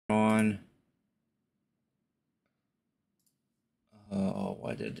on.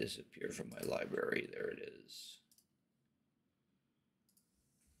 Why did it disappear from my library? There it is.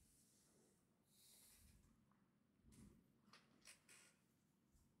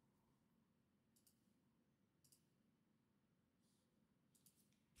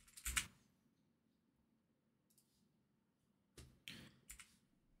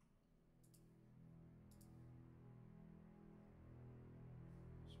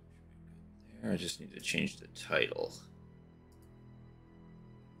 There, I just need to change the title.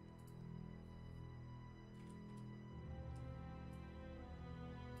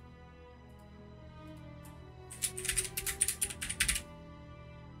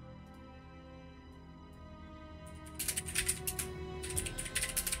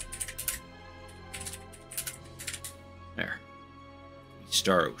 There.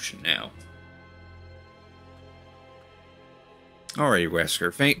 Star Ocean now. Alrighty,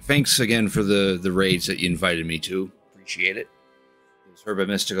 Wesker. Thanks again for the raids that you invited me to. Appreciate it. Those Herba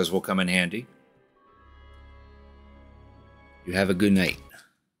Mysticas will come in handy. You have a good night.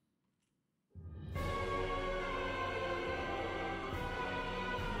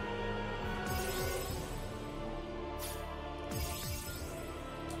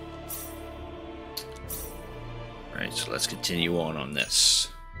 Alright, so let's continue on this.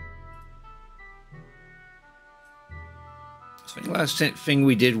 So I think the last thing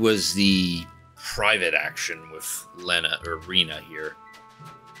we did was the private action with Lena, or Rena here.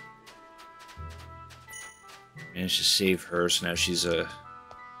 Managed to save her, so now she's a...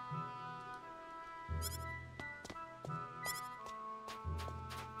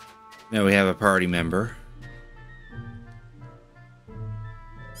 Now we have a party member.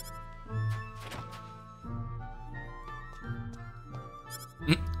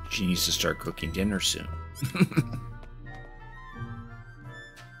 She needs to start cooking dinner soon.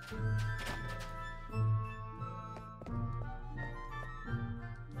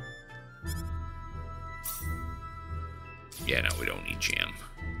 Yeah, no, we don't need jam.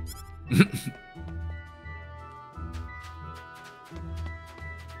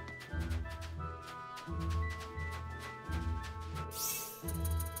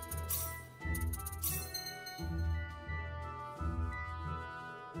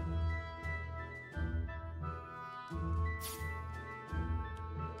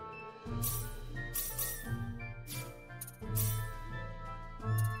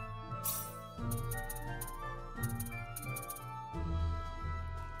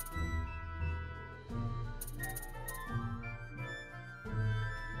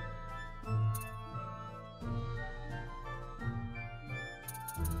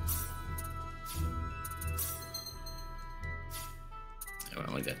 I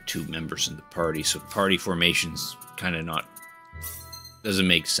only got 2 members in the party, so party formation's kind of not... doesn't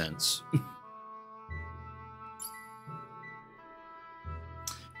make sense.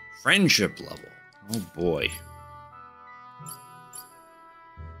 Friendship level. Oh boy.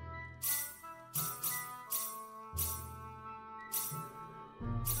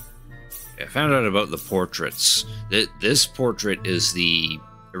 I found out about the portraits. This portrait is the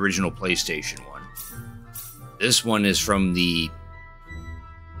original PlayStation one. This one is from the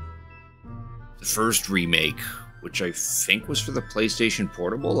first remake, which I think was for the PlayStation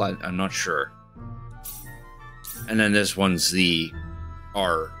Portable. I'm not sure. And then this one's the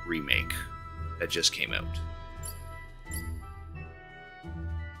R remake that just came out.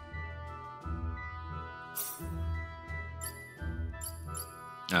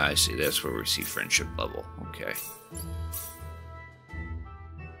 Ah, I see. That's where we see friendship level. Okay.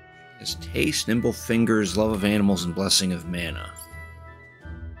 His taste, nimble fingers, love of animals, and blessing of mana.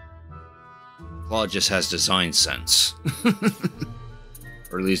 Claude just has design sense.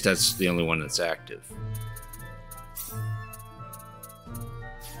 Or at least that's the only one that's active.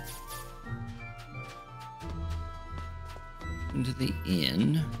 Into the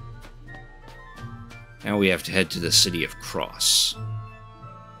inn. Now we have to head to the city of Cross.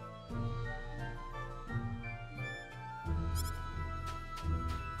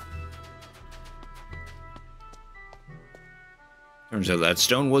 Turns out that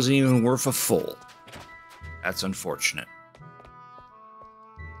stone wasn't even worth a full. That's unfortunate.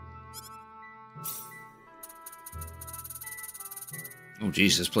 Oh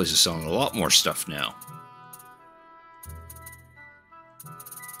geez, this place is selling a lot more stuff now.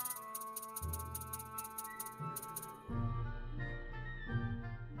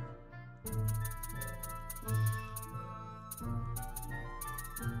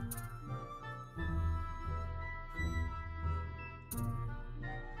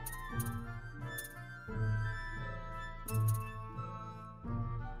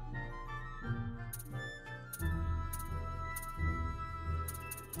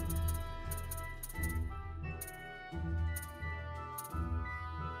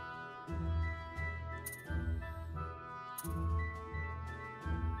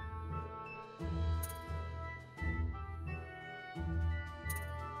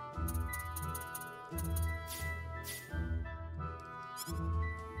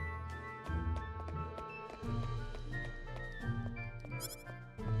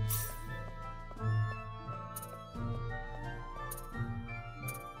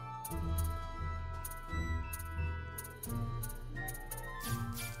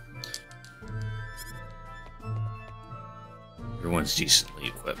 Everyone's decently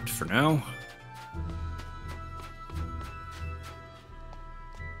equipped for now.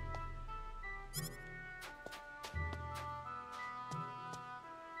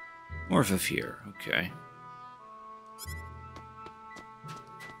 Morph of Fear, okay.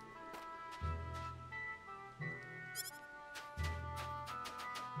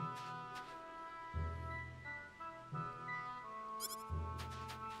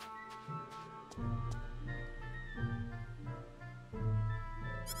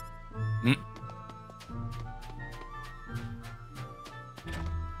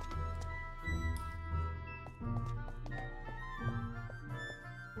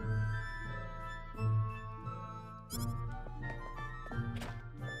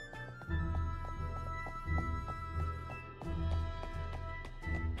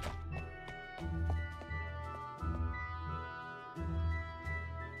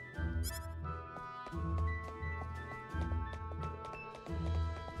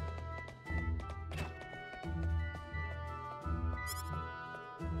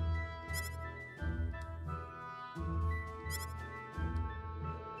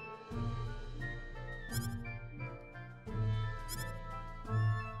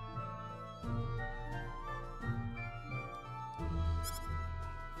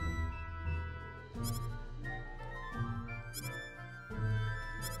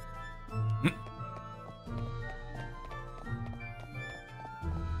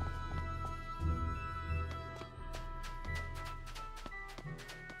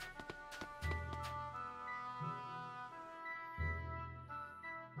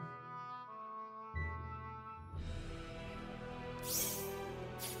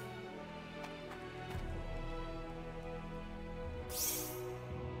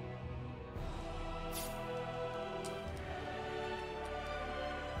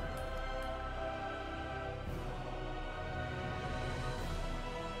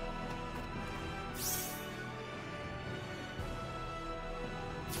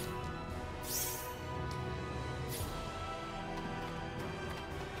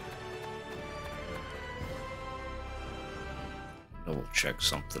 Double check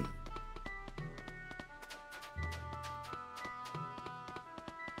something.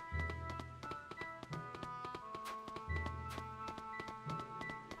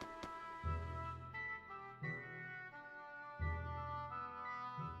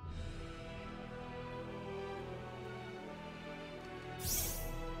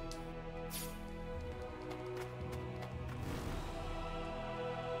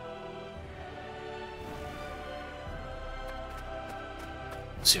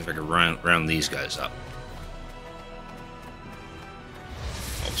 See if I can round these guys up.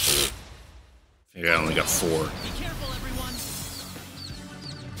 Oh, I think I only got 4. Be careful, everyone.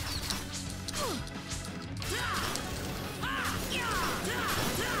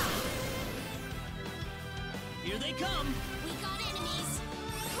 Here they come. We got enemies.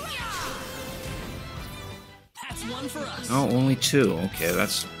 That's one for us. Oh, only 2. Okay,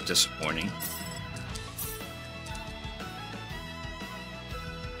 that's disappointing.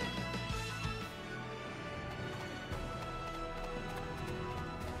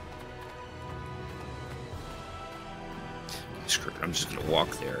 Screw it, I'm just gonna walk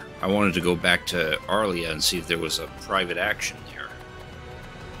there. I wanted to go back to Arlia and see if there was a private action there.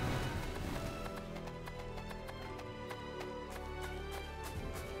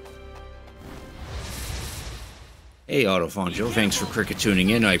 Hey, Autofonjo, thanks for cricket tuning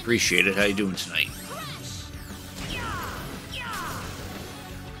in. I appreciate it. How you doing tonight?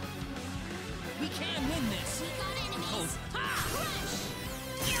 We can win this. We got enemies.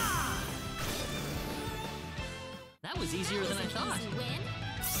 That was easier than I thought. Easy win.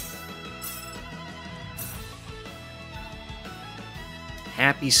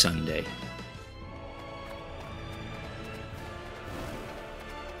 Happy Sunday.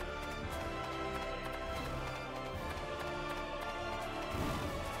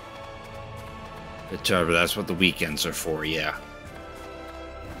 But that's what the weekends are for, yeah.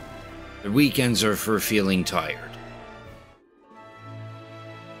 The weekends are for feeling tired.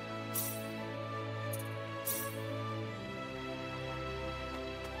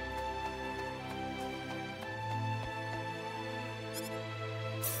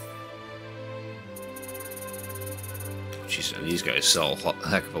 Jeez, these guys sell a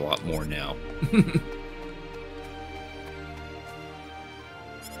heck of a lot more now.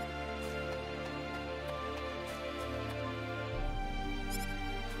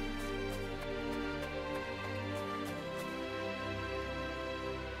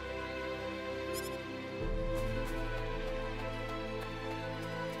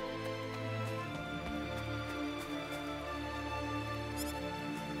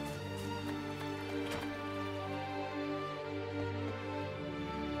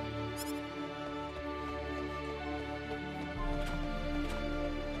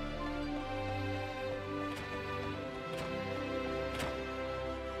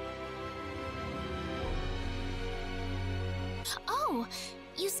 Oh,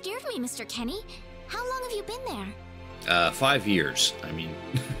 you scared me, Mr. Kenny. How long have you been there? 5 years. I mean,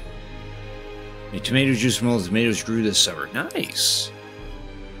 made tomato juice from all the tomatoes grew this summer. Nice.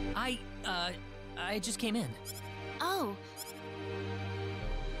 I just came in. Oh,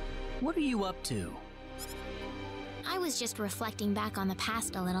 What are you up to? I was just reflecting back on the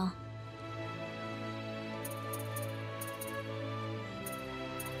past a little.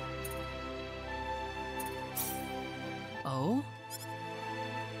 Oh?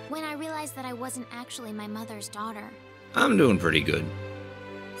 When I realized that I wasn't actually my mother's daughter. I'm doing pretty good.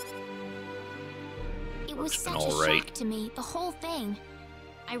 It was It's been such a all right. shock to me, the whole thing.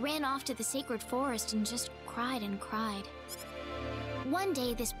 I ran off to the sacred forest and just cried and cried. One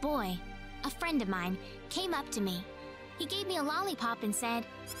day, this boy, a friend of mine, came up to me. He gave me a lollipop and said,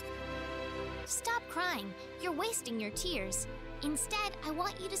 "Stop crying. You're wasting your tears. Instead, I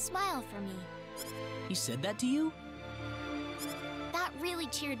want you to smile for me." He said that to you? That really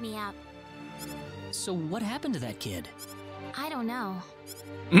cheered me up. So what happened to that kid? I don't know.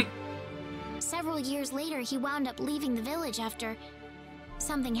 Mm. Several years later, he wound up leaving the village after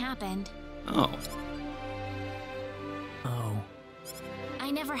something happened. Oh. Oh. I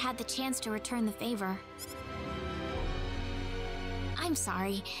never had the chance to return the favor. I'm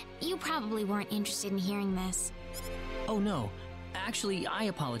sorry. You probably weren't interested in hearing this. Oh no. Actually, I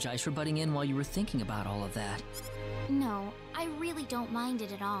apologize for butting in while you were thinking about all of that. No, I really don't mind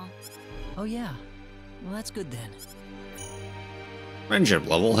it at all. Oh yeah. Well, that's good then. Friendship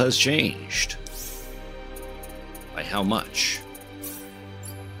level has changed. By how much?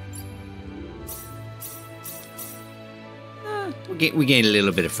 We gained a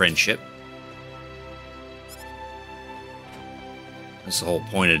little bit of friendship. That's the whole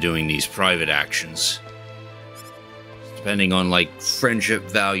point of doing these private actions. Depending on like friendship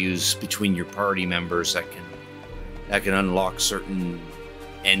values between your party members, that can unlock certain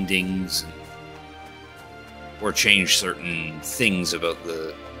endings or change certain things about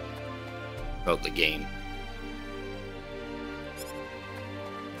the game.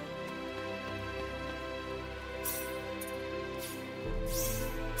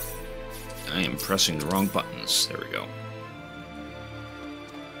 I am pressing the wrong buttons. There we go.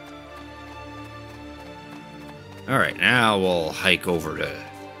 Alright, now we'll hike over to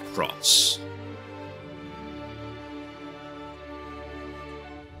Cross.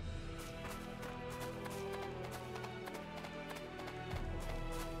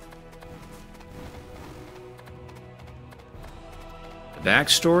 The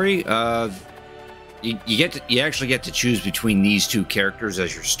backstory, you actually get to choose between these two characters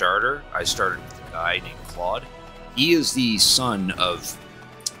as your starter. I started with a guy named Claude. He is the son of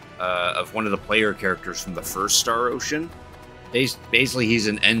one of the player characters from the first Star Ocean. Basically, he's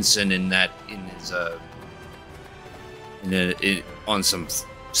an ensign on some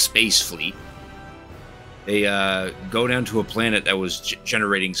space fleet. They go down to a planet that was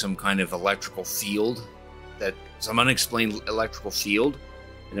generating some kind of electrical field, some unexplained electrical field,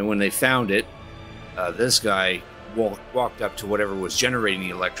 and then when they found it, this guy walked up to whatever was generating the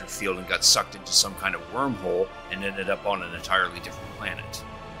electric field and got sucked into some kind of wormhole and ended up on an entirely different planet.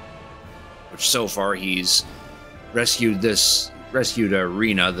 Which so far he's rescued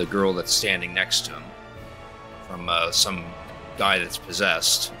Rena, the girl that's standing next to him, from some guy that's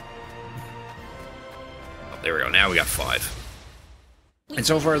possessed. Oh, there we go. Now we got 5. And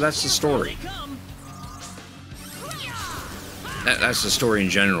so far, that's the story. That's the story in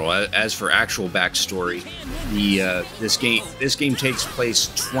general. As for actual backstory, this game takes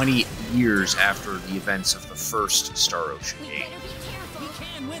place 20 years after the events of the first Star Ocean game. We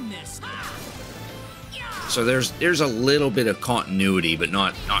can win this. So there's a little bit of continuity, but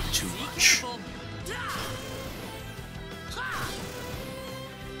not too much.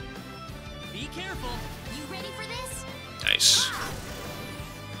 Be careful. You ready for this? Nice.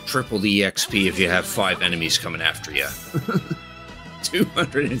 Triple the EXP if you have 5 enemies coming after you.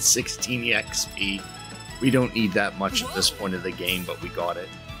 216 EXP. We don't need that much at this point of the game, but we got it.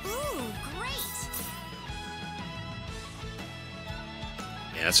 Ooh, great!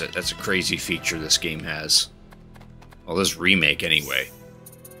 Yeah, that's a crazy feature this game has. Well, this remake anyway.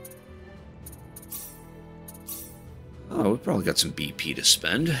 Oh, we probably got some BP to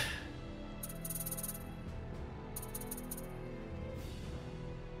spend.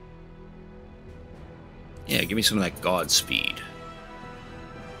 Yeah, give me some of that Godspeed.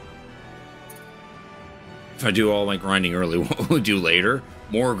 If I do all my grinding early, what will we do later?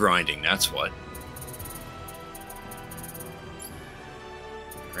 More grinding, that's what.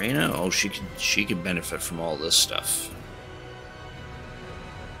 Rena, oh, she could benefit from all this stuff.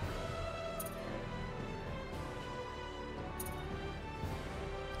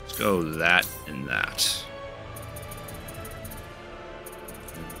 go that and that.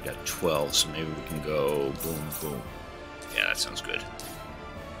 We've got 12, so maybe we can go boom, boom. Yeah, that sounds good.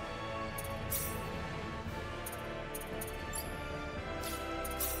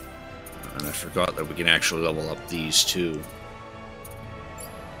 And I forgot that we can actually level up these too.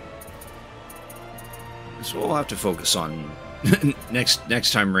 So we'll have to focus on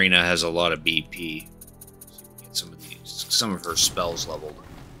next time Reina has a lot of BP. See if we get some of her spells leveled.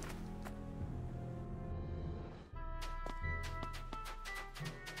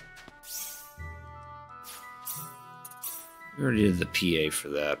 We already did the PA for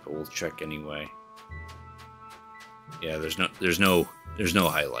that, but we'll check anyway. Yeah, there's no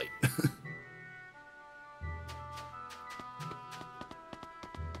highlight.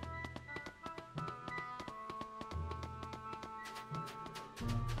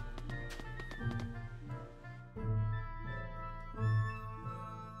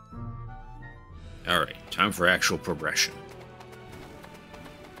 Alright, time for actual progression.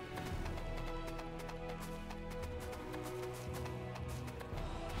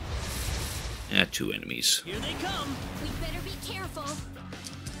 Yeah, 2 enemies. Here they come. We better be careful.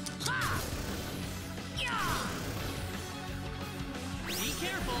 Ha! Yeah! Be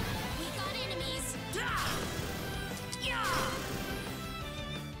careful. We got enemies. Yeah!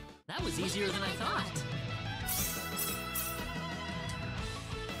 That was easier than I thought.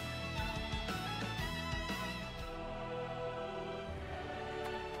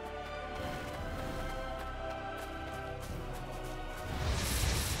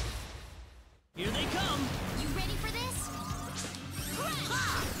 Here they come. You ready for this?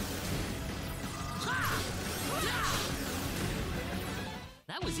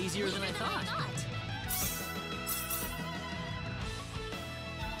 That was easier than I thought.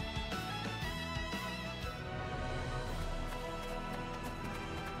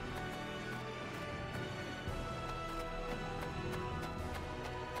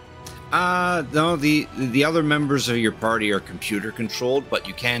 No, the other members of your party are computer controlled, but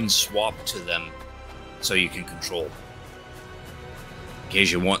you can swap to them so you can control them. In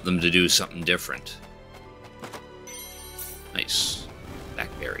case you want them to do something different. Nice.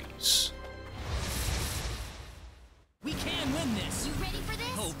 Blackberries. We can win this. You ready for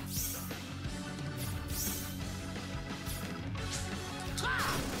this? Hope.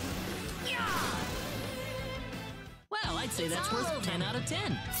 Well, I'd say that's worth 10 out of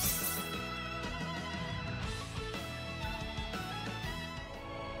 10.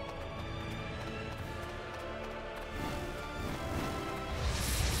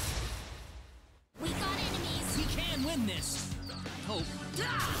 We got enemies. We can win this. Hope.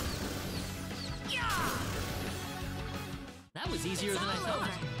 That was easier than I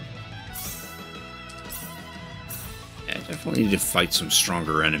thought. Yeah, I definitely need to fight some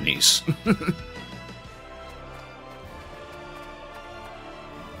stronger enemies.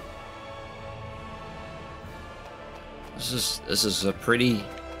 This is a pretty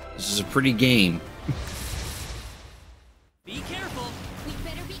game. Be careful. We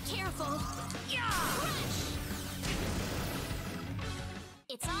better be careful.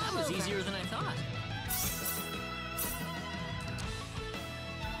 It's all That was over. easier than I thought.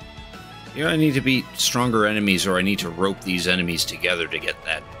 Yeah, I need to beat stronger enemies, or I need to rope these enemies together to get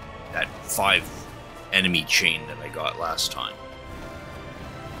that 5 enemy chain that I got last time.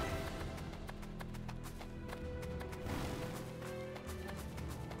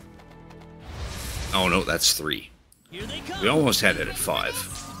 Oh no, that's 3. Here they come. We almost had it at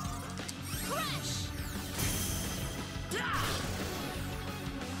 5.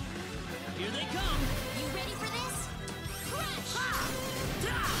 Here they come. You ready for this?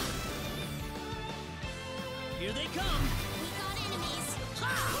 Here they come. We got enemies.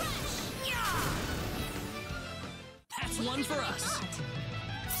 That's one for us.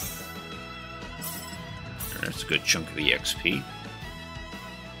 That's a good chunk of EXP.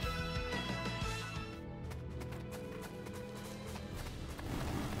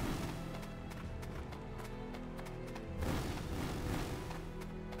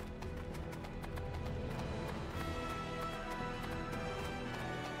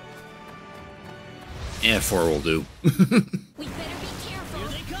 Yeah, 4 will do. We better be careful. Here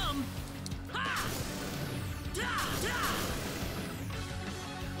they come.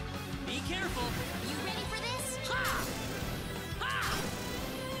 Be careful. You ready for this?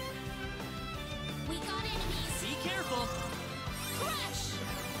 We got enemies. Be careful. Crush!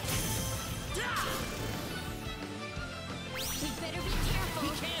 We better be careful. We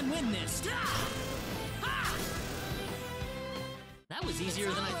can win this. That was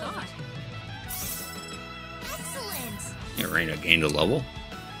easier than I thought. Excellent. Yeah, Reina gained a level.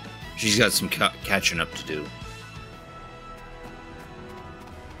 She's got some catching up to do.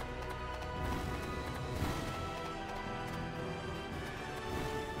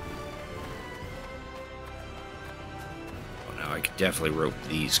 Oh, now I could definitely rope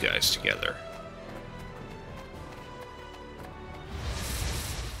these guys together.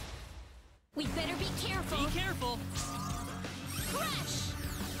 We better be careful. Be careful. Crush!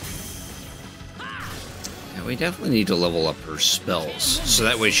 Yeah, we definitely need to level up her spells, so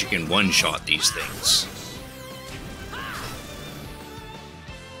that way she can one-shot these things.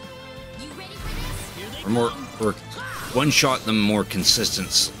 You ready for this? Or or one-shot them more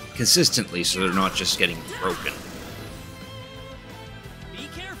consistently, so they're not just getting broken. Be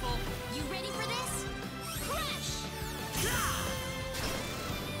careful. You ready for this? Crush!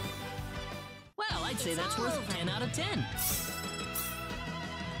 Well, I'd say It's that's all worth over. 10 out of 10.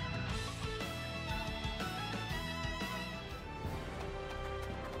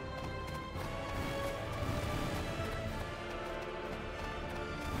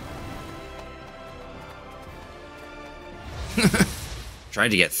 Tried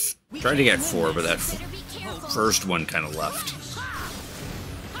to get 4, but that Better be careful. first one kind of left.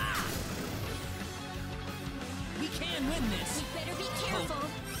 We can win this. We better be careful.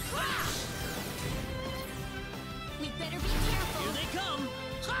 We better be careful. Here they come.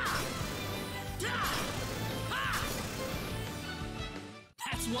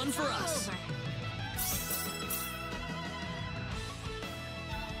 That's one for us. Over.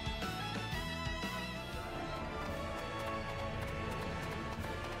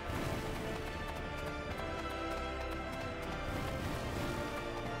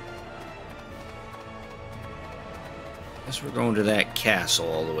 Guess we're going to that castle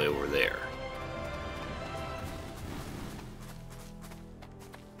all the way over there.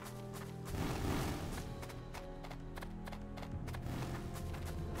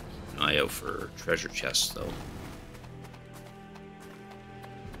 Keep an eye out for treasure chests, though.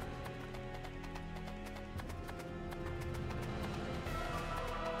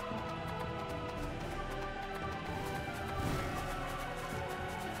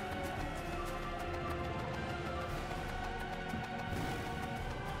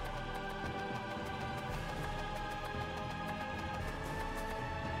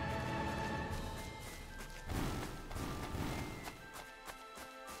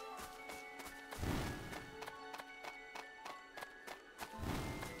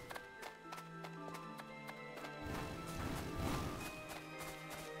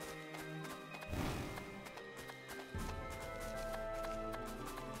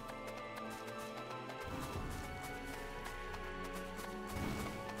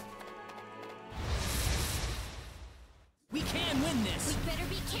 We can win this. We better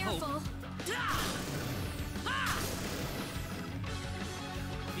be careful.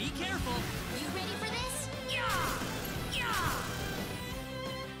 Be careful. You ready for this?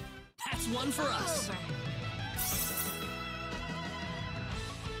 That's one for us. Over.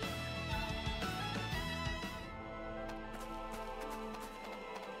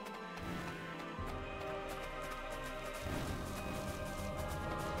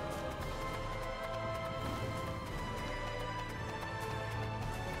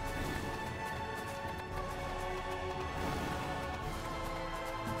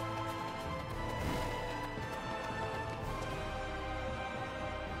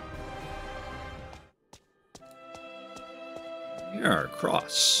 We are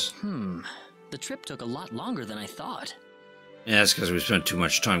across. The trip took a lot longer than I thought. Yeah, that's because we spent too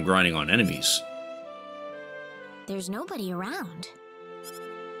much time grinding on enemies. There's nobody around.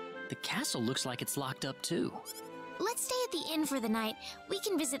 The castle looks like it's locked up too. Let's stay at the inn for the night. We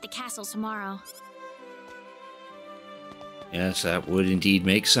can visit the castle tomorrow. Yes, that would indeed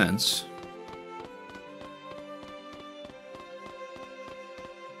make sense.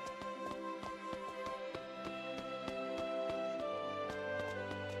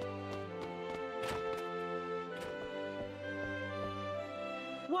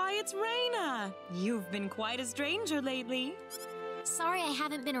 Why, it's Raina! You've been quite a stranger lately. Sorry I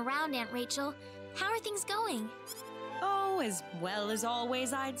haven't been around, Aunt Rachel. How are things going? Oh, as well as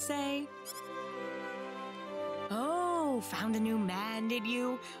always, I'd say. Oh, found a new man, did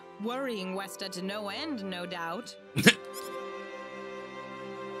you? Worrying Westa to no end, no doubt.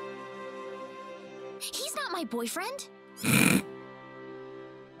 He's not my boyfriend.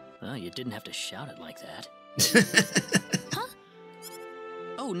 Well, you didn't have to shout it like that. Huh?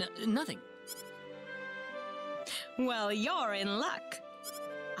 Oh, nothing. Well, you're in luck.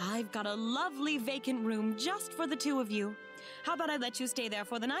 I've got a lovely vacant room just for the two of you. How about I let you stay there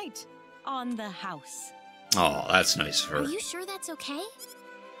for the night? On the house. Oh, that's nice of Are her. you sure that's okay?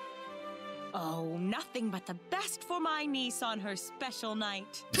 Oh, nothing but the best for my niece on her special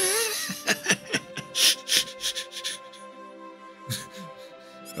night.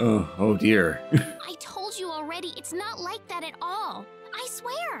 Oh dear. I told you already, it's not like that at all. I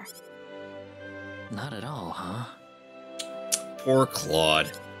swear. Not at all, huh? Poor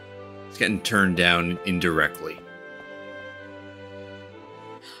Claude. He's getting turned down indirectly.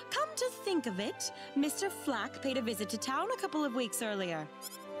 Come to think of it, Mr. Flack paid a visit to town a couple of weeks earlier.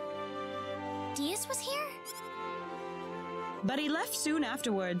 Diaz was here? But he left soon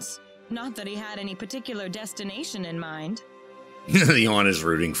afterwards. Not that he had any particular destination in mind. Leon is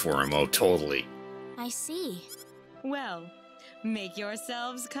rooting for him. Oh, totally. I see. Well, make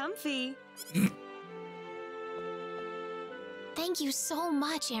yourselves comfy. Thank you so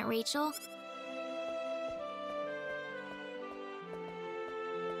much, Aunt Rachel.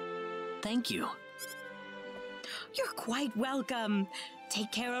 Thank you. You're quite welcome.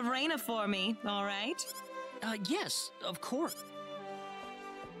 Take care of Raina for me, all right? Yes, of course.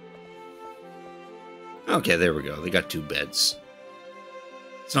 Okay, there we go. They got 2 beds.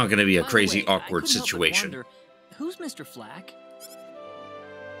 It's not going to be a By the crazy, way, I awkward couldn't help but situation. wonder, who's Mr. Flack?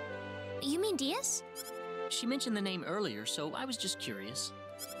 You mean Diaz? She mentioned the name earlier, so I was just curious.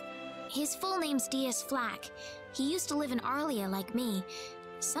 His full name's Diaz Flack. He used to live in Arlia like me.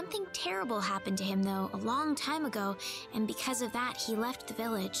 Something terrible happened to him, though, a long time ago, and because of that, he left the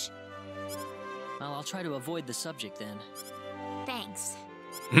village. Well, I'll try to avoid the subject then. Thanks.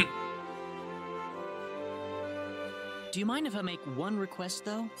 Do you mind if I make one request,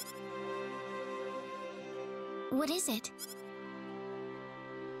 though? What is it?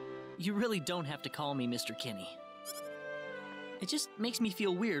 You really don't have to call me Mr. Kinney. It just makes me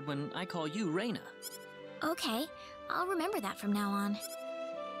feel weird when I call you Raina. Okay, I'll remember that from now on.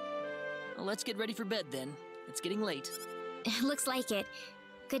 Well, let's get ready for bed then. It's getting late. Looks like it.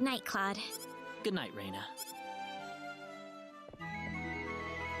 Good night, Claude. Good night, Raina.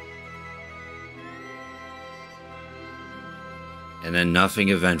 And then nothing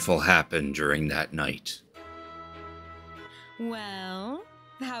eventful happened during that night. Well,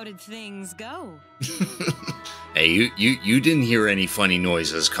 how did things go? Hey, you didn't hear any funny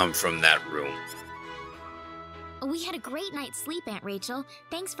noises come from that room. We had a great night's sleep, Aunt Rachel.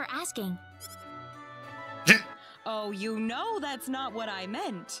 Thanks for asking. Oh, you know that's not what I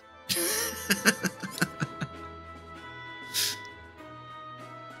meant.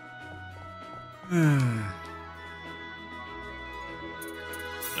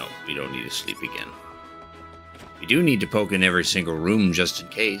 No, we don't need to sleep again. We do need to poke in every single room just in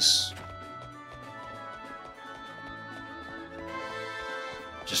case.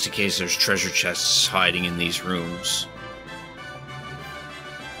 Just in case there's treasure chests hiding in these rooms.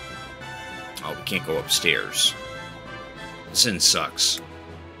 Oh, we can't go upstairs. This inn sucks.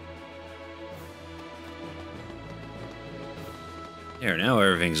 There, now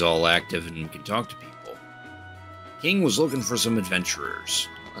everything's all active and we can talk to people. King was looking for some adventurers.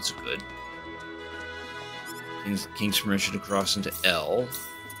 That's good. King's permission to cross into L.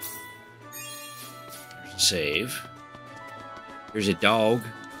 There's a save. Here's a dog.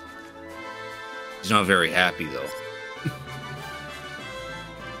 He's not very happy, though.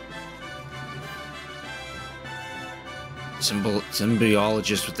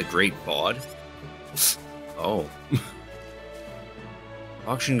 Symbiologist with the Great Bod? Oh.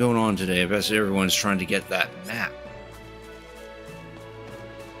 Auction going on today. I bet everyone's trying to get that map.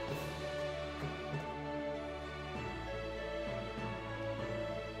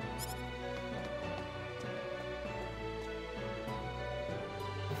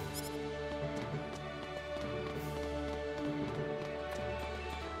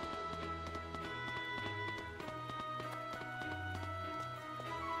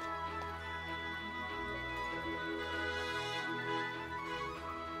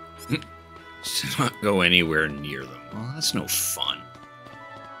 To not go anywhere near them. Well, that's no fun.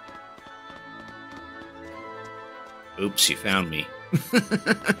 Oops, you found me.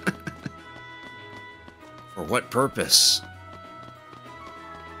 For what purpose?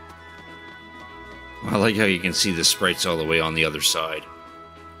 I like how you can see the sprites all the way on the other side.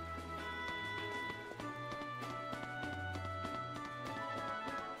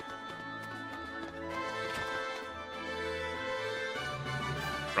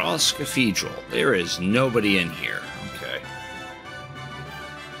 Ross Cathedral. There is nobody in here. Okay.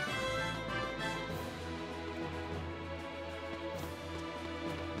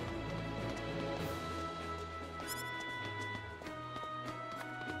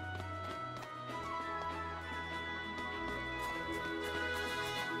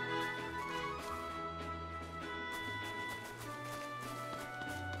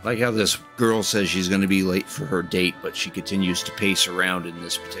 Like how this girl says she's going to be late for her date, but she continues to pace around in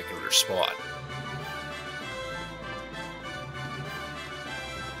this particular spot.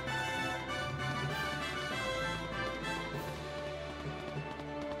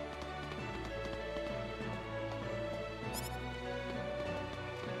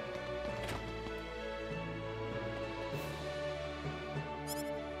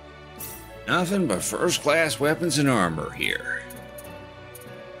 Nothing but first-class weapons and armor here.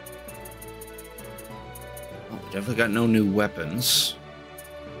 Oh, we definitely got no new weapons.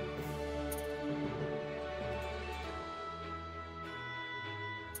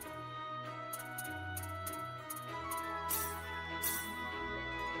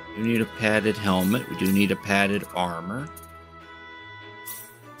 We do need a padded helmet. We do need a padded armor.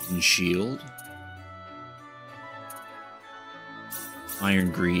 And shield.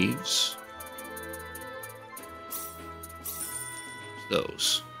 Iron greaves.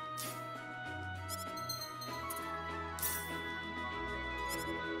 Those.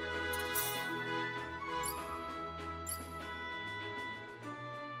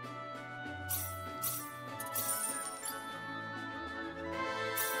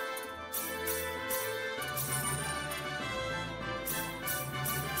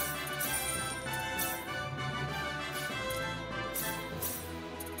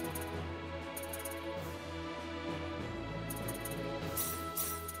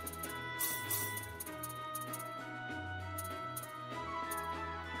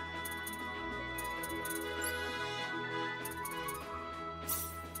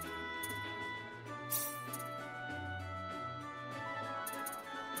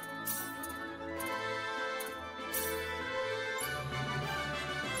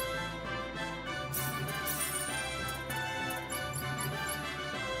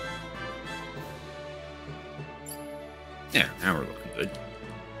 Yeah, now we're looking good.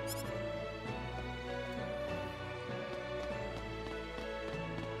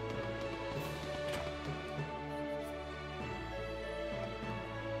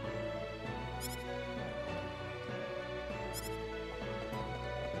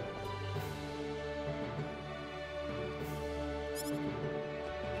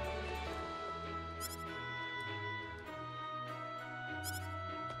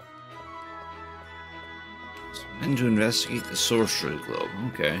 Men to investigate the sorcery globe.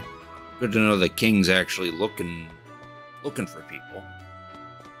 Okay. Good to know the king's actually looking for people.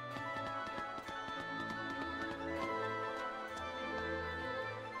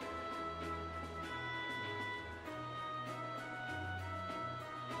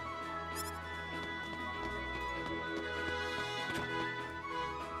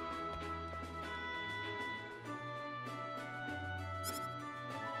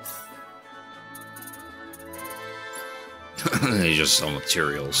 They just sell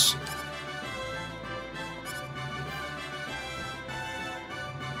materials.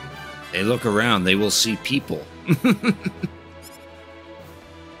 They look around, they will see people.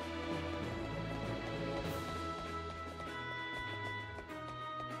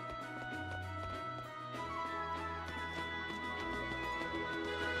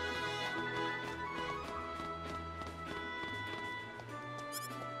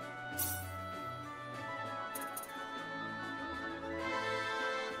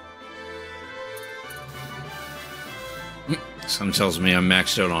 Some tells me I'm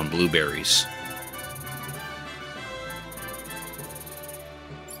maxed out on blueberries.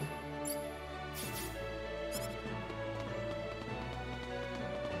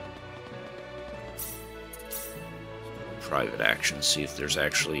 Private action, see if there's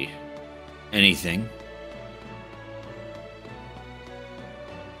actually anything.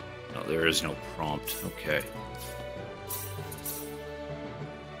 No, there is no prompt. Okay.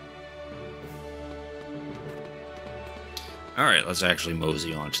 Alright, let's actually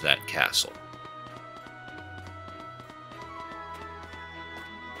mosey on to that castle.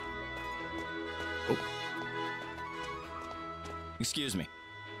 Oh. Excuse me.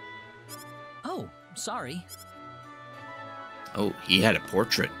 Oh, sorry. Oh, he had a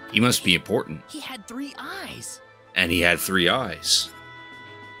portrait. He must be important. He had 3 eyes. And he had 3 eyes.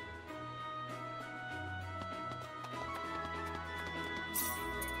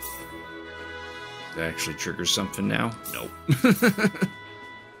 That actually triggers something now? Nope. I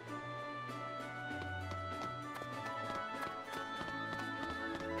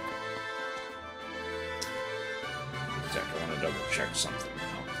want to double check something now.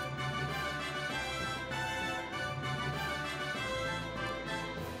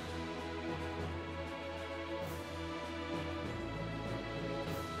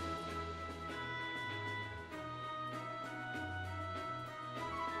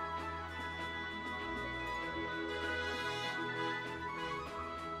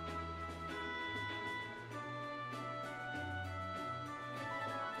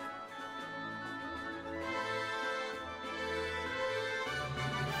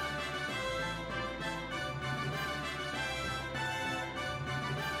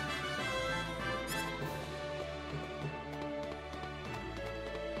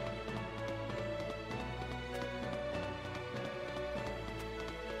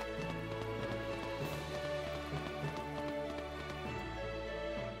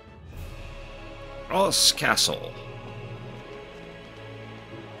 Ross Castle.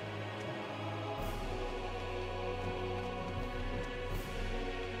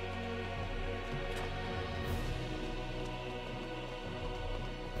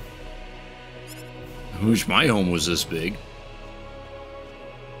 I wish my home was this big.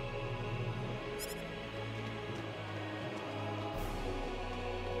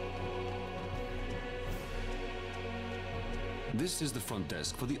 This is the front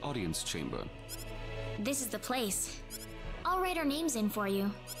desk for the audience chamber. This is the place. I'll write our names in for you.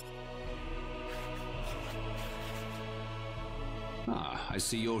 Ah, I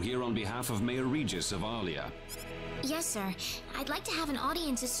see you're here on behalf of Mayor Regis of Alia. Yes, sir. I'd like to have an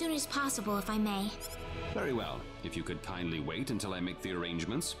audience as soon as possible, if I may. Very well. If you could kindly wait until I make the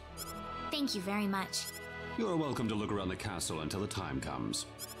arrangements. Thank you very much. You're welcome to look around the castle until the time comes.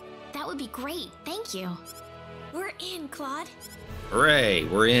 That would be great. Thank you. We're in, Claude. Hooray,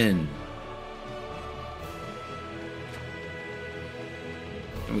 we're in.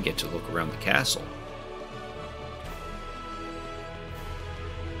 And we get to look around the castle.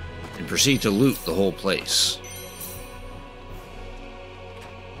 And proceed to loot the whole place.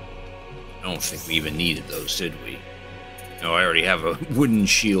 I don't think we even needed those, did we? No, I already have a wooden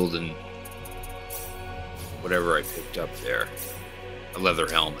shield and whatever I picked up there. A leather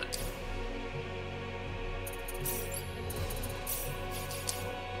helmet.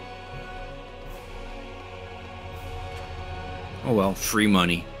 Oh well, free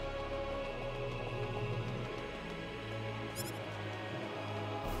money.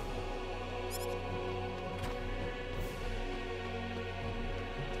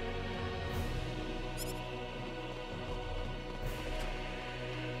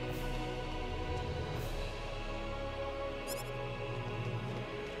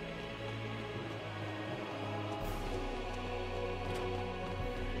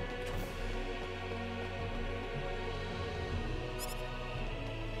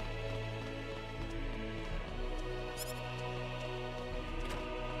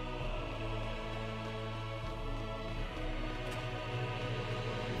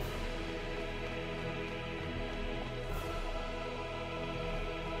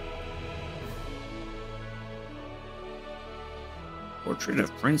 Portrait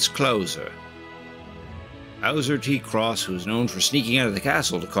of Prince Closer. Bowser T. Cross, who is known for sneaking out of the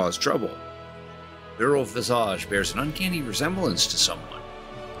castle to cause trouble. Virile visage bears an uncanny resemblance to someone.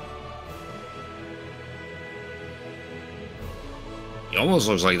 He almost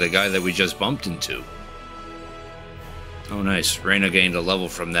looks like the guy that we just bumped into. Oh nice, Reina gained a level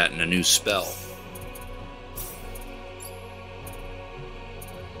from that and a new spell.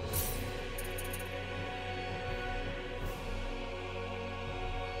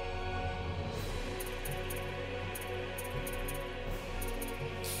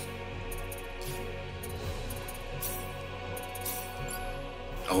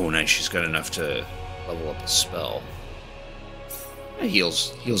 Oh, nice. She's got enough to level up a spell.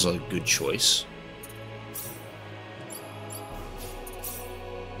 Heal's a good choice.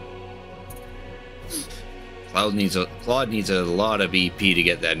 Claude needs a lot of BP to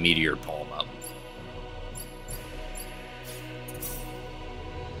get that meteor palm up.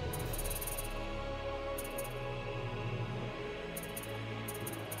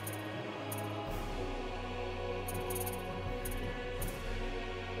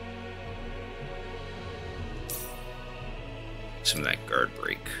 Some of that guard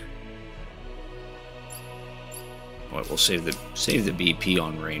break. Well, we'll save the BP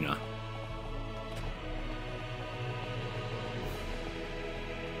on Reina.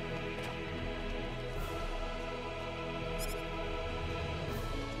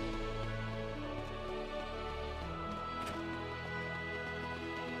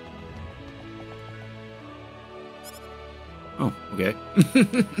 Oh, okay.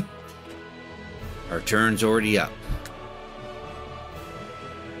 Our turn's already up.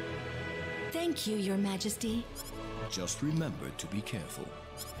 Thank you, Your Majesty. Just remember to be careful.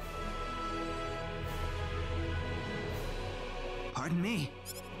 Pardon me.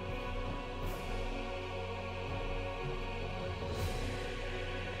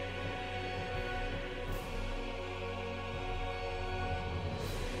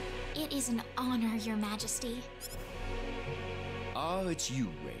 It is an honor, Your Majesty. Ah, it's you,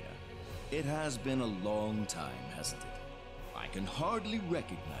 Reina. It has been a long time, hasn't it? I can hardly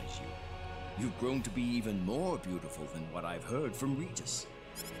recognize you. You've grown to be even more beautiful than what I've heard from Regis.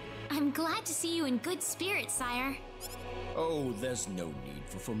 I'm glad to see you in good spirits, sire. Oh, there's no need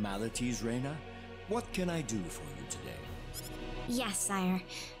for formalities, Reina. What can I do for you today? Yes, sire.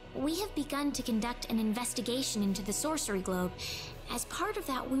 we have begun to conduct an investigation into the Sorcery Globe. As part of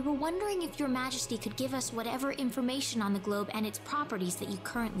that, we were wondering if Your Majesty could give us whatever information on the globe and its properties that you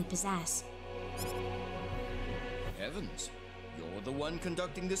currently possess. Heavens, you're the one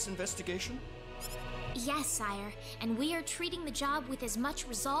conducting this investigation? Yes, sire, and we are treating the job with as much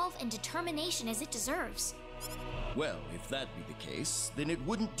resolve and determination as it deserves. Well, if that be the case, then it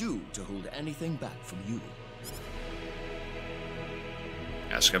wouldn't do to hold anything back from you.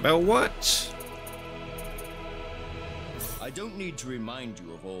 Ask about what? I don't need to remind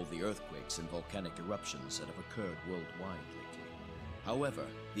you of all the earthquakes and volcanic eruptions that have occurred worldwide lately. However,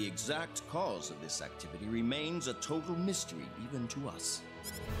 the exact cause of this activity remains a total mystery even to us.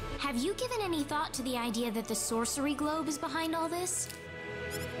 Have you given any thought to the idea that the Sorcery Globe is behind all this?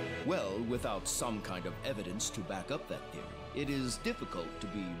 Well, without some kind of evidence to back up that theory, it is difficult to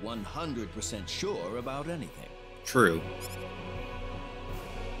be 100% sure about anything. True.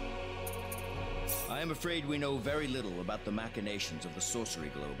 I am afraid we know very little about the machinations of the Sorcery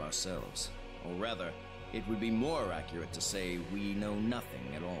Globe ourselves. Or rather, it would be more accurate to say we know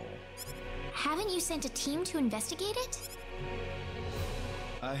nothing at all. Haven't you sent a team to investigate it?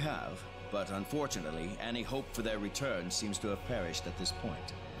 I have, but unfortunately, any hope for their return seems to have perished at this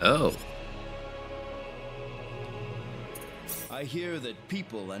point. Oh. I hear that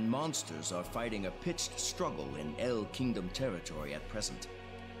people and monsters are fighting a pitched struggle in El Kingdom territory at present.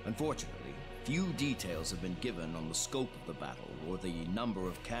 Unfortunately, few details have been given on the scope of the battle or the number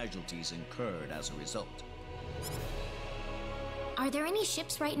of casualties incurred as a result. Are there any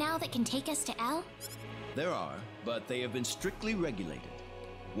ships right now that can take us to El? There are, but they have been strictly regulated.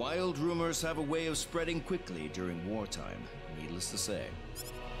 Wild rumors have a way of spreading quickly during wartime, needless to say.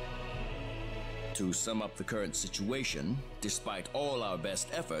 To sum up the current situation, despite all our best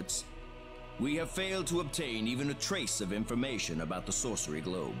efforts, we have failed to obtain even a trace of information about the Sorcery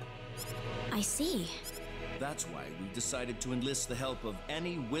Globe. I see. That's why we decided to enlist the help of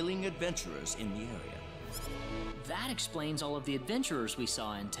any willing adventurers in the area. That explains all of the adventurers we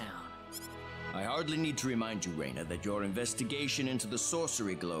saw in town. I hardly need to remind you, Reina, that your investigation into the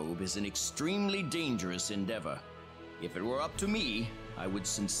Sorcery Globe is an extremely dangerous endeavor. If it were up to me, I would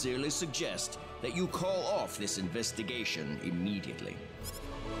sincerely suggest that you call off this investigation immediately.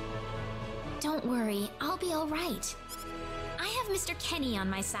 Don't worry, I'll be all right. I have Mr. Kenny on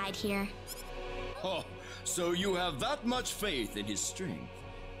my side here. Oh, so you have that much faith in his strength.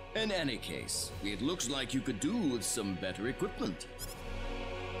 In any case, it looks like you could do with some better equipment.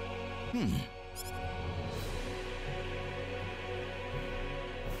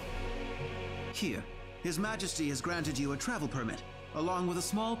 Here, His Majesty has granted you a travel permit, along with a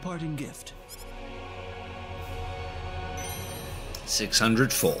small parting gift.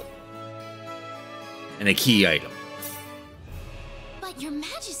 600 full. And a key item. But Your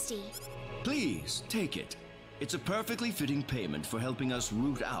Majesty... Please, take it. It's a perfectly fitting payment for helping us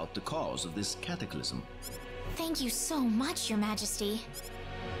root out the cause of this cataclysm. Thank you so much, Your Majesty.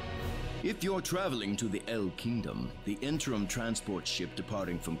 If you're traveling to the El Kingdom, the interim transport ship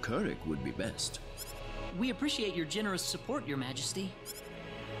departing from Kurik would be best. We appreciate your generous support, Your Majesty.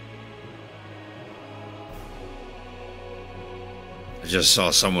 I just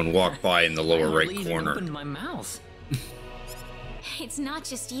saw someone walk by in the lower right I corner. opened my mouth. It's not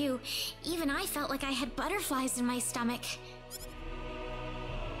just you. Even I felt like I had butterflies in my stomach.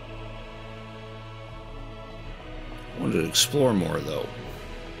 I wanted to explore more, though.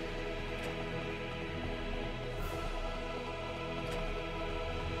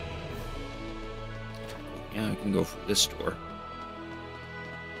 Yeah, I can go for this door.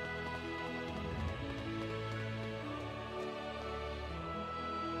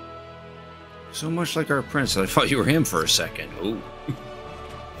 So much like our prince, I thought you were him for a second. Ooh.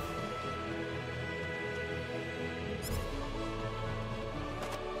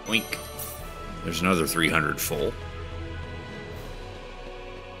 Wink. There's another 300 full.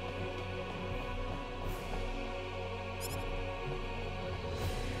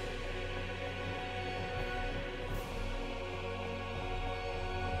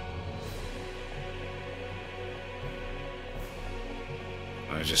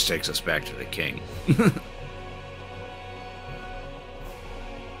 It just takes us back to the king.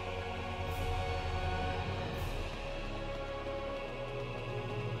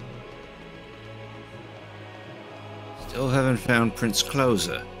 Still haven't found Prince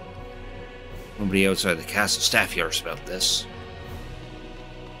Closer. Nobody outside the castle staff hears about this.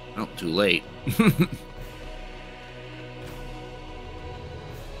 Well, too late.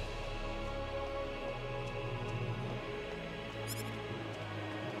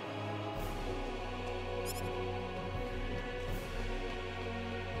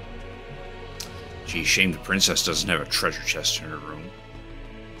 Gee, shame the princess doesn't have a treasure chest in her room.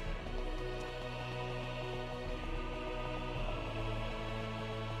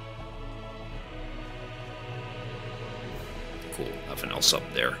 Cool, nothing else up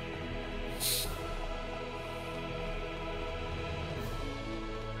there.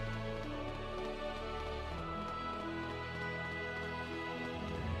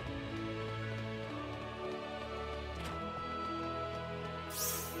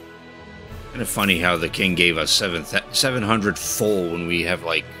 Kind of funny how the king gave us 700 full when we have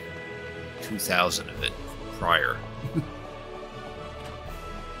like 2,000 of it prior.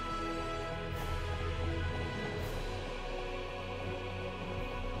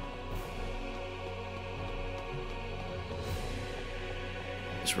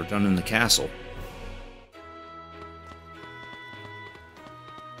 Guess we're done in the castle.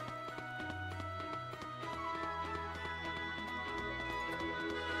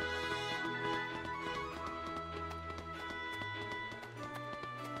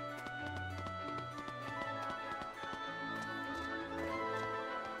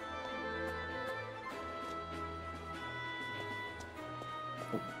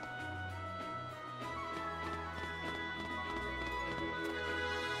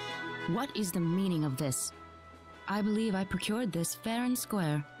 What is the meaning of this? I believe I procured this fair and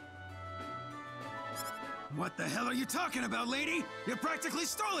square. What the hell are you talking about, lady? You practically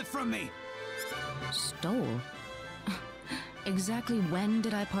stole it from me! Stole? Exactly when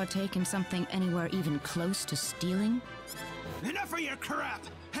did I partake in something anywhere even close to stealing? Enough of your crap!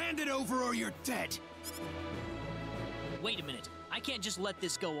 Hand it over or you're dead! Wait a minute. I can't just let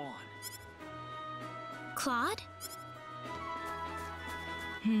this go on. Claude?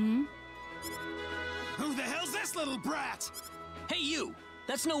 Hmm? Who the hell's this little brat? Hey, you!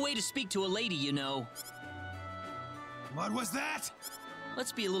 That's no way to speak to a lady, you know. What was that?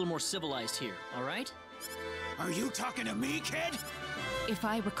 Let's be a little more civilized here, all right? Are you talking to me, kid? If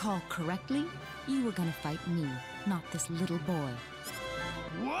I recall correctly, you were gonna fight me, not this little boy.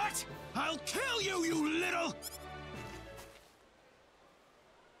 What? I'll kill you, you little...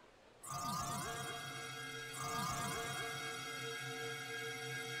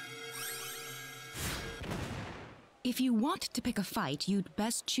 If you want to pick a fight, you'd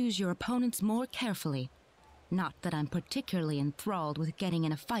best choose your opponents more carefully. Not that I'm particularly enthralled with getting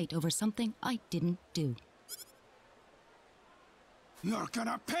in a fight over something I didn't do. You're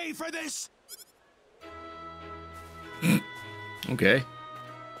gonna pay for this! Okay.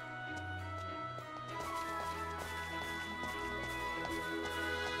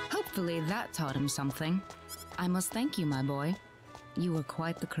 Hopefully that taught him something. I must thank you, my boy. You were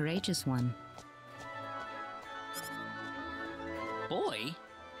quite the courageous one. Boy?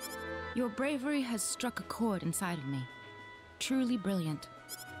 Your bravery has struck a chord inside of me. Truly brilliant.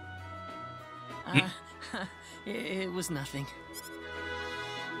 It was nothing.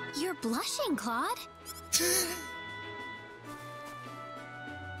 You're blushing, Claude.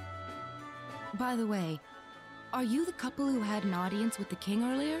 By the way, are you the couple who had an audience with the king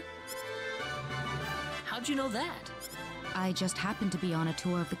earlier? How'd you know that? I just happened to be on a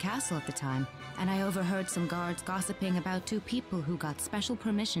tour of the castle at the time, and I overheard some guards gossiping about two people who got special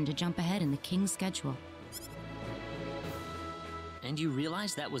permission to jump ahead in the king's schedule. And you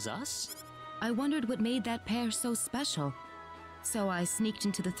realized that was us? I wondered what made that pair so special, so I sneaked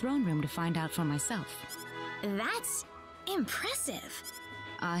into the throne room to find out for myself. That's impressive.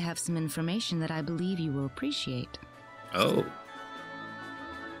 I have some information that I believe you will appreciate. Oh.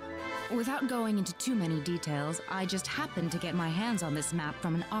 Without going into too many details, I just happened to get my hands on this map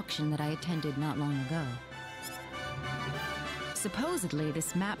from an auction that I attended not long ago. Supposedly,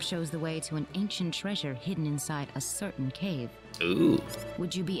 this map shows the way to an ancient treasure hidden inside a certain cave. Ooh.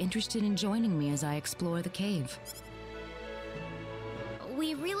 Would you be interested in joining me as I explore the cave?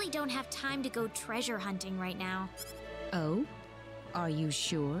 We really don't have time to go treasure hunting right now. Oh? Are you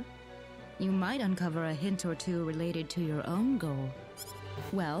sure? You might uncover a hint or two related to your own goal.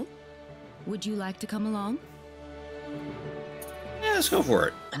 Well, would you like to come along? Yeah, let's go for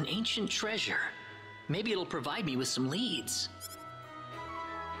it. An ancient treasure. Maybe it'll provide me with some leads.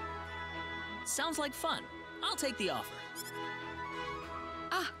 Sounds like fun. I'll take the offer.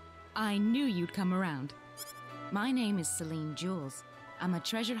 Ah, I knew you'd come around. My name is Celine Jules. I'm a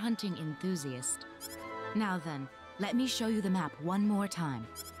treasure hunting enthusiast. Now then, let me show you the map one more time.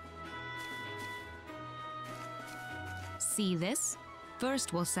 See this?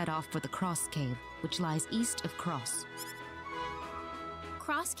 First, we'll set off for the Cross Cave, which lies east of Cross.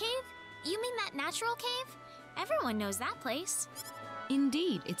 Cross Cave? You mean that natural cave? Everyone knows that place.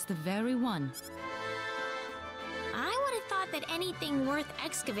 Indeed, it's the very one. I would have thought that anything worth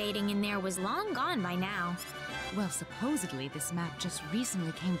excavating in there was long gone by now. Well, supposedly this map just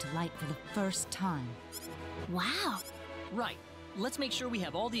recently came to light for the first time. Wow. Right. Let's make sure we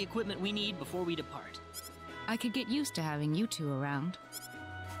have all the equipment we need before we depart. I could get used to having you two around.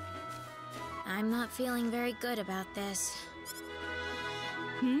 I'm not feeling very good about this.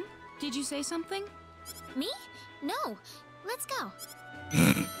 Did you say something? Me? No. Let's go.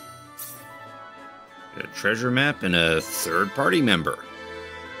 A treasure map and a third-party member.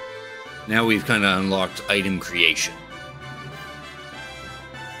 Now we've kind of unlocked item creation.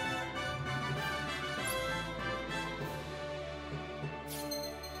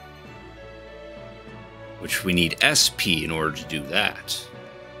 Which we need SP in order to do that.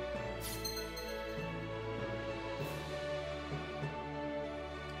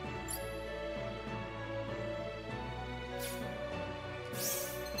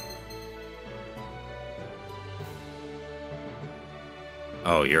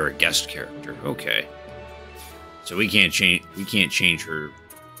 Oh, you're a guest character. Okay. So we can't change her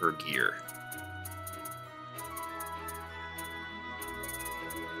gear.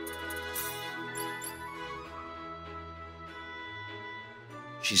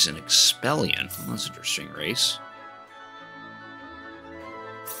 She's an Expellion. Well, that's an interesting race.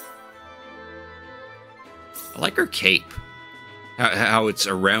 I like her cape. How it's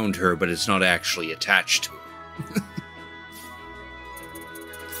around her, but it's not actually attached to her.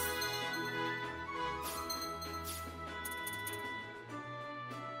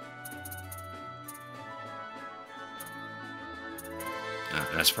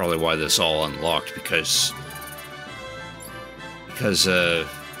 That's probably why this all unlocked, because the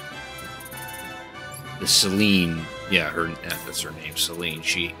Celine, yeah, that's her name, Celine.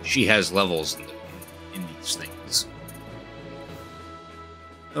 She has levels in these things.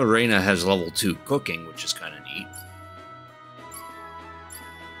 Oh, Reina has level 2 cooking, which is kind of neat.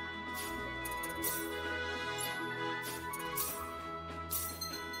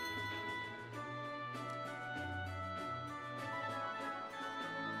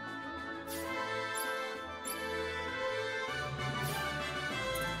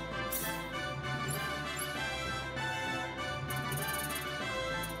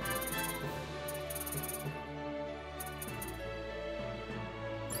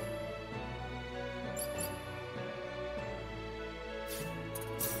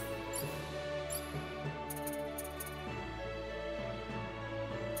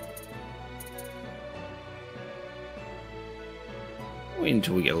 Wait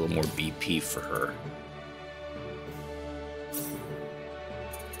until we get a little more BP for her.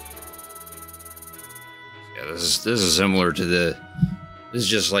 Yeah, this is similar to this is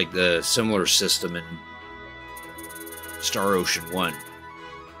just like the similar system in Star Ocean 1,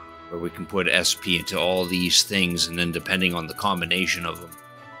 where we can put SP into all these things, and then depending on the combination of them,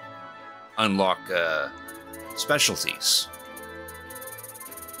 unlock specialties.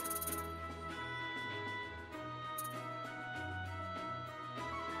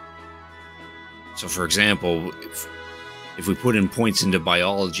 So, for example, if we put in points into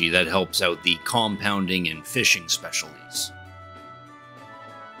biology, that helps out the compounding and fishing specialties.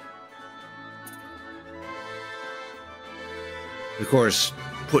 Of course,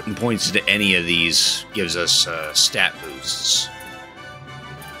 putting points into any of these gives us stat boosts.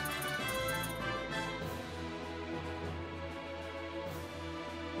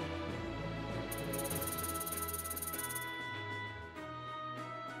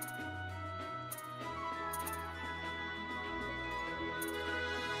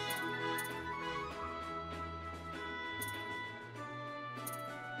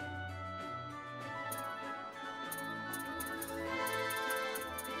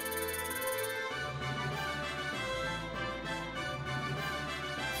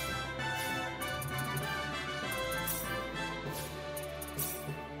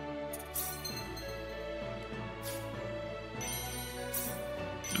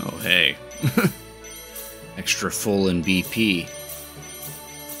 Oh, hey. Extra full in BP.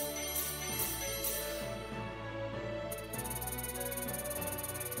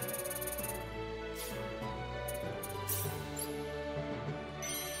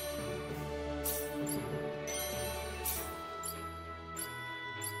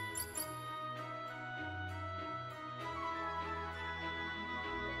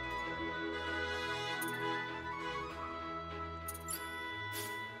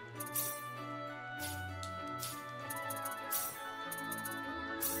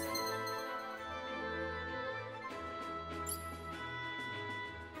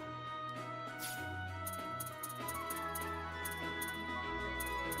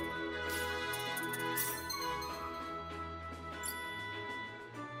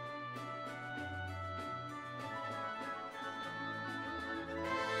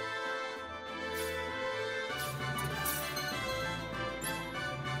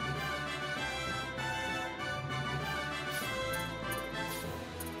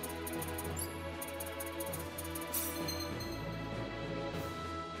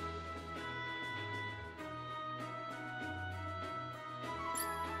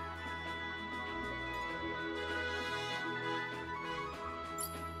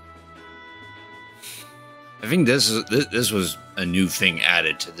 I think this was a new thing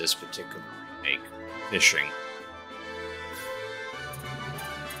added to this particular remake, fishing.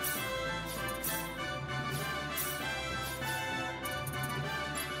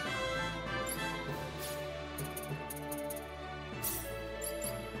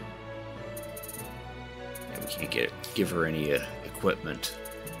 Yeah, we can't give her any equipment.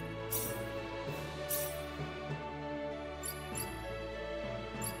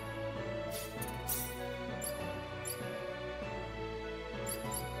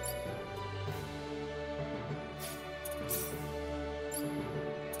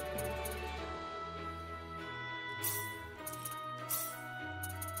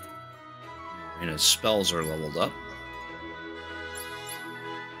 And his spells are leveled up.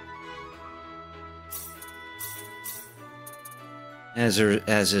 As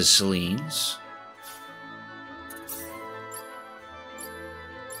is Celine's.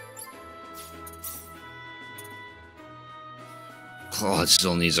 Claude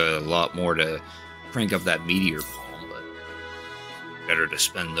still needs a lot more to crank up that meteor palm, but better to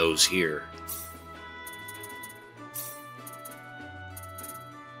spend those here.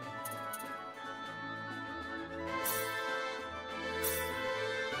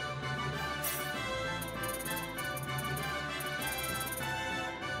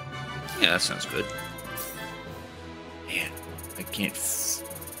 Yeah, that sounds good. Man, I can't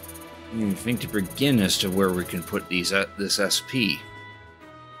even think to begin as to where we can put these at this SP.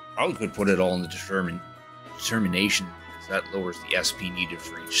 Probably could put it all in the determination, because that lowers the SP needed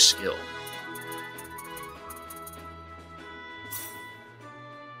for each skill.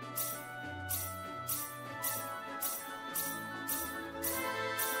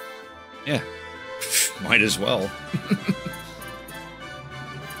 Yeah, might as well.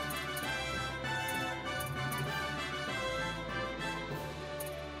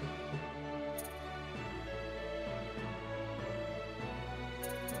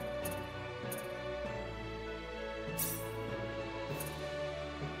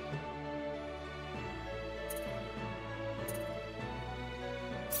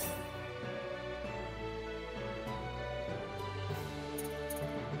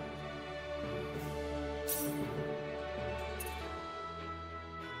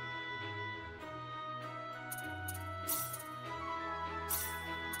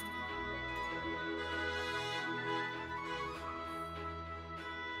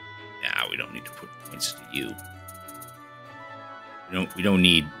 We don't need to put points to you. We don't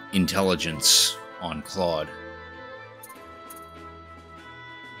need intelligence on Claude.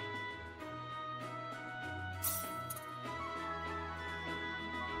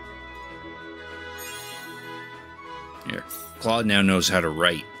 Here, Claude now knows how to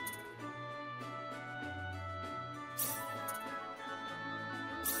write.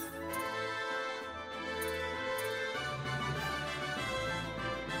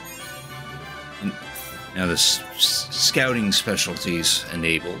 Now the scouting specialties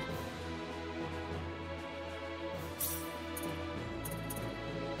enabled.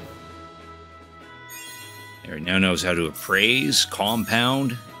 There, he now knows how to appraise,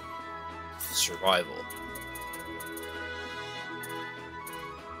 compound, survival.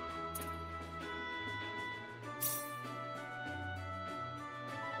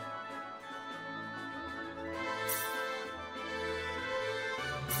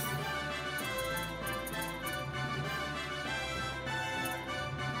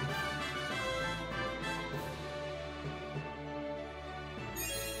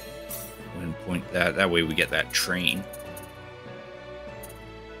 Point that way we get that train.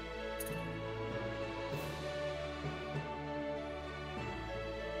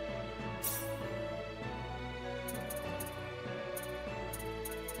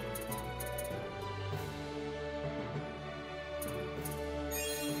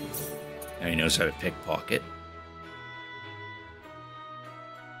 Now he knows how to pickpocket.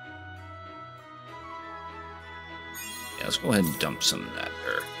 Yeah, let's go ahead and dump some of that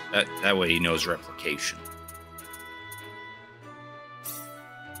there. That way he knows replication.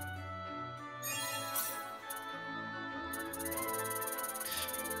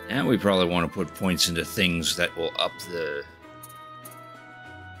 And we probably want to put points into things that will up the...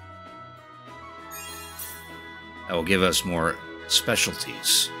 that will give us more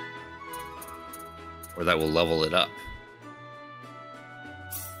specialties. Or that will level it up.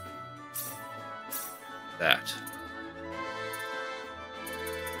 That.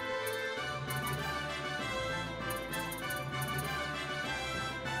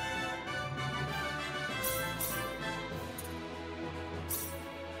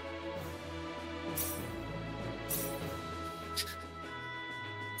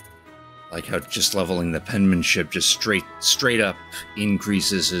 Like how just leveling the penmanship just straight up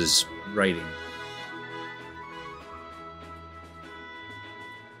increases his writing.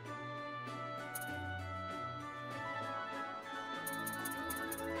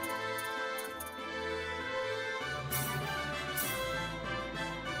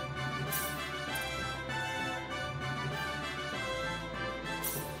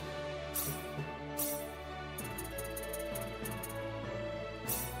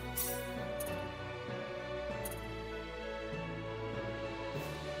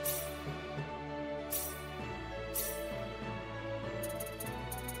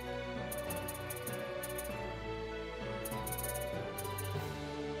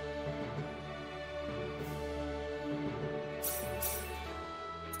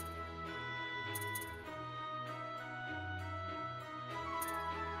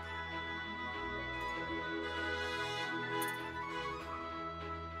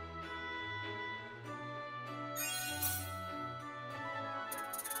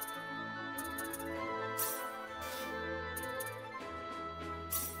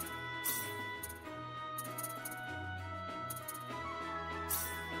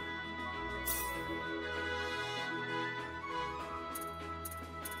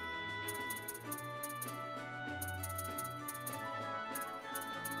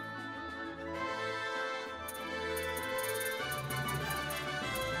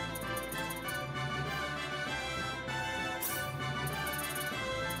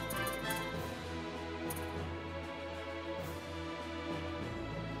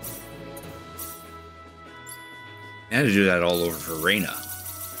 I had to do that all over for Reina.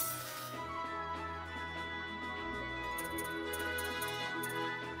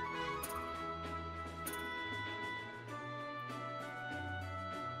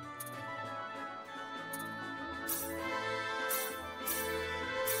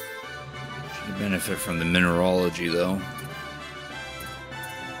 She benefit from the mineralogy, though.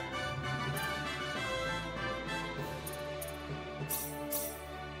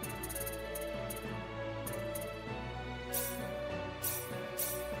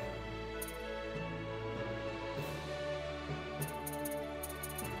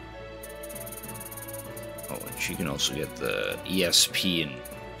 She can also get the ESP and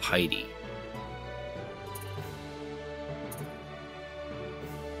Heidi.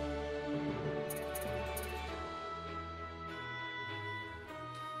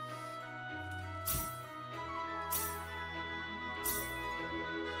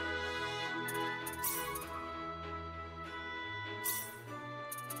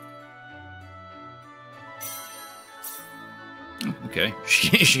 Okay,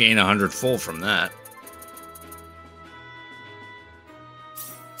 she ain't 100 full from that.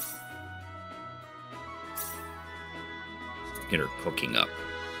 Get her cooking up.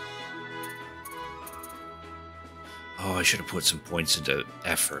 Oh, I should have put some points into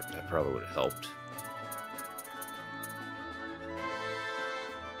effort. That probably would have helped.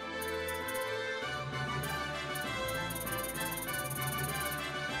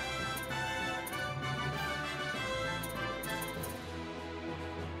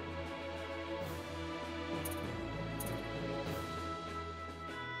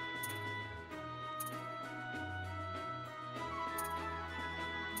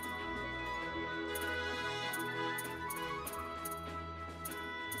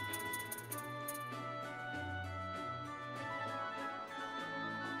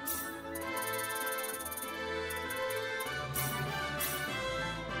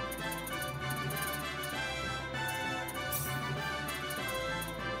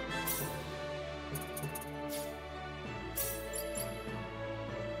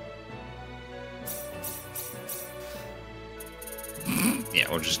 Yeah,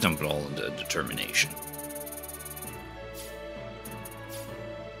 we'll just dump it all into determination.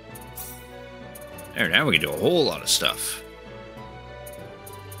 There, now we can do a whole lot of stuff.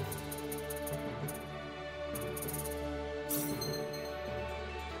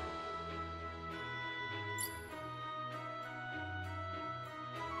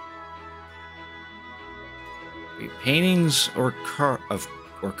 Paintings or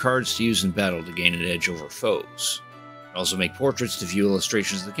cards to use in battle to gain an edge over foes. Also make portraits to view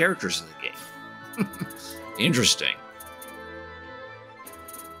illustrations of the characters of the game. Interesting.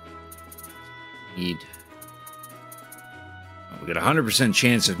 We got a 100%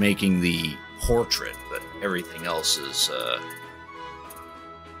 chance of making the portrait, but everything else is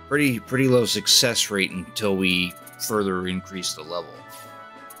pretty low success rate until we further increase the level.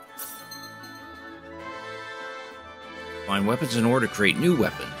 Find weapons in order to create new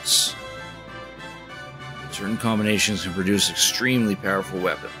weapons. Certain combinations can produce extremely powerful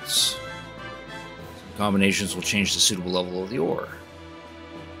weapons. combinations will change the suitable level of the ore.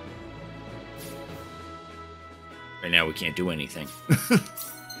 Right now we can't do anything.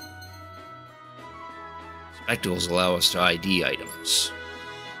 Spectacles allow us to ID items.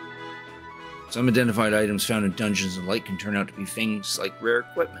 Some identified items found in dungeons and light can turn out to be things like rare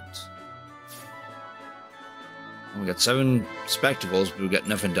equipment. We got 7 spectacles, but we've got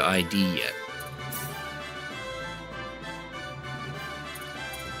nothing to ID yet.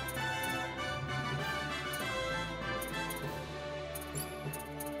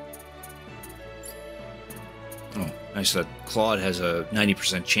 Oh, nice that Claude has a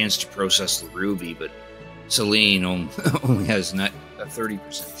 90% chance to process the ruby, but Celine only has a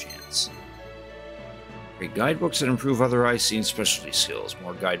 30% chance. Great guidebooks that improve other IC and specialty skills.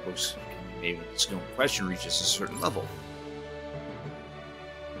 More guidebooks can be made when the skill in question reaches a certain level.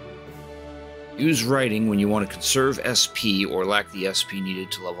 Use writing when you want to conserve SP or lack the SP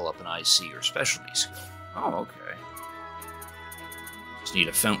needed to level up an IC or specialty skill. Oh, okay. Just need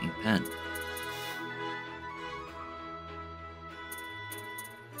a fountain pen.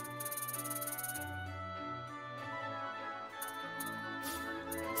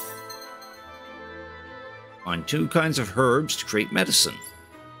 Find 2 kinds of herbs to create medicine.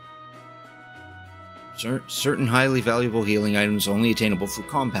 Certain highly valuable healing items only attainable through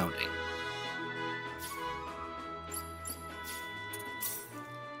compounding.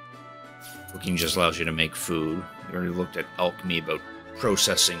 Cooking just allows you to make food. We already looked at alchemy about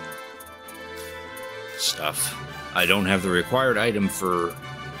processing stuff. I don't have the required item for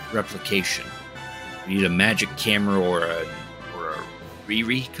replication. You need a magic camera or a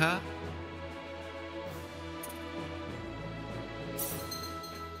Ririka.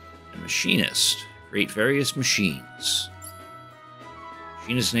 Machinist. Create various machines.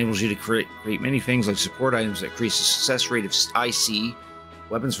 Machinist enables you to create many things like support items that increase the success rate of IC,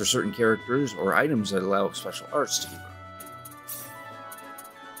 weapons for certain characters, or items that allow special arts to be run.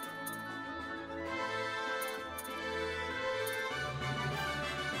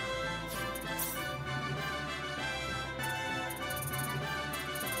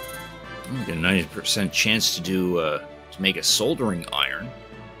 You get a 90% chance to do to make a soldering iron.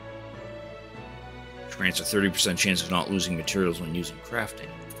 Grants a 30% chance of not losing materials when using crafting.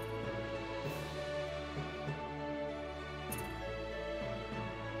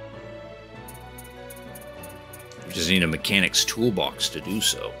 You just need a mechanic's toolbox to do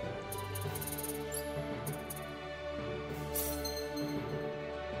so.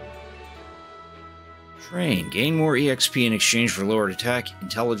 Train. Gain more EXP in exchange for lowered attack,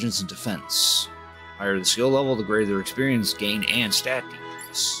 intelligence, and defense. Higher the skill level, the greater their experience gain and stat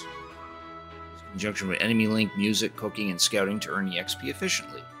decrease. In conjunction with enemy link, music, cooking, and scouting to earn EXP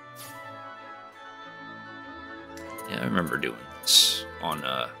efficiently. Yeah, I remember doing this on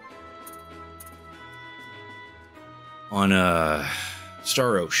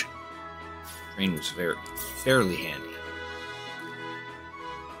Star Ocean. Train was fairly handy.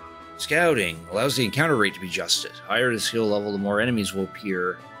 Scouting allows the encounter rate to be adjusted. Higher the skill level, the more enemies will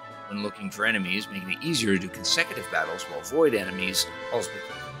appear when looking for enemies, making it easier to do consecutive battles while avoid enemies also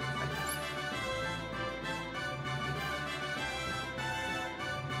become.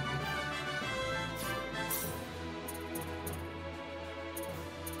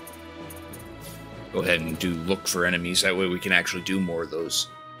 Go ahead and do look for enemies. That way we can actually do more of those.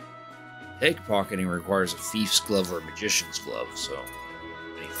 Pickpocketing requires a thief's glove or a magician's glove, so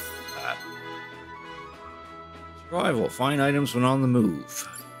anything like that. Survival. Find items when on the move.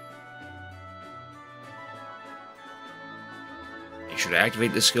 Make sure to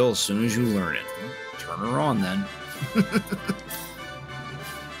activate the skill as soon as you learn it. Turn her on then.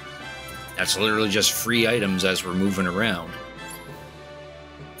 That's literally just free items as we're moving around.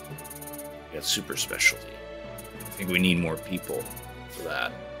 Super specialty. I think we need more people for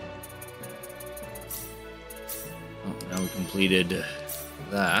that. Oh, now we completed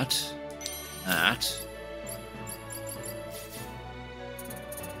that.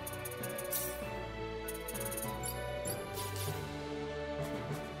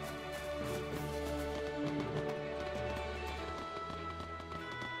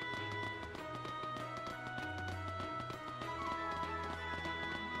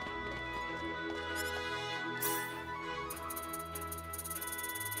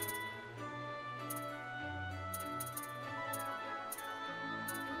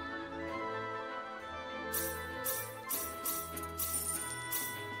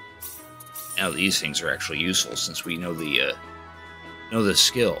 Now these things are actually useful since we know the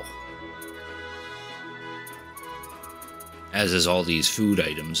skill. As is all these food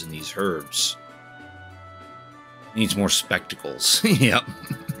items and these herbs. Needs more spectacles. Yep.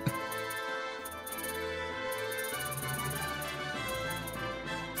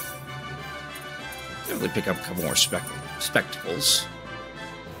 definitely pick up a couple more spectacles.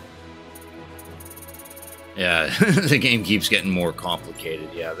 Yeah, the game keeps getting more complicated.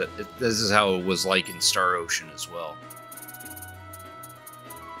 Yeah, this is how it was like in Star Ocean as well.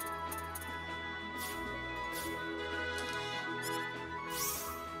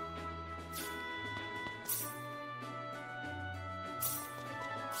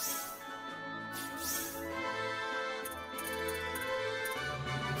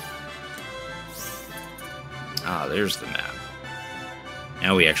 Ah, there's the map.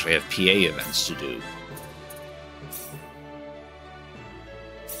 Now we actually have PA events to do.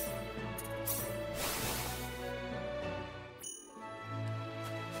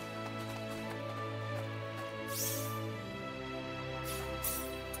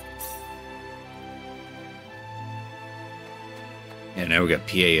 Yeah, now we got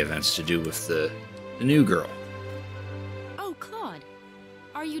PA events to do with the new girl. Oh, Claude.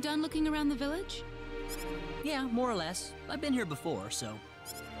 Are you done looking around the village? Yeah, more or less. I've been here before, so...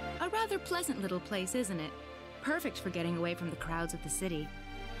 A rather pleasant little place, isn't it? Perfect for getting away from the crowds of the city.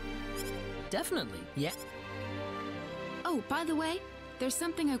 Definitely, yeah. Oh, by the way, there's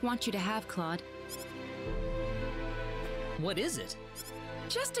something I want you to have, Claude. What is it?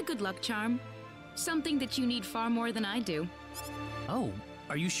 Just a good luck charm. Something that you need far more than I do. Oh,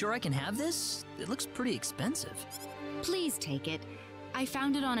 are you sure I can have this? It looks pretty expensive. Please take it. I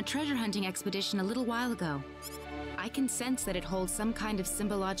found it on a treasure hunting expedition a little while ago. I can sense that it holds some kind of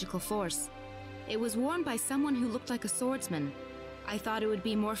symbological force. It was worn by someone who looked like a swordsman. I thought it would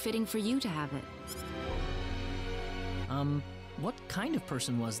be more fitting for you to have it. What kind of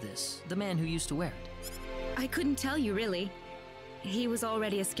person was this? The man who used to wear it? I couldn't tell you, really. He was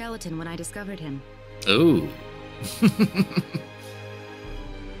already a skeleton when I discovered him. Ooh.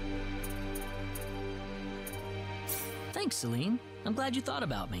 Thanks, Celine. I'm glad you thought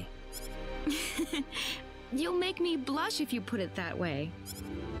about me. You'll make me blush if you put it that way.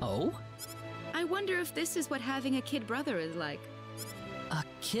 Oh? I wonder if this is what having a kid brother is like. A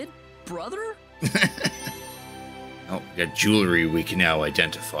kid brother? Oh, we got jewelry we can now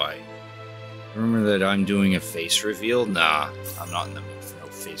identify. Remember that I'm doing a face reveal? Nah, I'm not in the mood for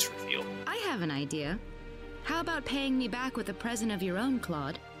no face reveal. I have an idea. How about paying me back with a present of your own,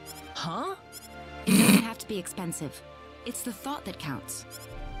 Claude? Huh? It doesn't have to be expensive. It's the thought that counts.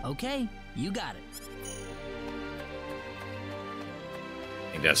 Okay, you got it.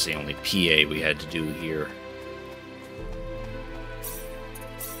 I think that's the only PA we had to do here.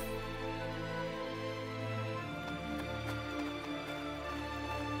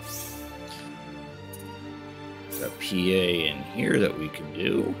 Got PA in here that we can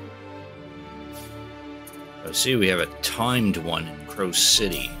do. I see we have a timed one in Crow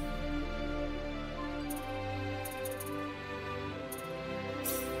City.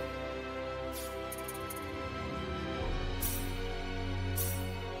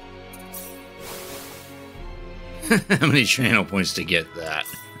 How many channel points to get that?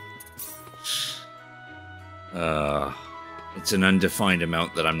 It's an undefined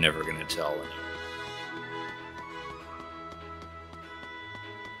amount that I'm never going to tell anyone.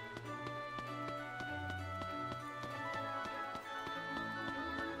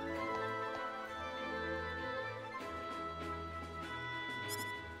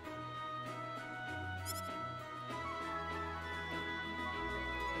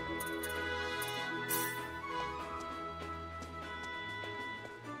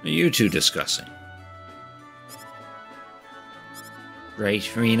 Are you two discussing?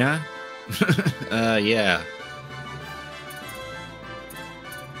 Right, Rena? Yeah.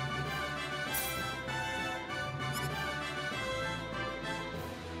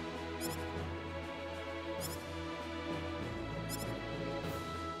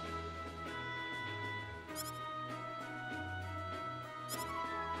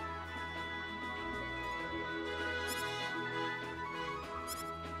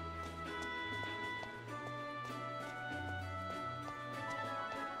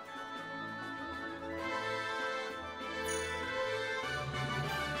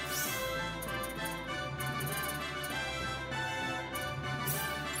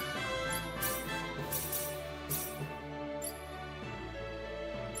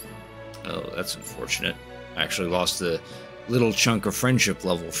 Oh, that's unfortunate. I actually lost the little chunk of friendship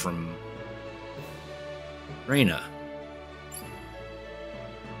level from Reyna.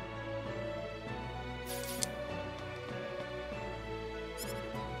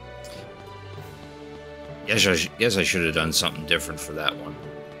 Guess I should have done something different for that one.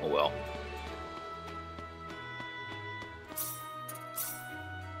 Oh well.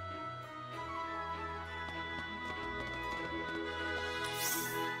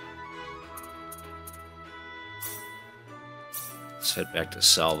 let's head back to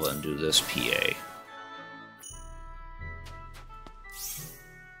Salva and do this PA.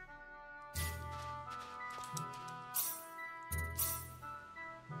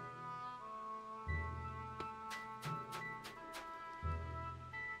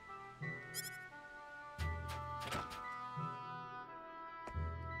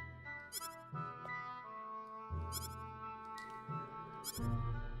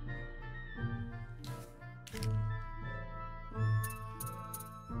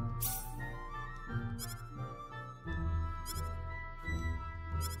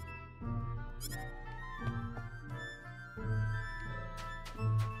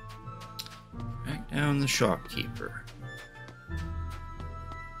 Down the shopkeeper.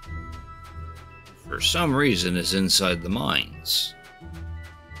 For some reason is inside the mines.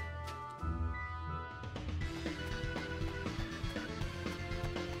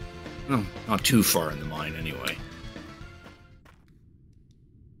 Well, not too far in the mine anyway.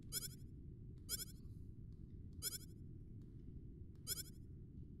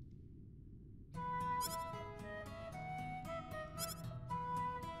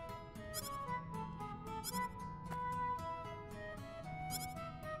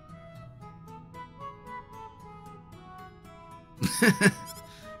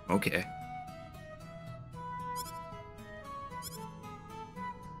 Okay.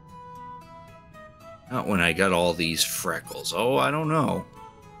 Not when I got all these freckles. Oh, I don't know.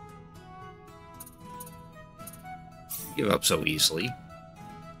 Give up so easily.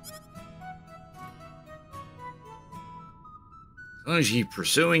 As long as you keep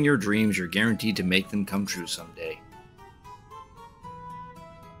pursuing your dreams, you're guaranteed to make them come true someday.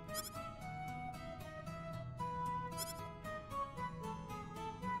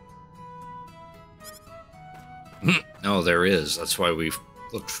 Oh, there is. That's why we've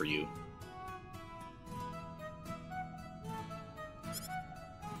looked for you.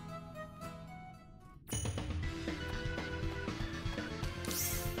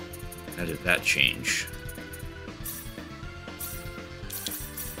 How did that change?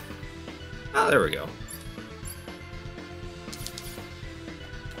 Oh, there we go.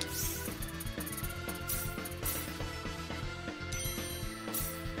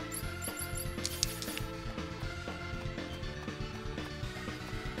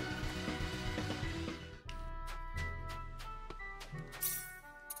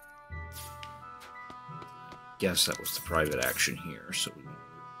 Guess that was the private action here, so we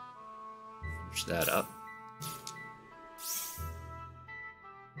finish that up.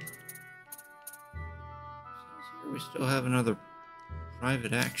 Here we still have another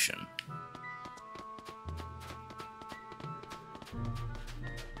private action.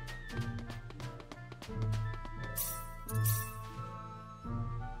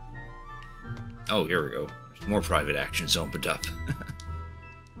 Oh, here we go. There's more private actions opened up.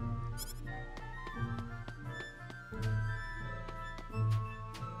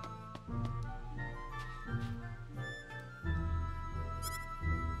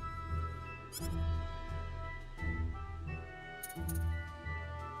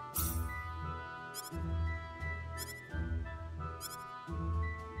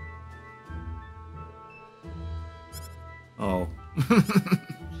 Oh.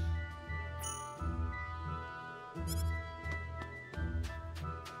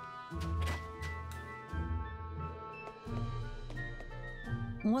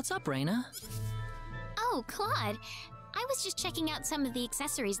 What's up, Raina? Oh, Claude. I was just checking out some of the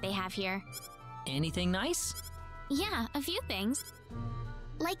accessories they have here. Anything nice? Yeah, a few things.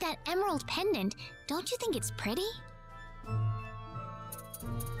 Like that emerald pendant. Don't you think it's pretty?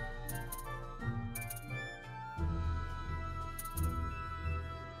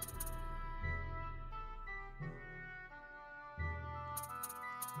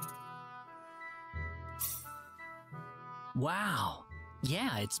 Wow.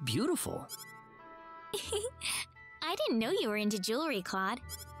 Yeah, it's beautiful. I didn't know you were into jewelry, Claude.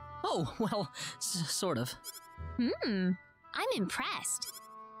 Oh, well, sort of. I'm impressed.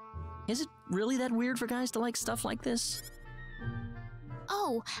 Is it really that weird for guys to like stuff like this?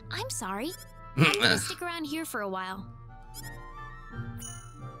 Oh, I'm sorry. I'm gonna stick around here for a while.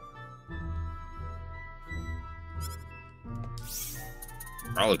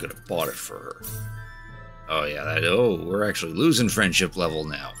 Probably could have bought it for her. Oh yeah, that. Oh, we're actually losing friendship level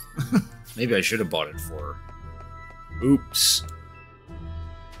now. Maybe I should have bought it for her. Oops.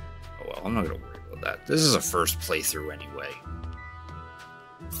 Oh well, I'm not gonna worry about that. This is a first playthrough anyway.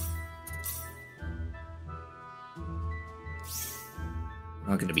 I'm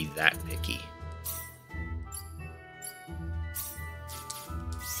not gonna be that picky.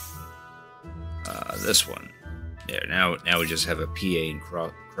 This one. Yeah, now we just have a PA in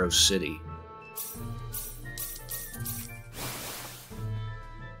Crow City.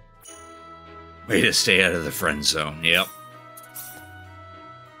 Way to stay out of the friend zone, yep.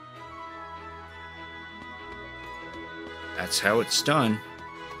 That's how it's done,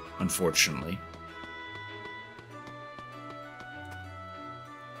 unfortunately.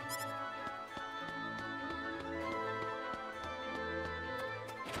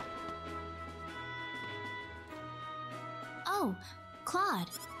 Oh, Claude.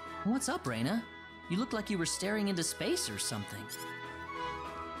 What's up, Reina? You look like you were staring into space or something.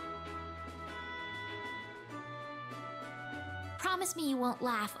 Promise me you won't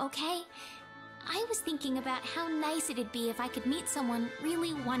laugh, okay? I was thinking about how nice it'd be if I could meet someone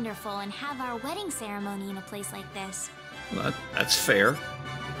really wonderful and have our wedding ceremony in a place like this. Well, that's fair.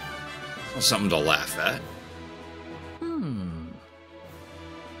 It's not something to laugh at.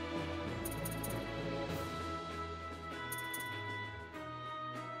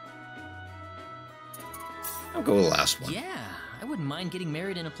 I'll go with the last one. Yeah, I wouldn't mind getting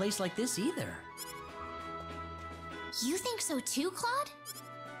married in a place like this either. You think so too, Claude?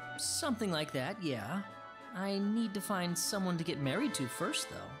 Something like that, yeah. I need to find someone to get married to first,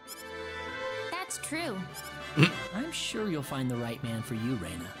 though. That's true. I'm sure you'll find the right man for you,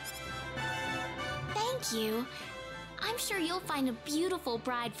 Reina. Thank you. I'm sure you'll find a beautiful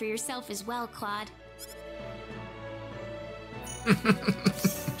bride for yourself as well, Claude.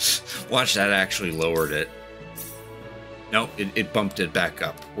 Watch, that actually lowered it. No, it bumped it back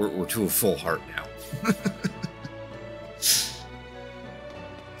up. We're to a full heart now.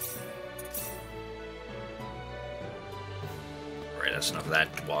 Alright, that's enough of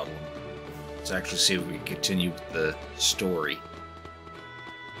that twaddle. Let's actually see if we can continue with the story.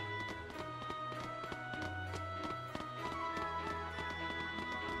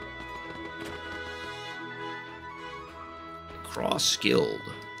 Cross Guild.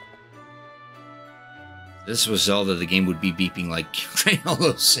 This was Zelda, the game would be beeping like all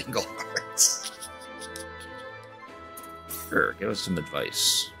those single hearts. Sure, give us some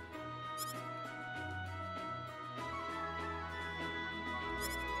advice.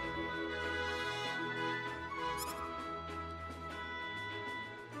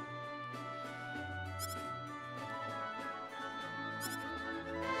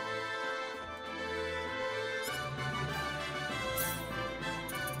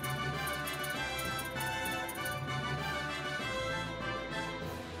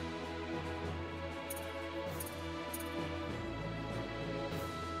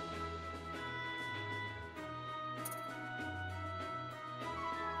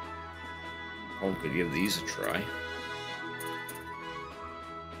 Oh, could give these a try.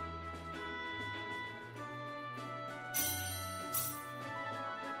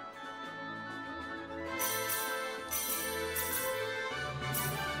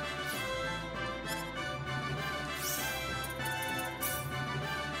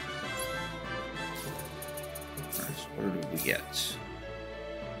 What did we get?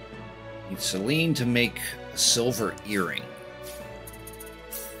 Need Celine to make a silver earring.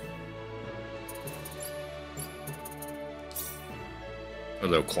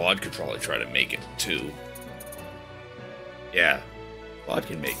 Although Claude could probably try to make it too. Yeah, Claude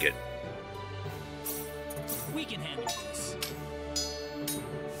can make it. We can handle this.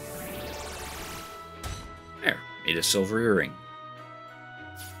 There, made a silver earring.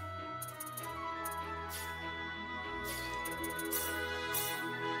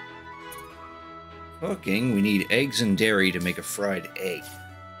 Cooking, we need eggs and dairy to make a fried egg.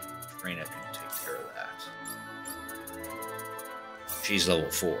 Reina can take care of that. She's level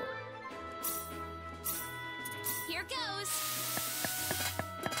 4. Here goes.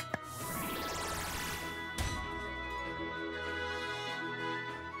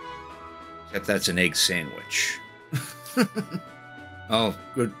 Except that's an egg sandwich. Oh,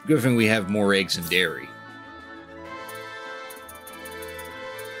 good thing we have more eggs and dairy.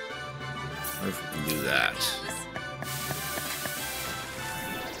 What if we can do that?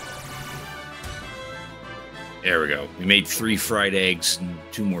 There we go. We made 3 fried eggs and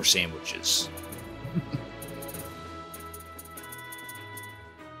 2 more sandwiches.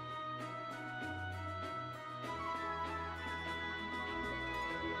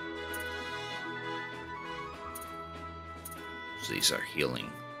 So these are healing.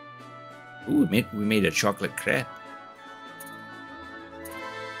 Ooh, we made a chocolate crepe.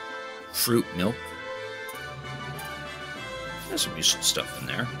 Fruit milk. There's some useful stuff in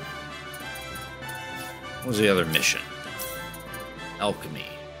there. What was the other mission? Alchemy.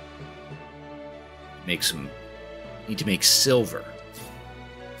 Make some... Need to make silver.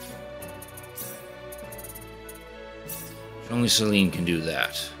 Only Celine can do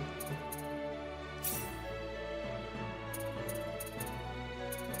that.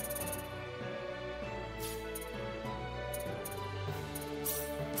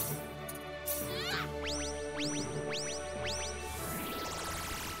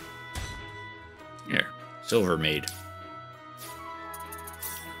 Here, Silver Maid.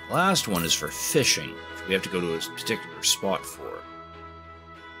 Last one is for fishing, which we have to go to a particular spot for.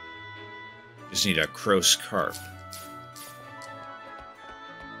 Just need a Cross Carp.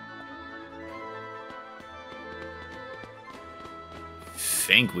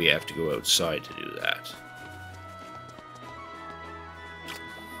 I think we have to go outside to do that.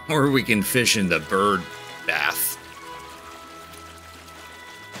 Or we can fish in the bird bath.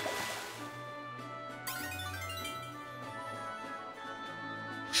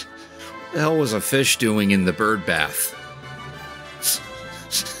 What the hell was a fish doing in the bird bath?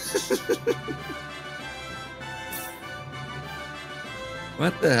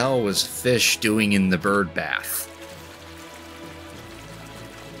 What the hell was fish doing in the bird bath?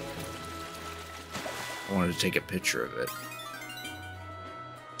 I wanted to take a picture of it.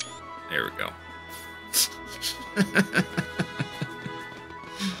 There we go.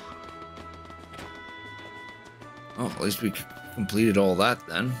 Oh, at least we completed all that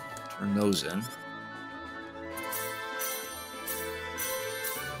then. Turn those in.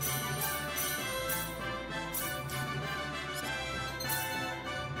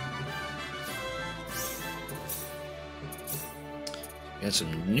 Got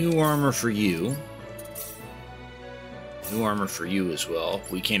some new armor for you. New armor for you as well.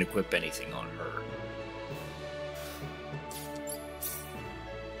 We can't equip anything on her.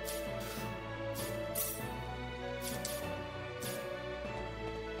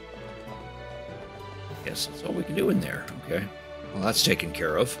 Guess that's all we can do in there. Okay. Well, that's taken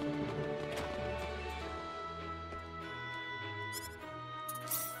care of.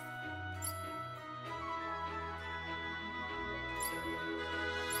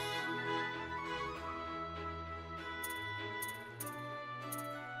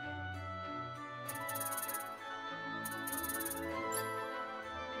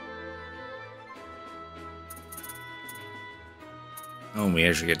 Oh, and we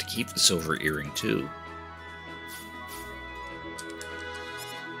actually get to keep the silver earring, too.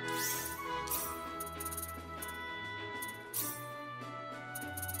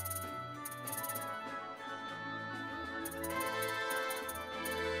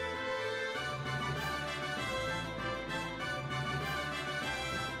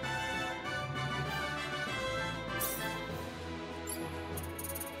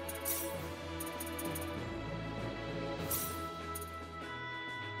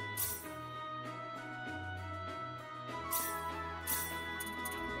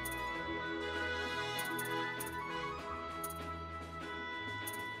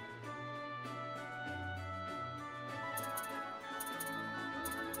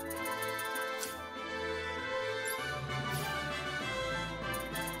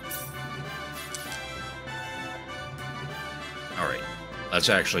 Alright, let's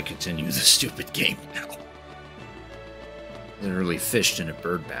actually continue the stupid game now. Literally fished in a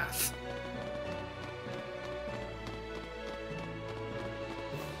bird bath.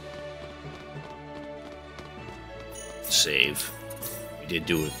 Save. We did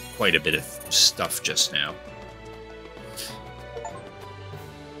do quite a bit of stuff just now.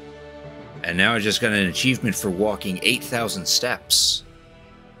 And now I just got an achievement for walking 8,000 steps.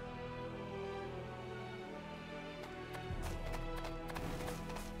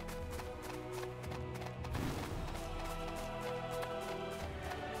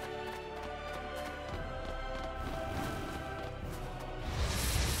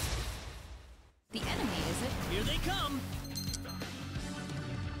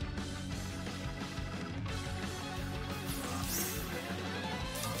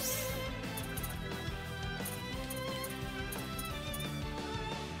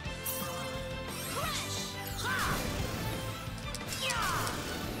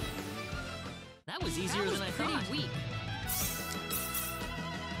 That was easier than I thought. Weak.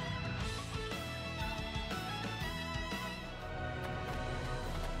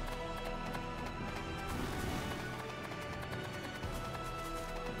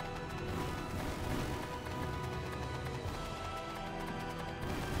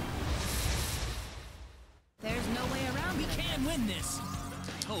 There's no way around We it. can win this.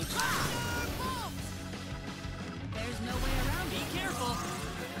 Hope. There's no way around Be it. careful.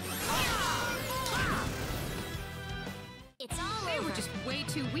 It's all They over. were just way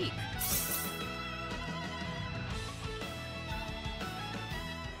too weak.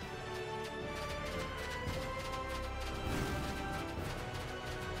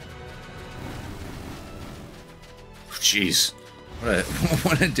 jeez.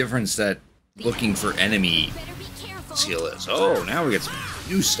 What a difference that looking for enemy skill is. Oh, now we get some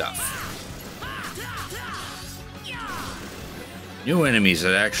new stuff. New enemies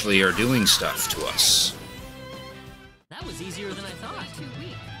that actually are doing stuff to us. That was easier than I thought. Too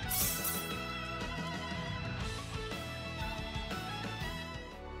weak.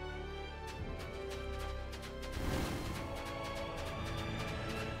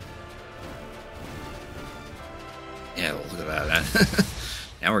 Yeah, look at that.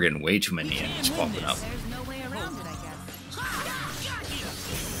 Now we're getting way too many enemies popping up. There's no way around it, I guess.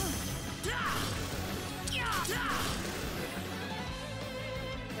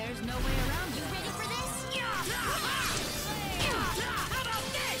 There's no way around it. You ready for this? How about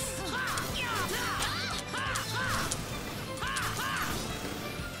this?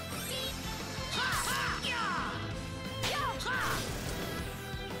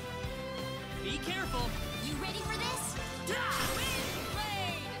 Be careful. You ready for this?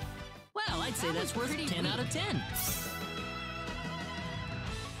 Well, I'd say that's worth 10 out of 10.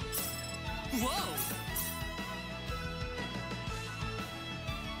 Whoa!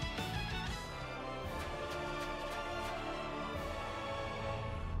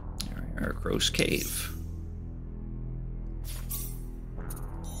 There we are, Gross Cave.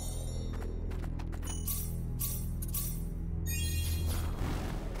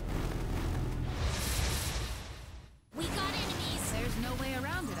 We got enemies. There's no way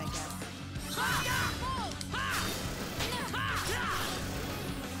around it, I guess.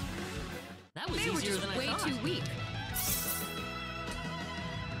 That was They were easier just than I way thought. too weak.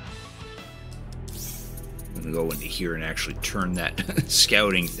 I'm gonna go into here and actually turn that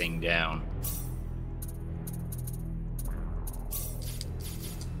scouting thing down.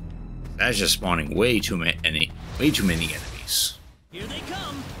 That's just spawning way too many enemies. Here they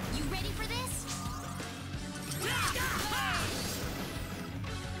come. You ready for this?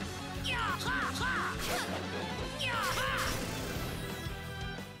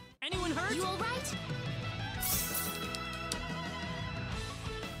 Anyone hurt? You all right?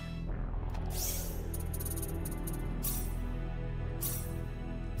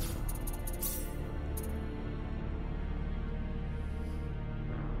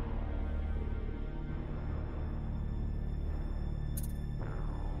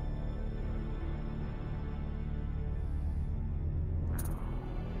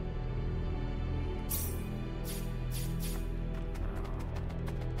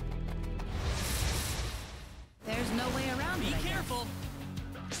 There's no way around Be it, I guess. careful.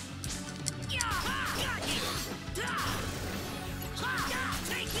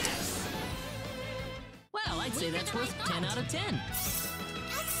 Well, I'd say that's worth 10 out of 10.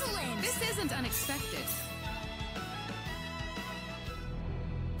 Excellent. This isn't unexpected.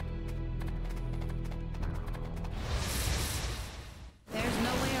 There's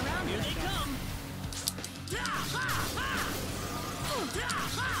no way around Here it, I they guess. come.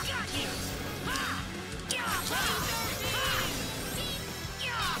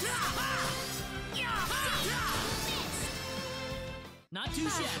 Not too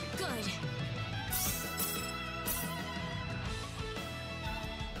shabby. Good.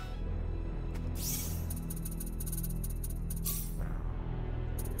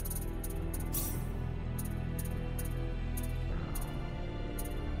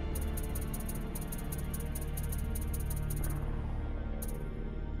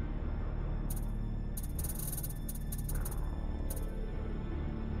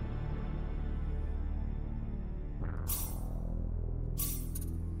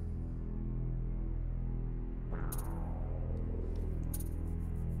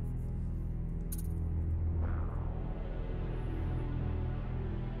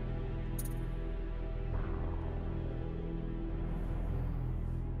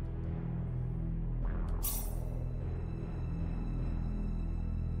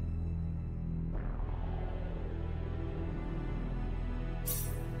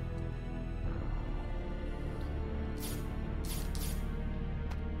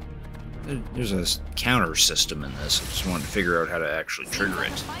 There's a counter system in this. I just wanted to figure out how to actually trigger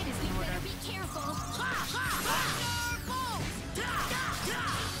it. Fight is in order. Be careful.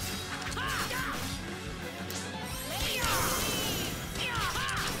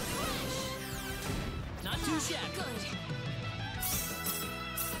 Not too shabby. Good.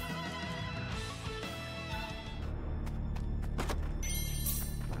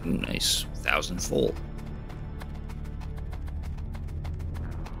 Ooh, nice. 1,000 full.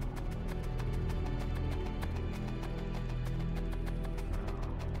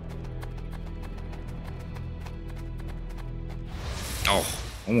 Oh,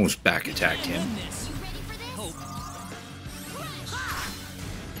 almost back attacked him. This. You ready for this? Hope.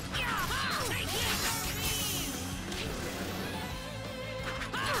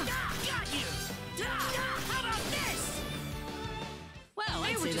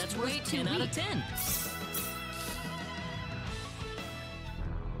 say that's worth 10 out of 10.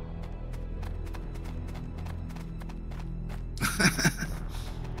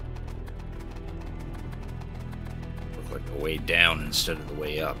 Look like the way down instead of the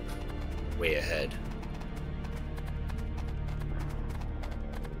way up. Way ahead.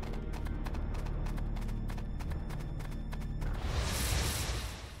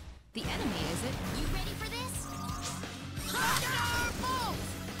 The enemy, is it? You ready for this?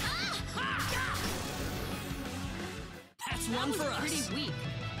 That's one for us. Pretty weak.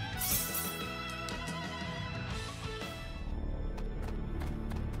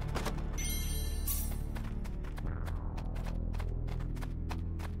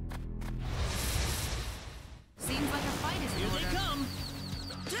 Seems like a fight is in Here order. they come.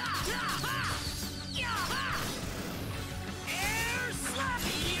 Air slap!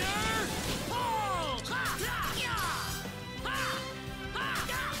 Meteor! Pull!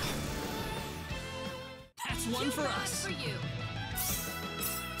 That's one for us. For you.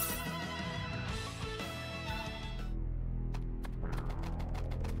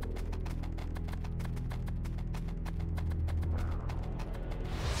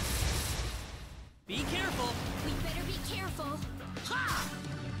 Be careful. We better be careful.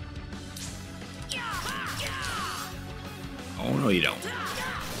 Oh, no, you don't.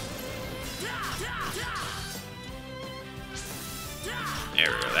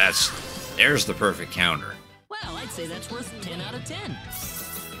 There we go. There's the perfect counter. Well, I'd say that's worth 10 out of 10.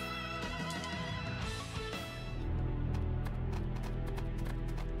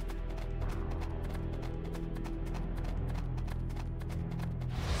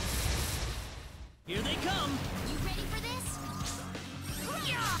 Here they come. You ready for this?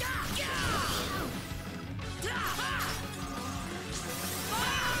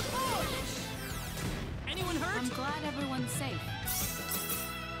 Anyone hurt? I'm glad everyone's safe.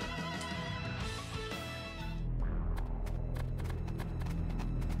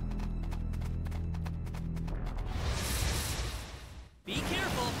 Be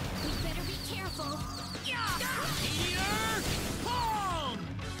careful. We better be careful. Meteor! Boom!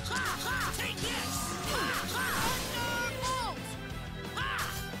 Take this!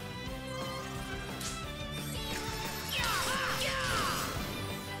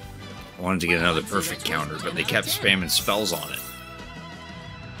 I wanted to get another perfect counter, but they kept spamming spells on it.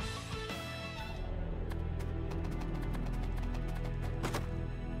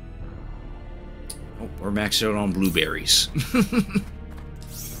 Oh, we're maxed out on blueberries.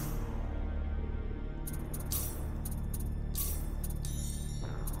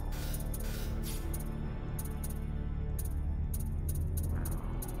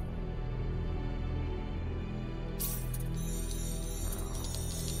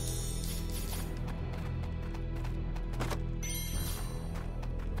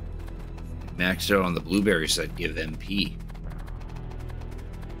 Maxed out on the blueberries that give MP.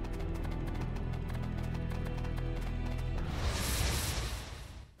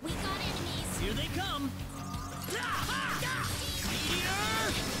 We got enemies. Here they come.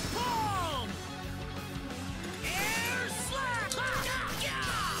 Meteor! Boom! Air slap!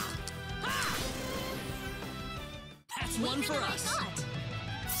 That's one for us. Thought.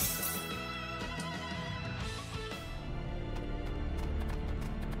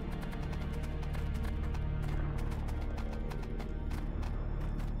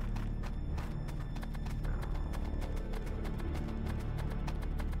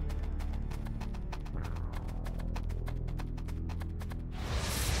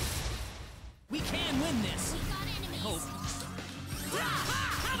 We can win this. We got enemies. Hope.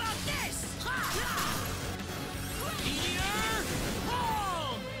 How about this? Meteor!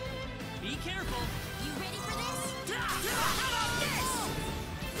 Boom! Be careful. You ready for this? How about this?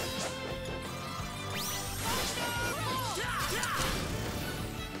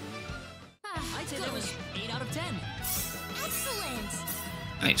 I'd say that was 8 out of 10. Excellent.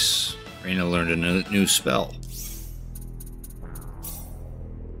 Nice. Reina learned a new spell.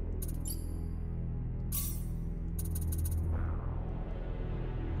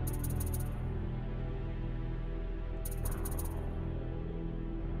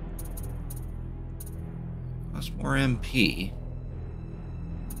 Costs more MP.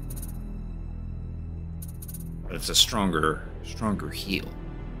 But it's a stronger heal.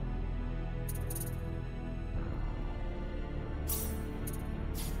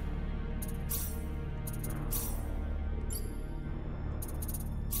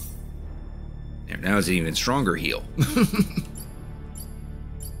 There, now it's an even stronger heal.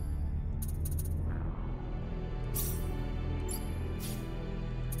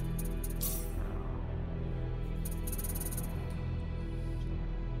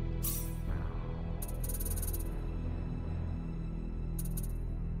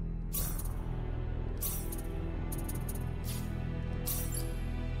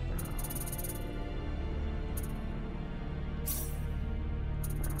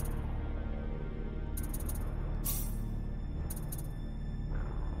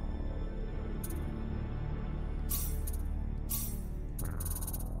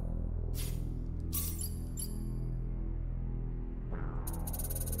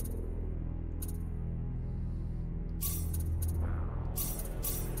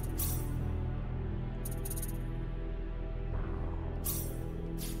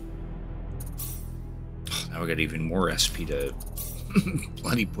 Now I got even more SP to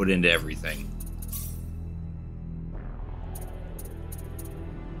bloody put into everything.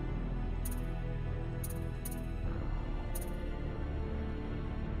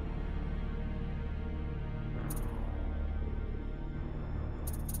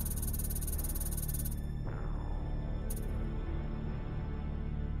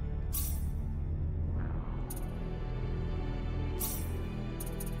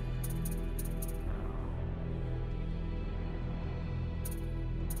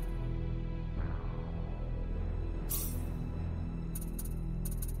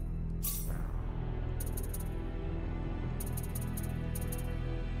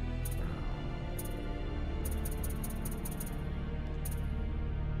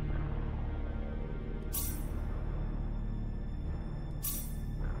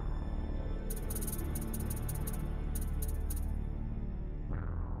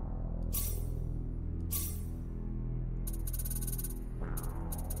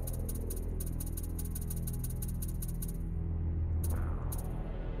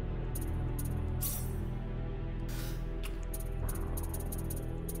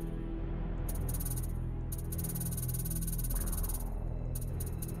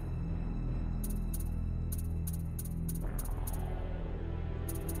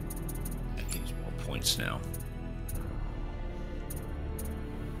 Points now.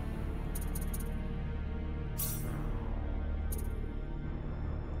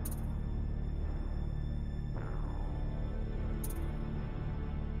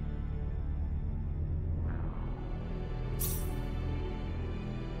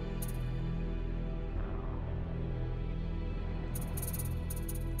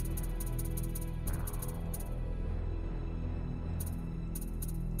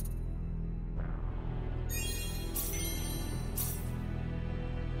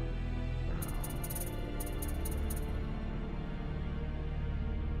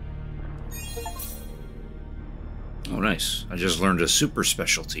 Oh, nice. I just learned a super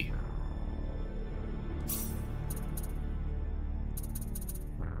specialty.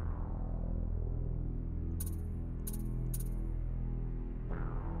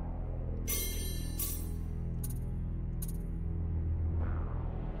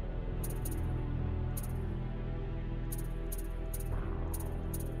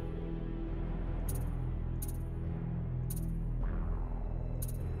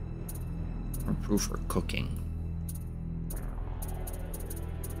 Improve for cooking.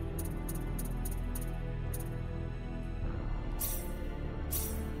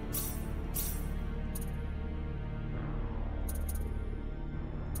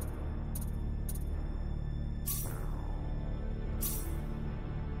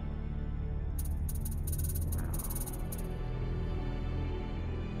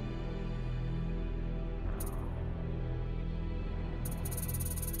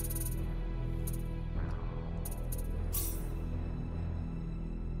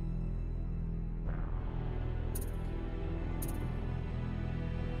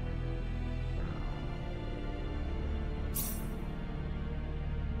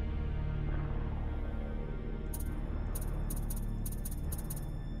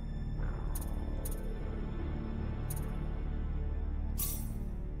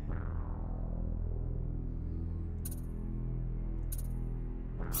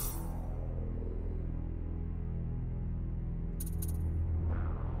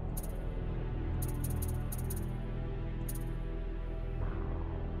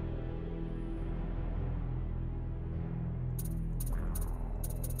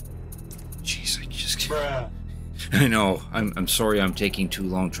 I know. I'm sorry I'm taking too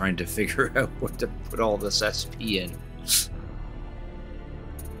long trying to figure out what to put all this SP in.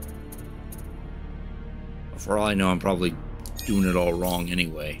 For all I know, I'm probably doing it all wrong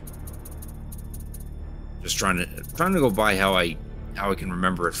anyway. Just trying to go by how I can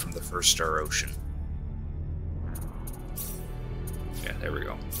remember it from the first Star Ocean. Yeah, there we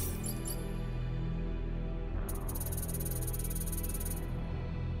go.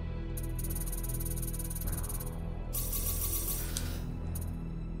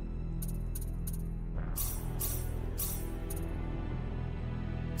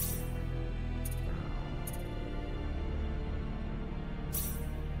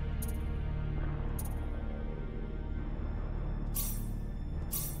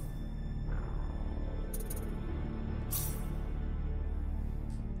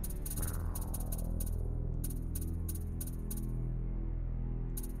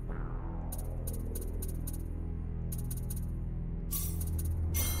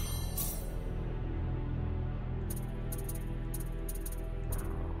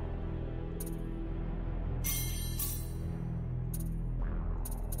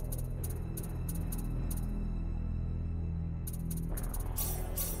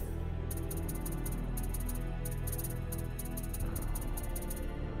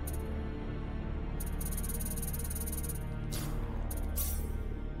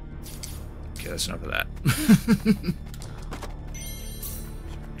 Okay, that's enough of that.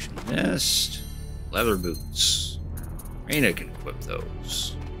 Nest. Leather boots. Reina can equip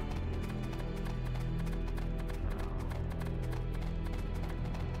those.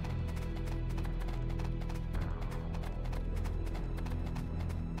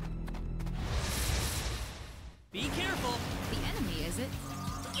 Be careful. The enemy, is it?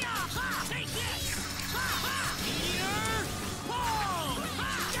 Take this! Meteor ball!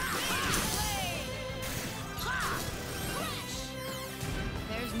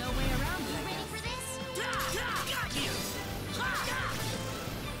 There's no way around it, I Ready guess. for this? Got you!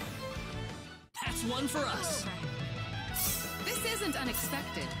 That's one for us. This isn't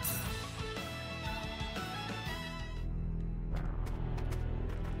unexpected.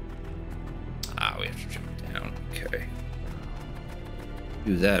 Ah, we have to jump down. Okay.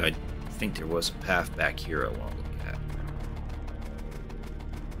 Do that. I think there was a path back here I want to look at.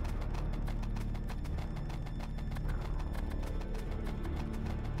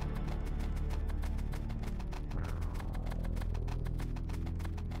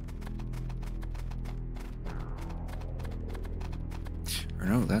 Or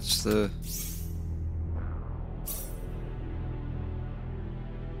no, that's the...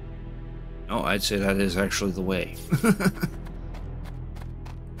 No, I'd say that is actually the way.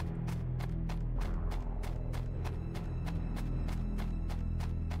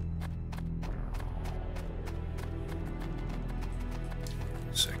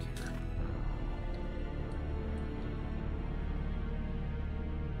 Sec here.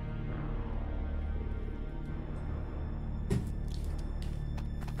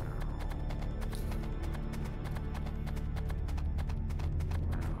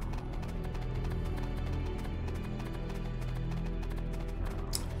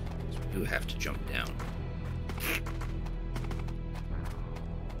 We do have to jump down.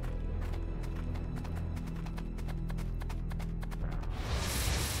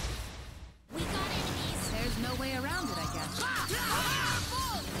 We got enemies. There's no way around it, I guess.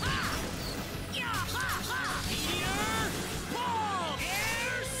 Meteor ball!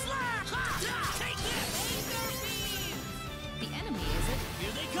 Air slap! Take this! The enemy, is it?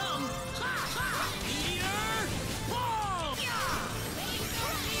 Here they come! Meteor ball!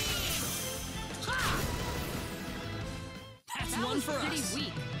 That's That one was for pretty us.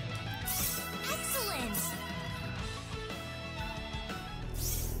 weak. Excellent.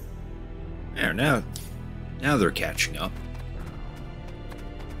 There, now they're catching up.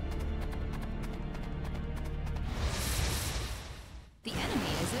 The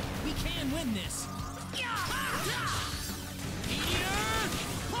enemy, is it? We can win this. Meteor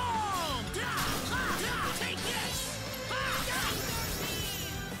ball! Take this!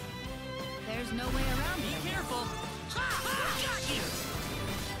 There's no way around Be it. careful! Got you!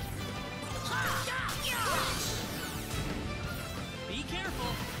 Be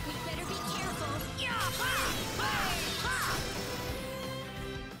careful! We better be careful.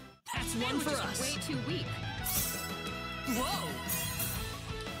 That's one for us. Way too weak. Whoa!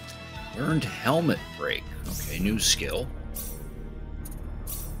 Learned helmet break. Okay, new skill.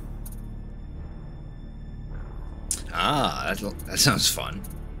 Ah, that sounds fun.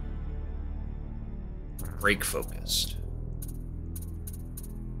 Break focused.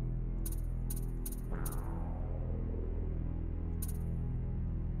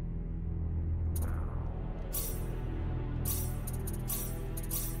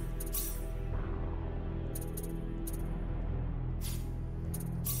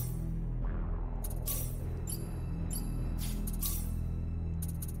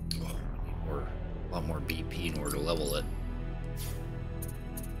 Oh, we need a lot more BP in order to level it.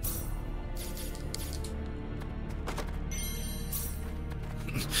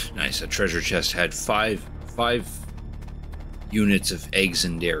 Nice. That treasure chest had five units of eggs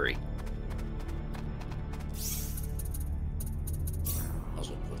and dairy. Might as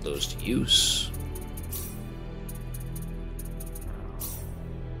well put those to use.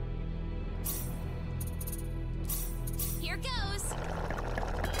 Here goes.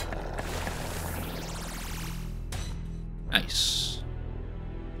 Nice.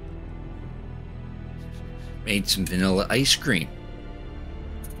 Made some vanilla ice cream.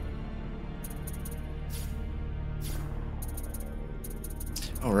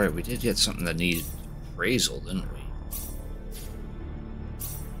 All right, we did get something that needed appraisal, didn't we?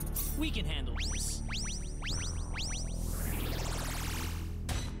 We can handle this.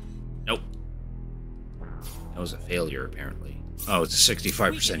 Nope. That was a failure, apparently. Oh, it's a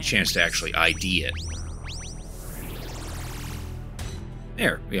 65% chance to actually ID it.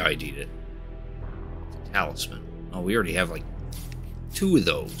 There, we ID'd it. It's a talisman. Oh, we already have like 2 of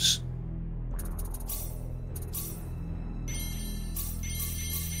those.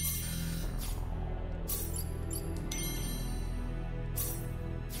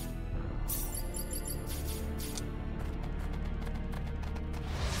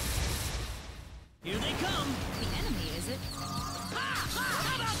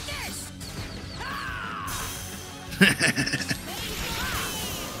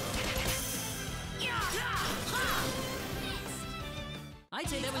 I'd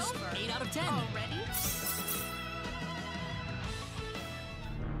say that was 8 out of 10. Already?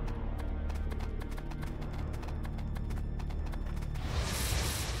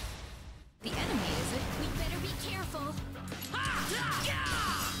 The enemy, is it? We better be careful.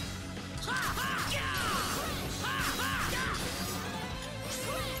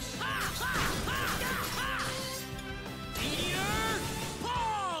 Meteor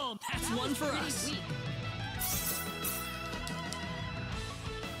bomb! That's one for us. Weak.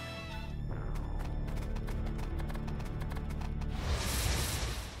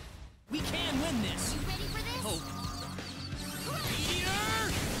 We can win this. You ready for this? Hope.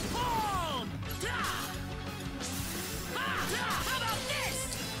 Meteor bomb! How about this?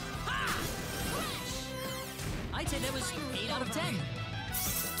 I'd say that was 8 out of 10.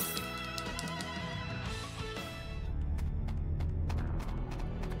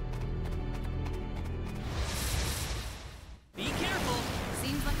 Be careful.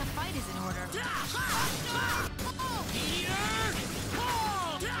 Seems like a fight is in order. Meteor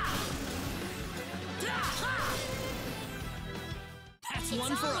bomb! That's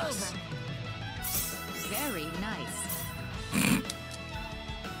one for all us. over. Very nice.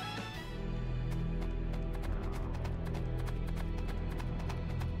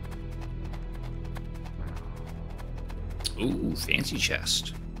 Ooh, fancy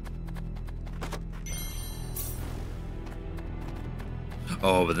chest.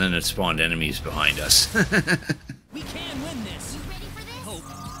 Oh, but then it spawned enemies behind us. We can win this. You ready for this? Hope.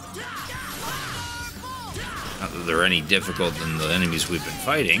 Not that they're any difficult than the enemies we've been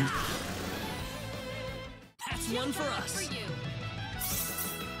fighting. That's one for us. For you.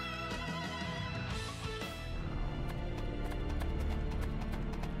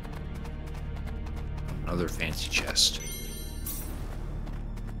 Another fancy chest.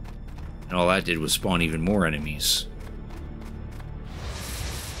 And all that did was spawn even more enemies.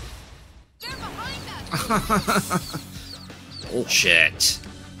 They're behind us! Bullshit.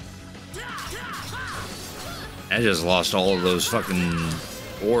 I just lost all of those fucking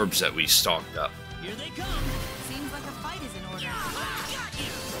orbs that we stocked up. Here they come. Seems like a fight is in order.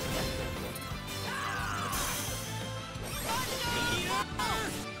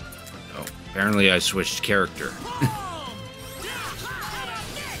 Oh, apparently I switched character.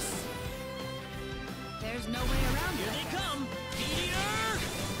 There's no way around Here it. they come. Meteor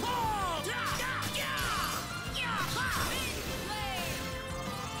bomb!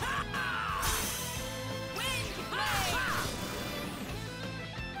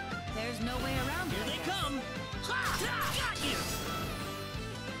 There's no way around Here it. they come. Got you.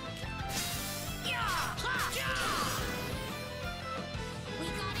 We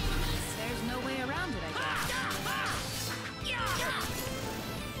got enemies. There's no way around it, I guess.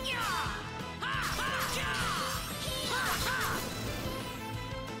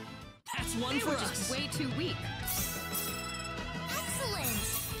 That's one They for were us. just way too weak.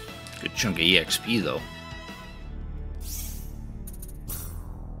 Excellent. Good chunk of EXP though.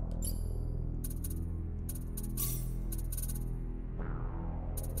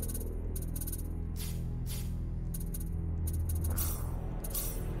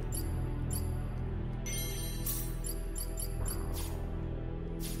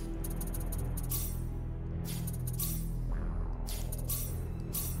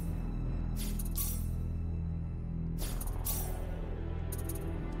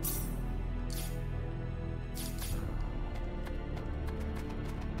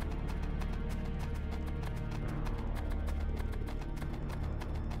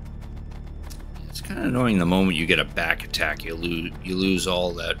 It's kind of annoying the moment you get a back attack, you lose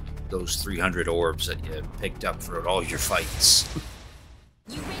all those 300 orbs that you picked up throughout all your fights.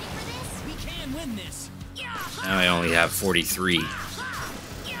 You ready for this? We can win this. Now I only have 43.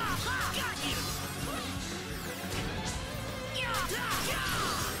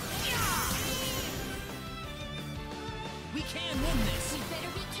 We can win this. We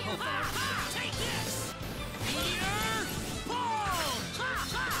better be careful. Take this. Meteor bomb!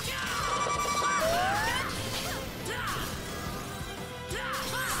 Silence.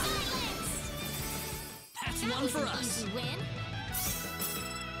 That's That one was for an us. easy win.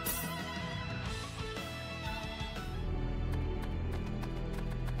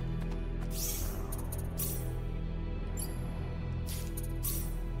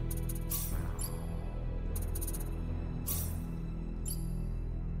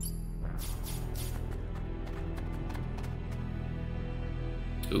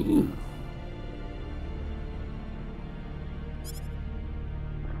 Ooh.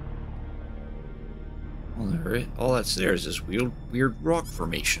 Well, there all that's there is this weird rock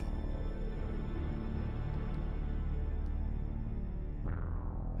formation.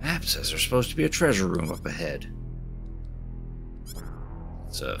 Map says there's supposed to be a treasure room up ahead.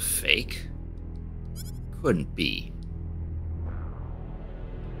 It's a fake? Couldn't be.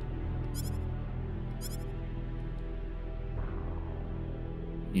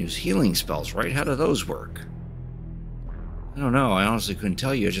 Use healing spells, right? How do those work? I don't know. I honestly couldn't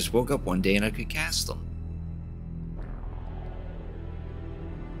tell you. I just woke up one day and I could cast them.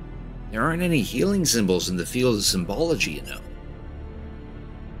 There aren't any healing symbols in the field of symbology, you know.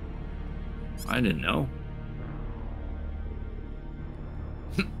 I didn't know.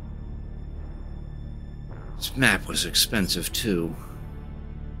 This map was expensive, too.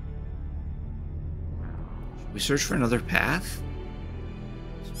 Should we search for another path?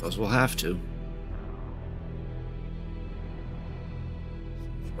 Suppose we'll have to.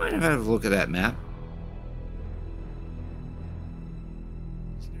 Might have had a look at that map.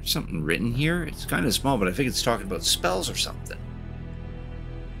 Is there something written here? It's kind of small, but I think it's talking about spells or something.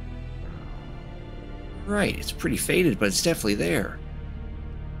 Right, it's pretty faded, but it's definitely there.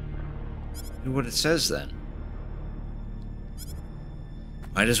 Wonder what it says then.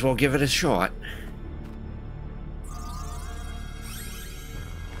 Might as well give it a shot.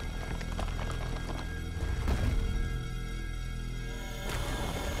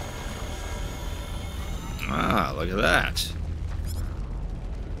 Ah, look at that.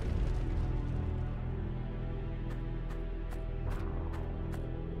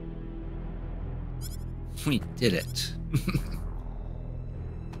 We did it.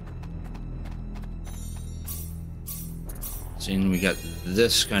 Seeing we got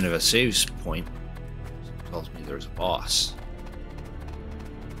this kind of a save point, tells me there's a boss.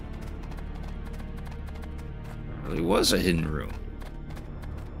 Really was a hidden room.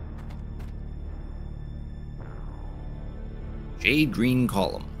 Jade green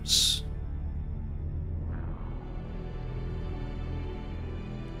columns.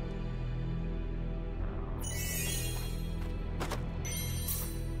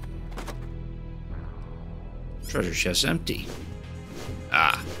 Treasure chest empty.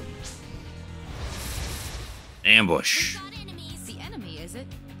 Ah. Ambush. The enemy, is it?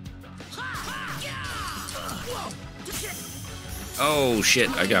 Oh shit,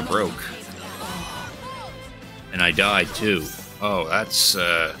 I got broke. And I died too. Oh, that's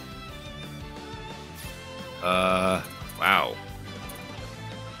wow.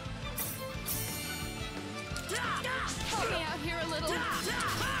 Help me out here a little.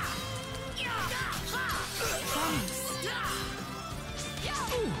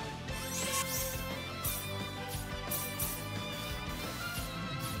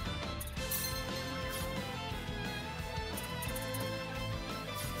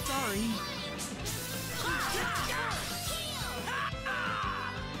 Sorry.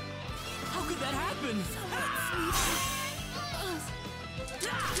 How could that happen?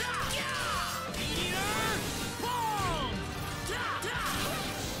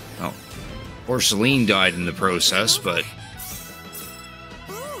 Oh. Poor Celine died in the process, but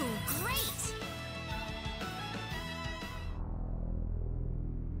Ooh,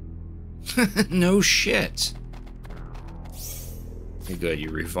 great! no shit. Okay, good, you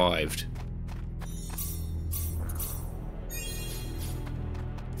revived.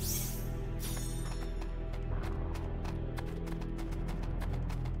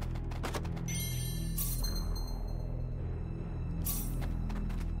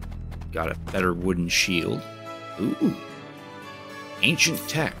 Got a better wooden shield. Ooh. Ancient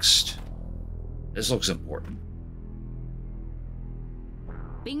text. This looks important.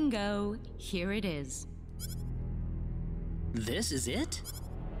 Bingo! Here it is. This is it?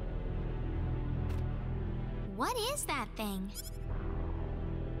 What is that thing?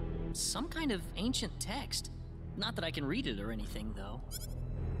 Some kind of ancient text. Not that I can read it or anything, though.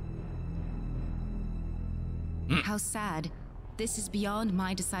 How sad. This is beyond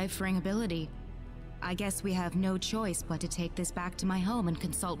my deciphering ability. I guess we have no choice but to take this back to my home and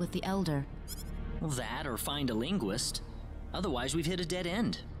consult with the Elder. Well, that or find a linguist. Otherwise, we've hit a dead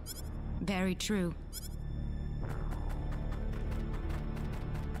end. Very true.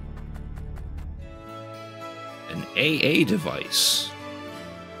 An AA device.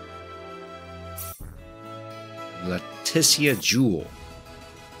 Leticia Jewel.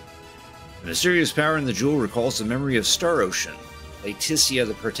 The mysterious power in the jewel recalls the memory of Star Ocean. Leticia,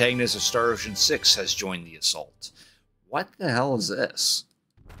 the protagonist of Star Ocean 6, has joined the assault. What the hell is this?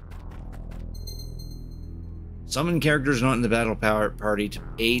 Summon characters not in the battle party to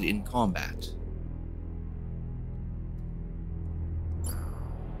aid in combat.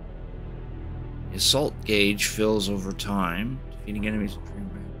 The assault gauge fills over time. Defeating enemies.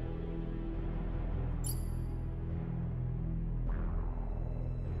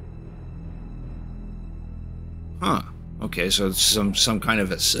 Huh. Okay, so it's some kind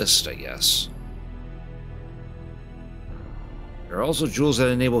of assist, I guess. There are also jewels that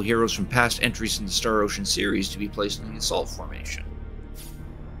enable heroes from past entries in the Star Ocean series to be placed in the assault formation.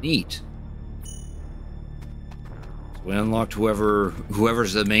 Neat. So we unlocked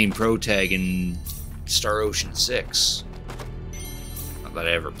whoever's the main pro tag in Star Ocean 6. Not that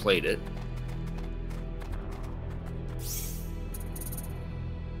I ever played it.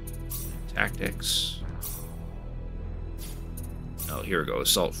 Tactics. Oh, here we go.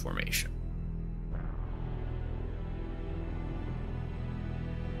 Assault formation.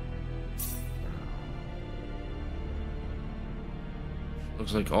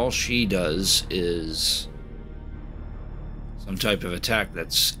 Looks like all she does is some type of attack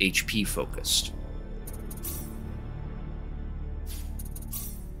that's HP focused.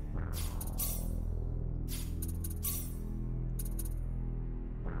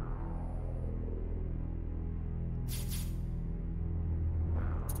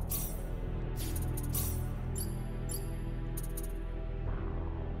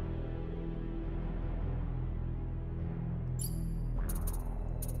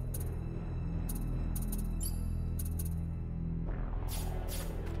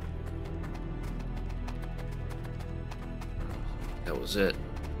 That was it.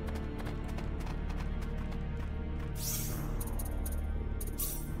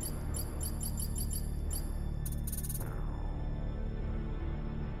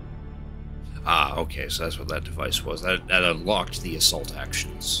 Ah, okay, so that's what that device was. That unlocked the assault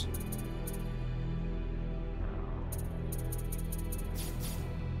actions.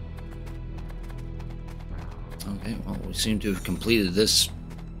 Okay, well, we seem to have completed this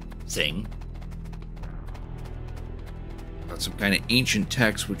thing. Got some kind of ancient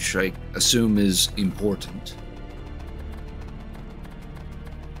text, which I assume is important.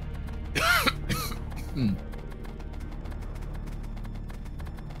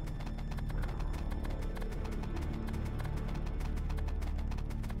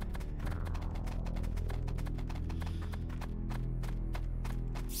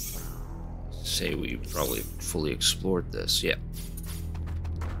 Say we probably fully explored this, yeah.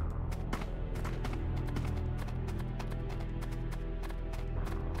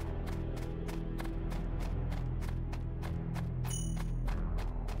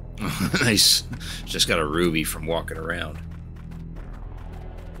 Nice. Just got a ruby from walking around.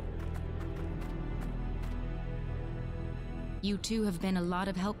 You two have been a lot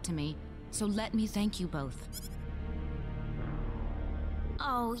of help to me, so let me thank you both.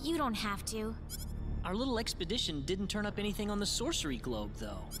 Oh, you don't have to. Our little expedition didn't turn up anything on the sorcery globe,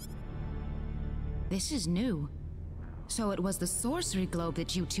 though. This is new. So it was the sorcery globe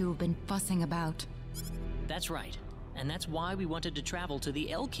that you two have been fussing about. That's right. And that's why we wanted to travel to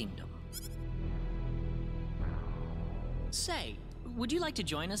the El Kingdom. Say, would you like to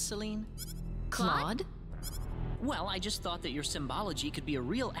join us, Celine? Claude? Well, I just thought that your symbology could be a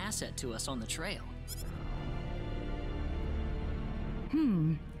real asset to us on the trail.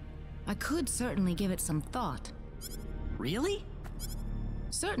 I could certainly give it some thought. Really?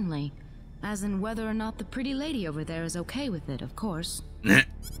 Certainly. As in whether or not the pretty lady over there is okay with it, of course.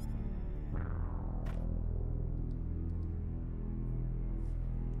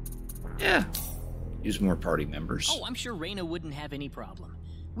 Yeah. Use more party members. Oh, I'm sure Reyna wouldn't have any problem.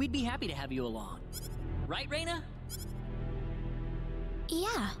 We'd be happy to have you along. Right, Reyna?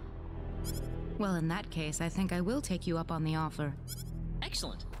 Yeah. Well, in that case, I think I will take you up on the offer.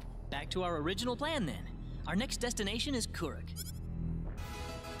 Excellent. Back to our original plan, then. Our next destination is Kuruk.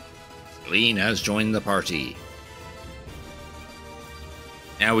 Celine has joined the party.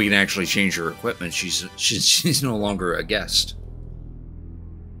 Now we can actually change her equipment. She's no longer a guest.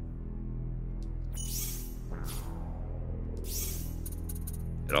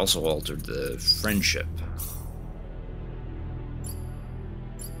 It also altered the friendship.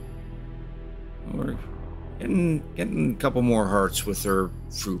 We're getting a couple more hearts with her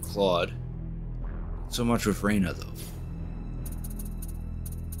through Claude. Not so much with Reyna, though.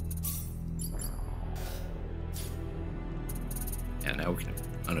 Yeah, now we can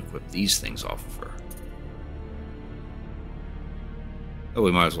unequip these things off of her. Oh,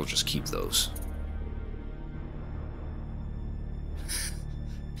 we might as well just keep those.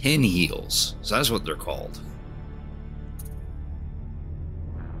 Pin heels. So that's what they're called.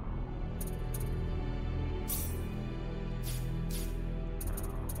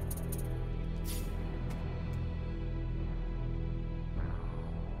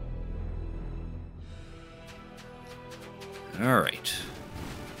 All right.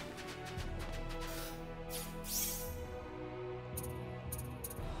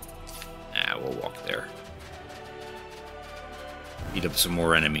 We'll walk there. Beat up some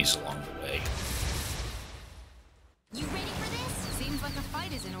more enemies along the way. You ready for this? Seems like a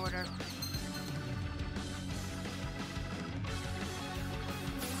fight is in order.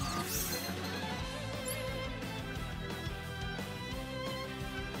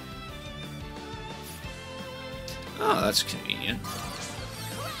 Oh, that's convenient.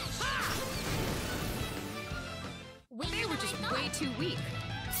 They were just way too weak.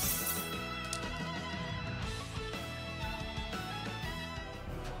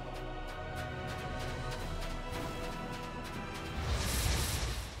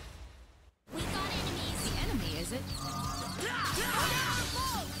 We got enemies. The enemy, is it?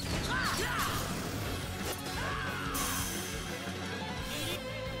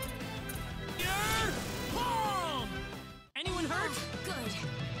 Anyone hurt? Good.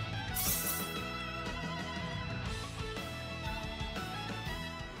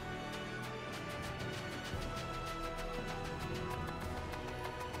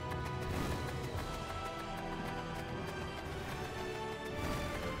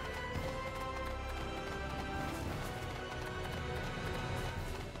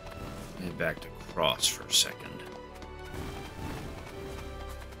 Head back to Cross for a second.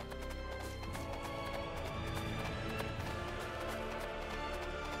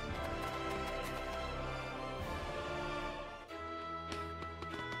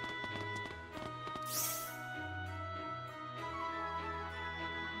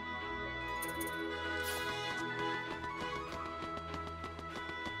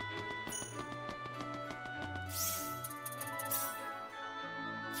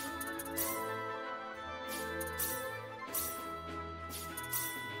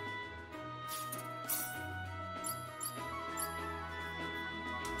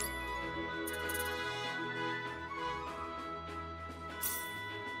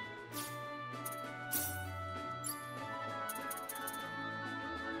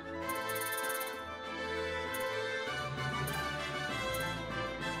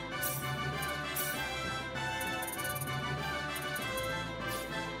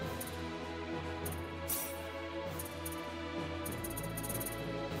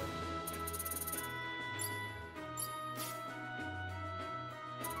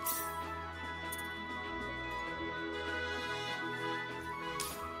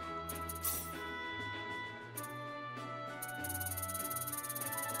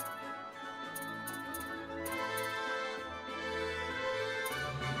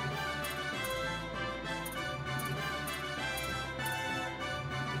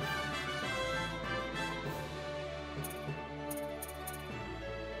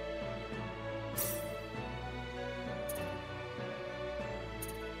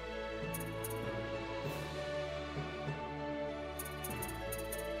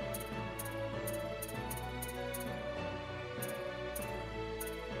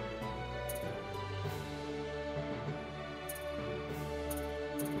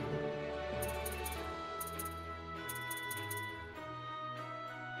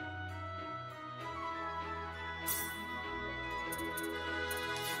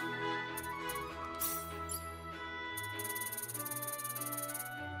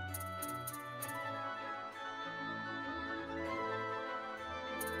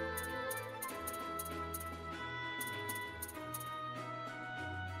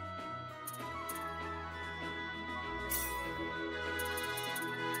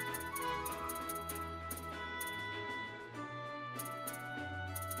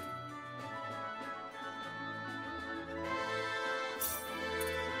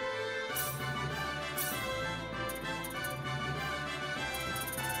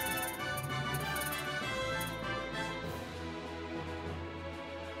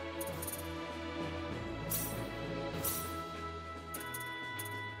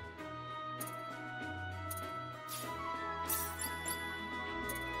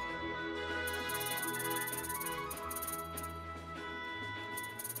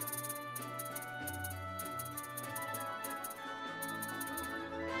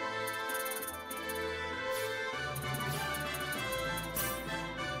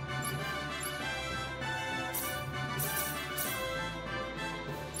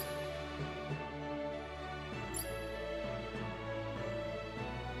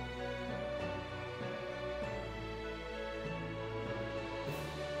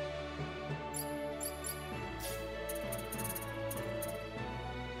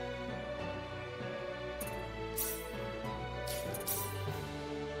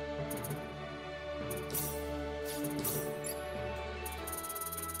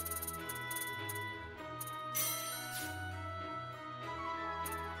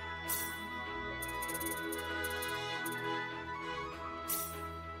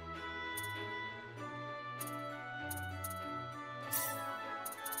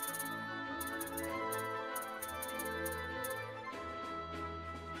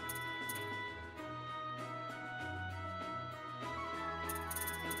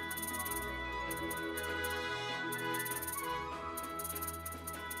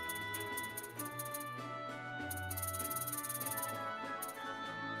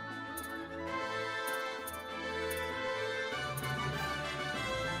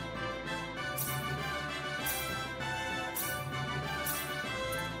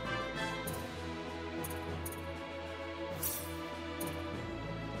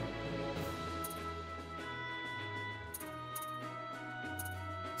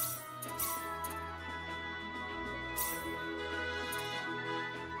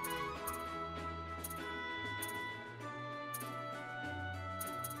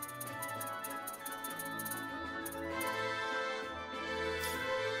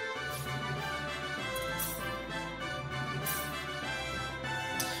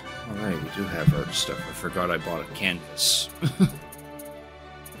 Alright, we do have art stuff. I forgot I bought a canvas.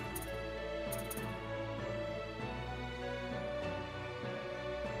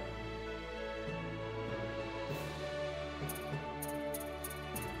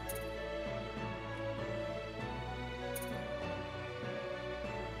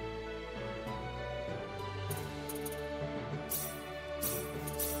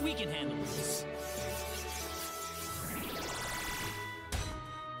 We can handle this.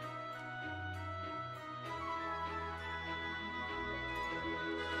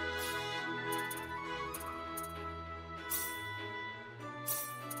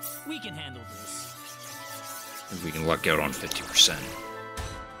 We can handle this. If we can luck out on 50%.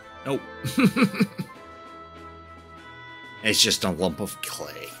 Nope. It's just a lump of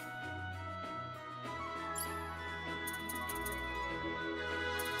clay.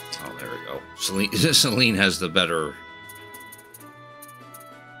 Oh, there we go. Celine has the better...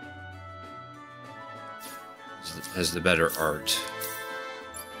 has the better art.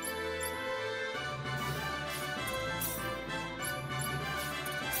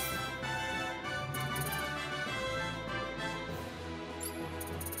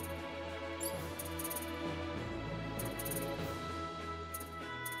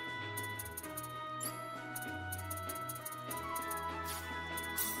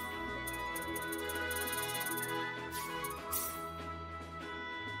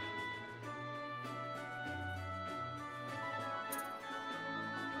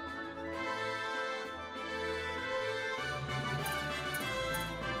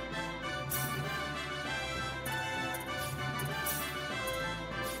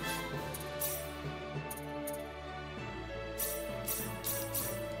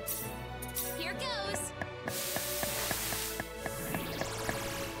 Here goes.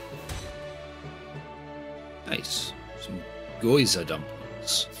 Nice. Some Goiza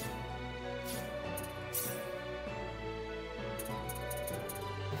dumplings.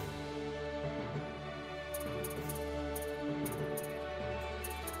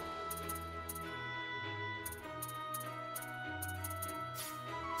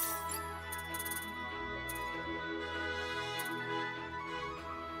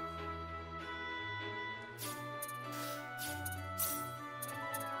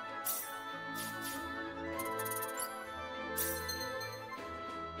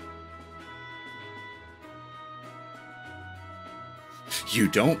 You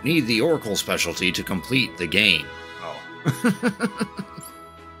don't need the Oracle specialty to complete the game. Oh.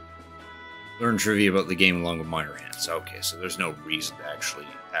 Learn trivia about the game along with minor hands. Okay, so there's no reason to actually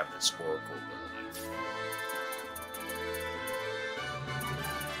have this Oracle ability.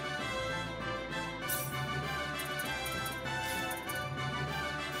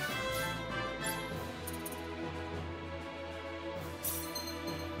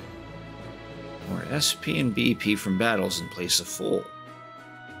 Or SP and BP from battles in place of full.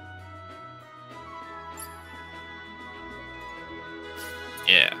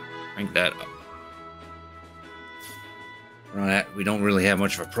 Yeah, crank that up. We don't really have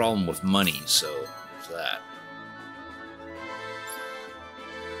much of a problem with money, so there's that.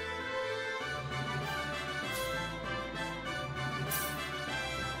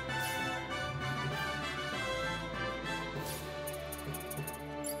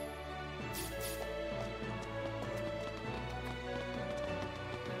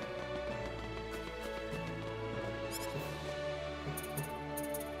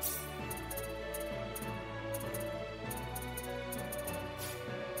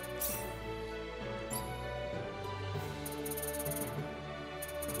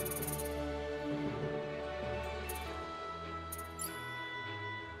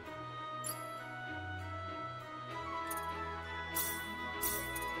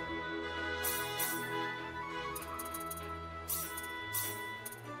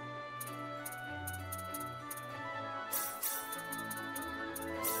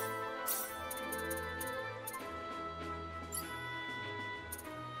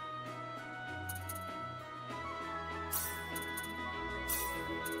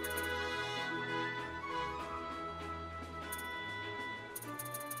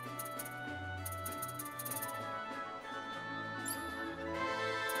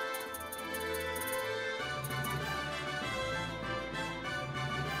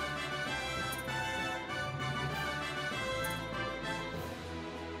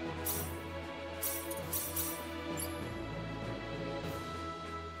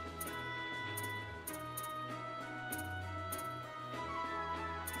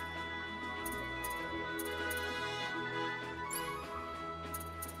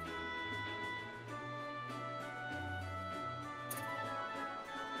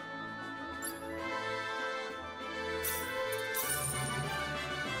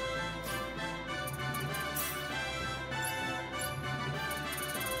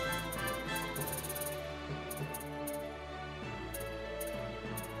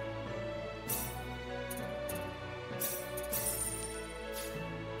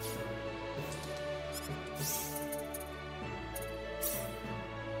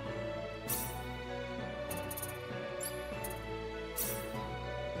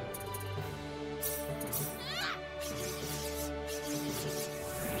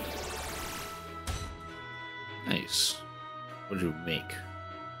 Nice. What did we make?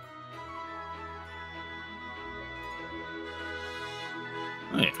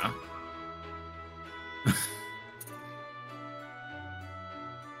 Oh, yeah.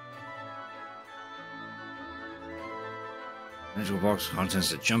 Magical box contents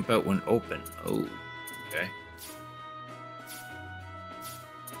that jump out when open. Oh, okay.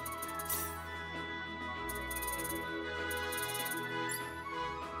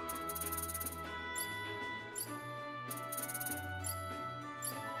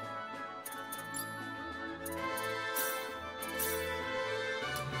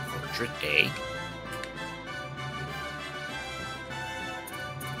 Portrait A.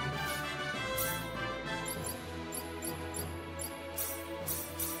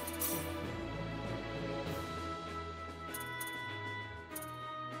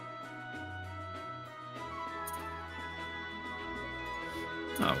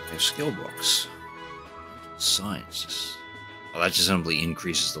 Oh, okay, skill books. Science. Well, that just simply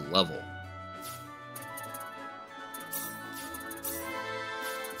increases the level.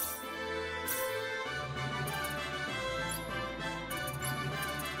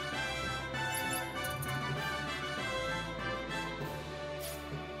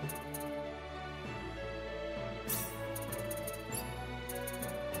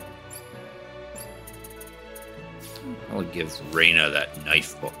 I'll give Reyna that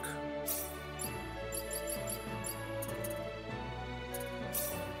knife book.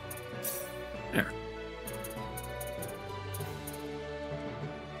 There.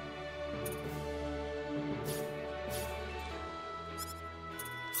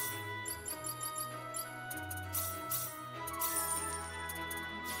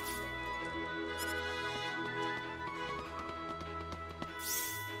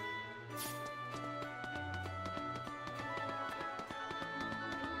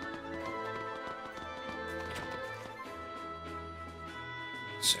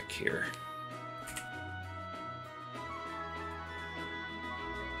 Sec here.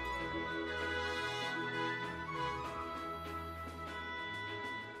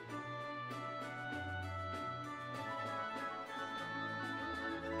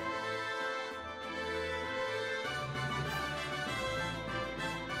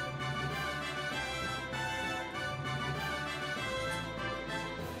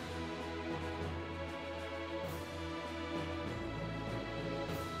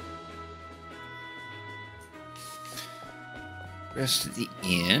 Rest of the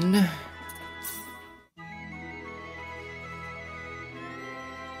inn.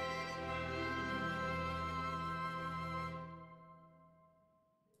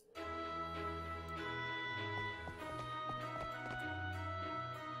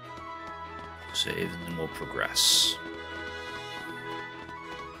 Save, and then we'll progress.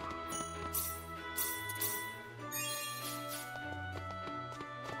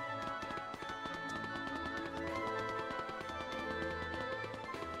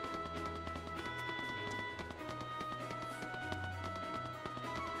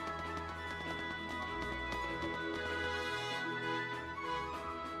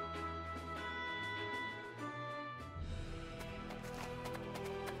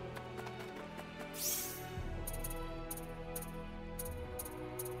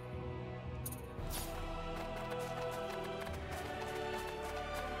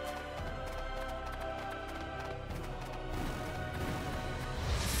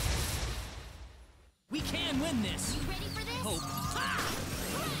 We can win this. You ready for this? Hope.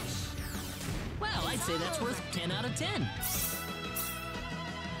 Well, I'd say that's worth 10 out of 10.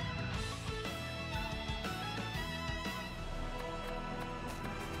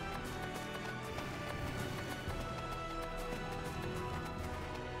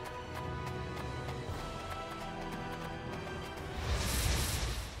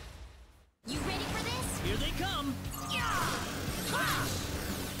 You ready for this? Here they come.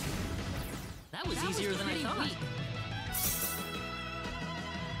 That was easier than I pretty thought. weak.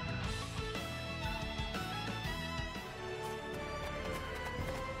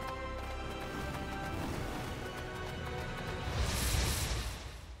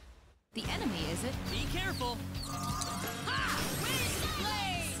 The enemy, is it? Be careful.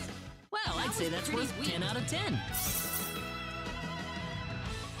 Well, I'd say that's worth 10 out of 10.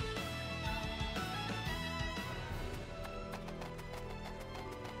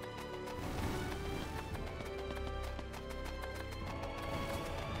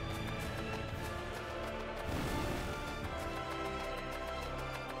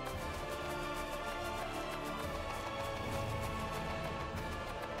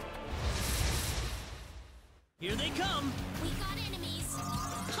 Here they come. We got enemies.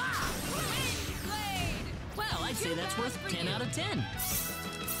 Well, say that's worth 10 out of 10.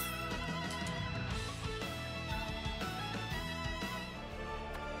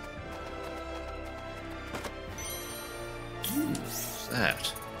 What's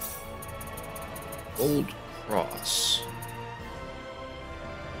that? Gold cross.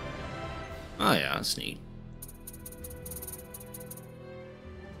 Oh yeah, that's neat.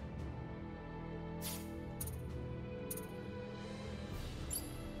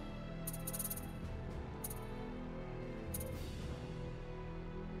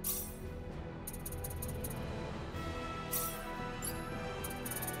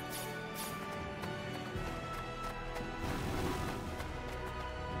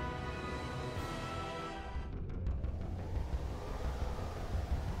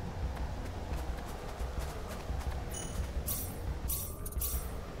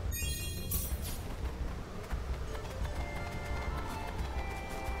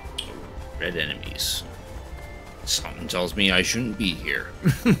 Red enemies. Something tells me I shouldn't be here.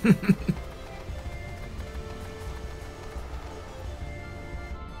 The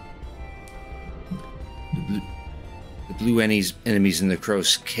blue enemies in the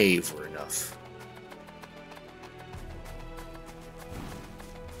crow's cave were enough.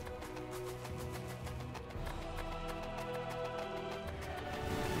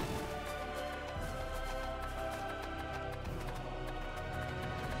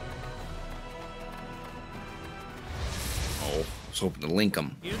 I was hoping to link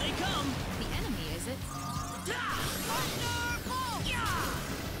them. Here they come. The enemy, is it?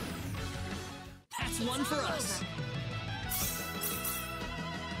 That's one for us.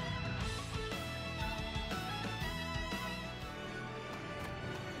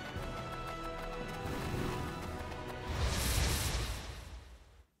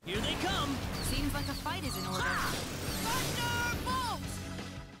 Here they come. Seems like a fight is in order.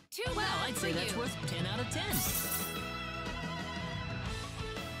 Too Well, I'd say for that's you. worth 10 out of 10.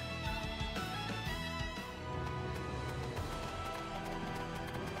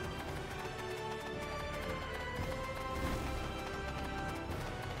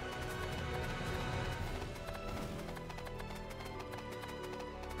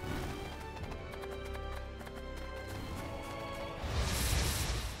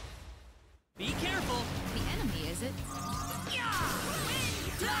 Be careful. The enemy, is it?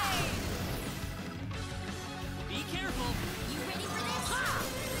 Be careful. You ready for this?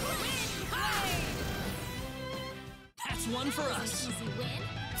 That's one for us. Easy win.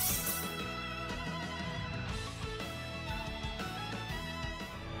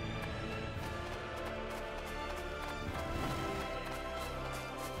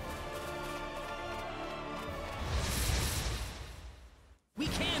 We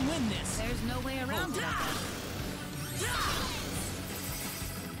can win this. There's no way around it.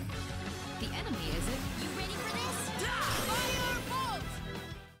 The enemy, is it? You ready for this?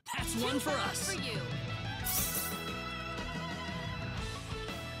 That's one for us. For you.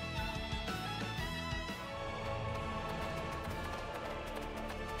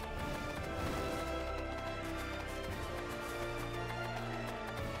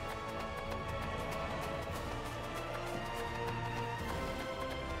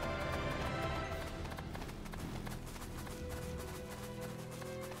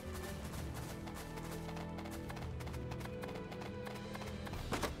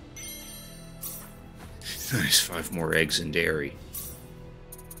 Nice, 5 more eggs and dairy.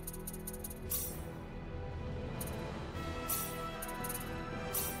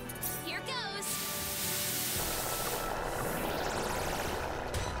 Here goes.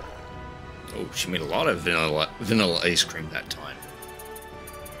 Oh, she made a lot of vanilla ice cream that time.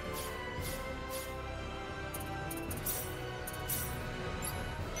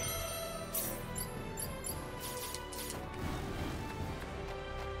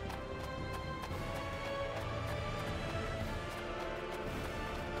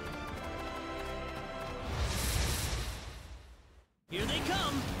 Here they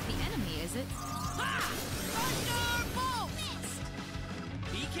come. The enemy, is it? Missed.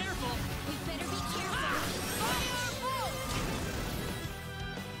 Be careful. We better be careful.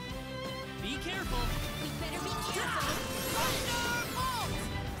 Be careful. We better be careful.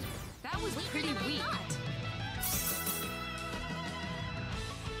 That was pretty Even I weak. thought.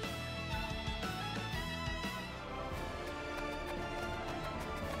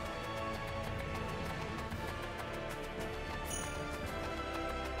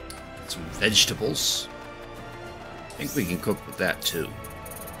 Some vegetables. I think we can cook with that too.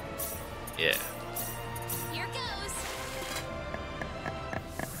 Yeah. Here goes.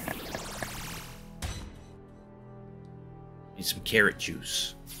 Need some carrot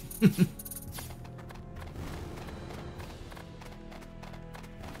juice.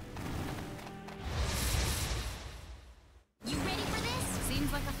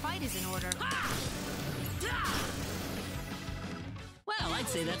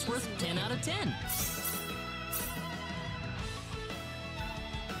 that's worth 10 out of 10.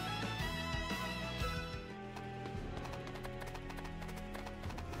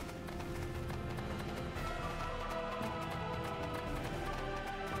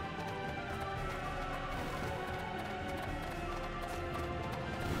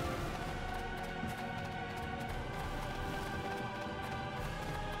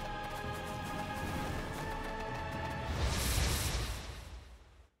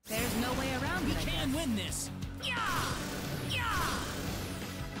 There's no way around We it. I can guess. win this.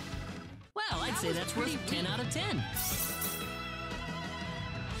 Well, I'd say that's worth 10 out of 10.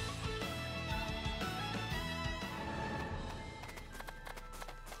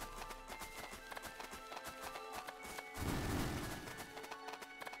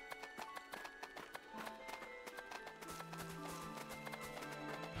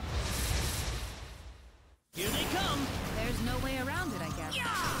 Here they come. There's no way around it, I guess.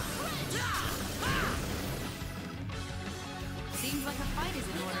 Seems like a fight is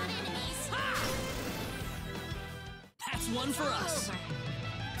in order. That's one for us. Over.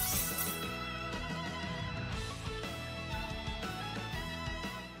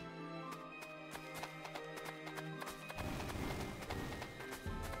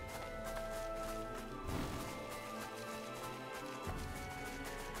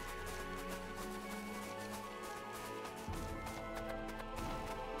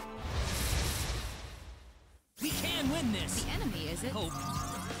 We can win this. The enemy, is it? Hope.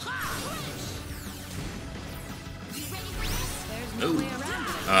 You ready for this? There's no Ooh. way around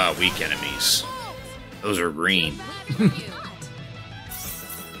it. Ah, weak enemies. Those are green. Waiting for you.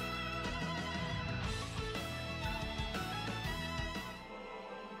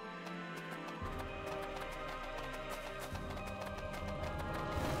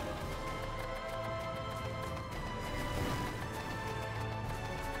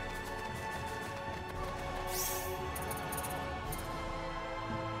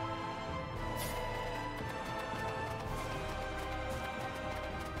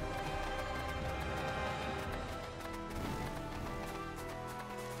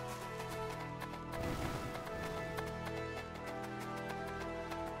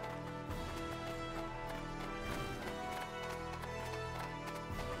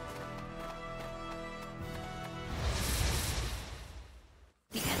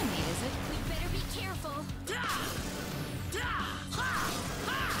 The enemy, is it? We better be careful.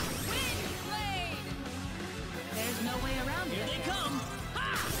 There's no way around Here it. they come.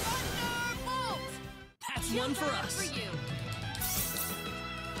 That's one for us. For you.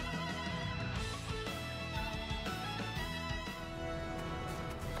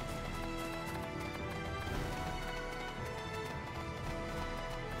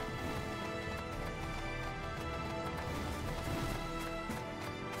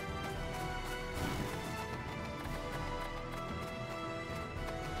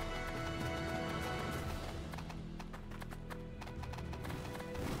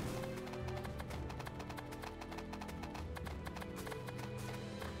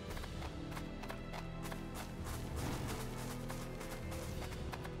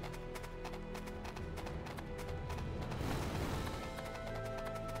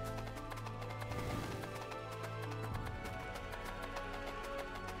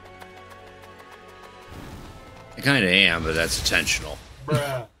 I kind of am, but that's intentional.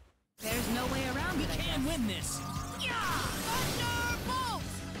 There's no way around We it. I can guess. win this.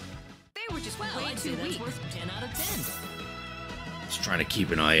 They were just Well, way I'd say too that's weak. worth 10 out of 10. Just trying to keep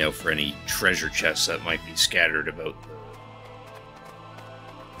an eye out for any treasure chests that might be scattered about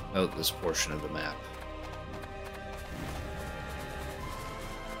this portion of the map.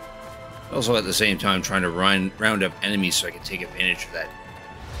 Also, at the same time, trying to round up enemies so I can take advantage of that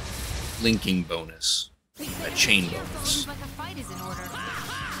linking bonus, that chain bonus. Seems like a fight is in order.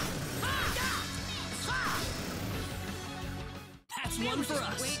 That's They one were for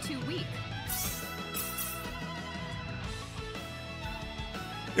just us. way too weak.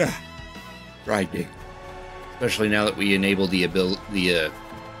 Yeah, grinding. Especially now that we enable the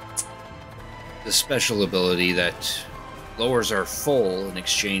special ability that lowers our full in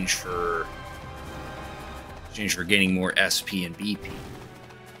exchange for gaining more SP and BP.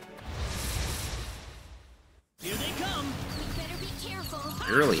 Here they come. We better be careful.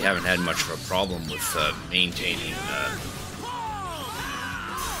 We really haven't had much of a problem with maintaining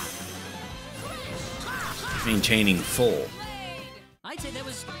full. I'd say that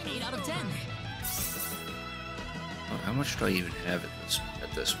was 8 out of 10. How much do I even have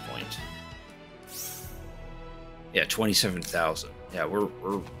at this point? Yeah, 27,000. Yeah, we're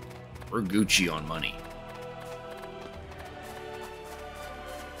Gucci on money.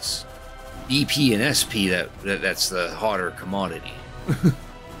 BP and SP that's the hotter commodity. You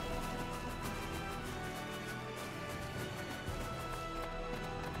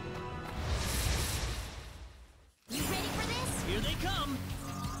ready for this? Here they come.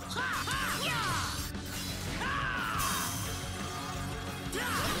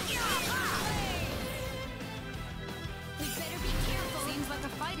 We better be careful. Seems like a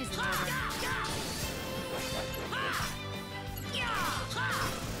fight is in order.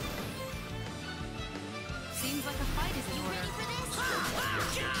 Seems like a fight is in You order. ready for this?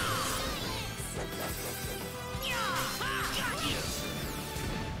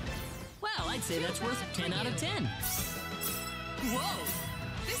 Well, I'd say that's worth 10 out of 10. Whoa!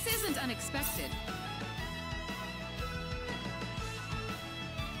 This isn't unexpected.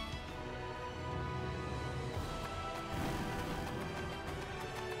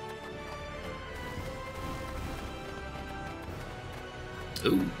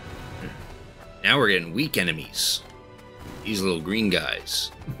 Ooh. Now we're getting weak enemies. These little green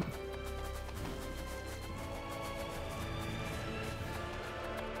guys.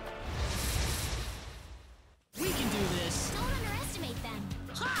 We can do this. Don't underestimate them.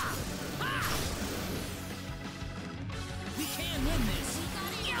 We can win this. We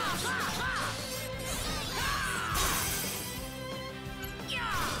got it.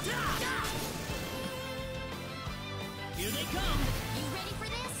 Here they come. You ready for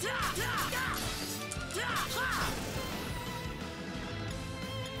this?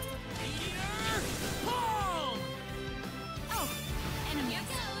 Boom! Oh, enemy. Here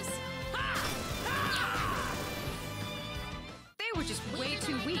goes. They were just way Weaker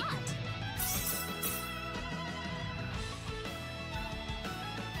too than I weak. thought.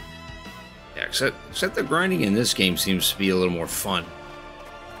 Yeah, except the grinding in this game seems to be a little more fun.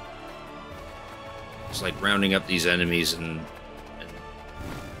 It's like rounding up these enemies and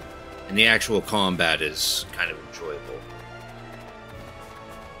the actual combat is kind of enjoyable.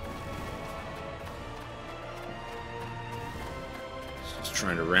 Just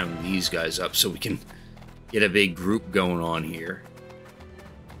trying to round these guys up so we can get a big group going on here.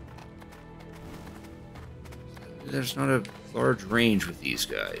 There's not a large range with these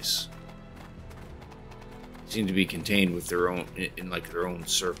guys. They seem to be contained with their own in like their own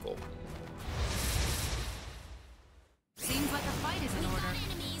circle. Seems like a fight is in order.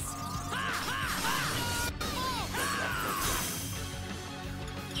 Enemies.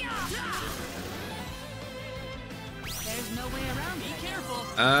 There's no way around it. Be careful.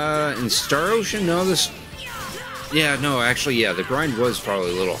 In Star Ocean, no, this... Yeah, no, actually, yeah, the grind was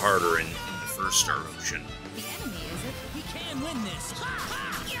probably a little harder in the first Star Ocean. The enemy, is it? We can win this.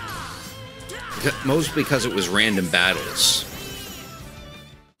 Most because it was random battles.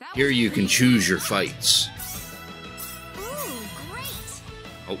 That Here was you can pretty choose your fights. Ooh, great.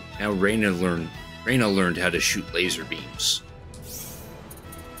 Oh, now Reyna learned how to shoot laser beams.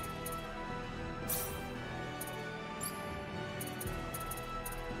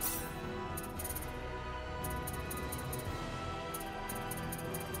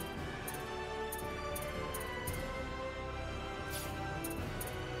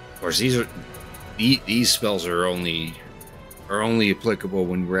 Of course, these spells are only applicable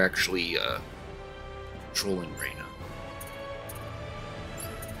when we're actually controlling Reyna.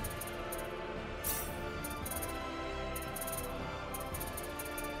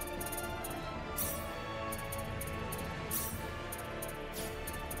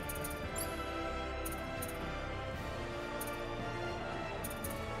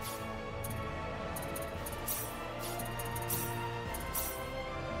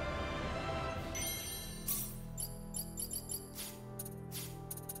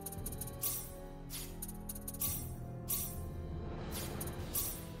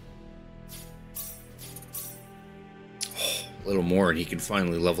 A little more and he can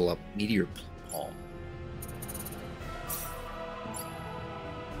finally level up Meteor Palm.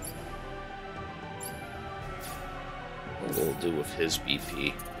 What will do with his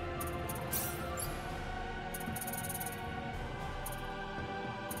BP?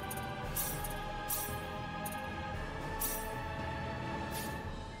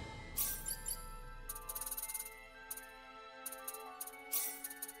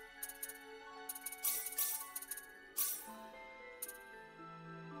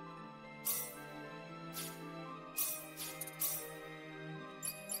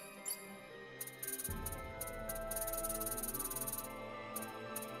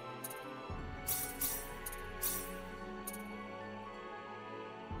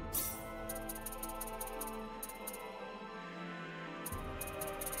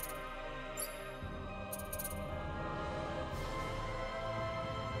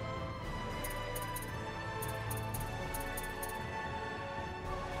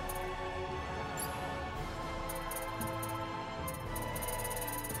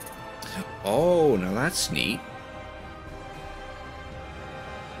 Oh, now that's neat.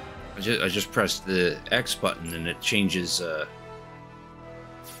 I just pressed the X button and it changes.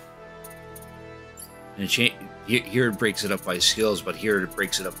 And here it breaks it up by skills, but here it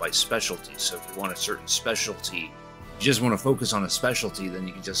breaks it up by specialty. So if you want a certain specialty, you just want to focus on a specialty, then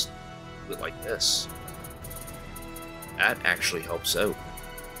you can just do it like this. That actually helps out.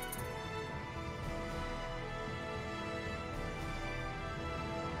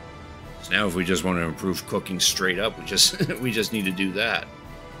 So now if we just want to improve cooking straight up, we just need to do that.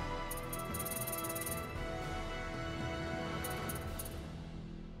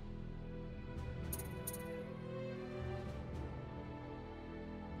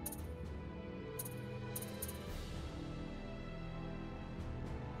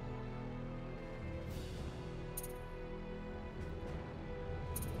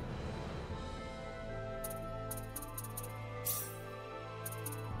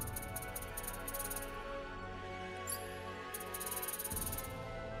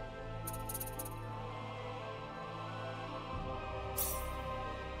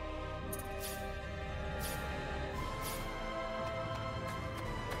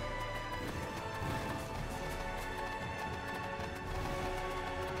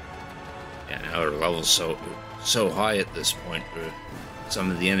 Yeah, now our level's so high at this point, some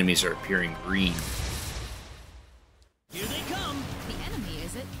of the enemies are appearing green. Here they come! The enemy,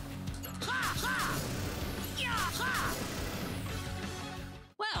 is it?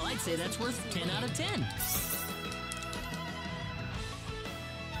 Well, I'd say that's worth 10 out of 10.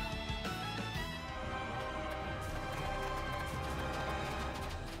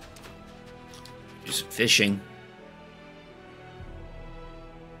 Do some fishing.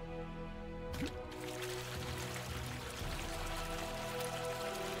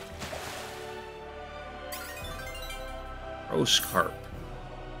 Roast carp.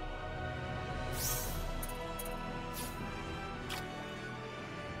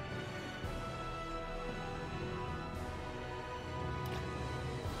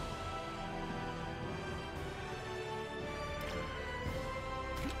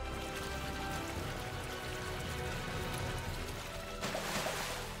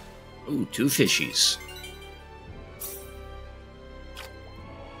 Ooh, 2 fishies.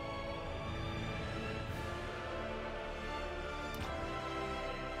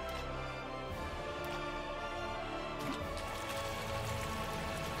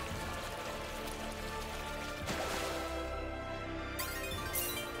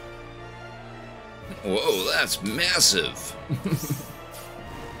 Whoa, that's massive.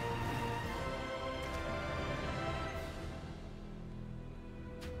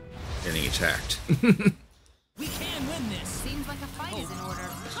 Getting attacked. We can win this! Seems like a fight is in order.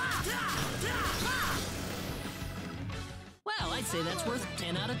 Well, I'd say that's worth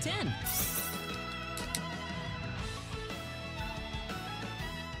 10 out of 10.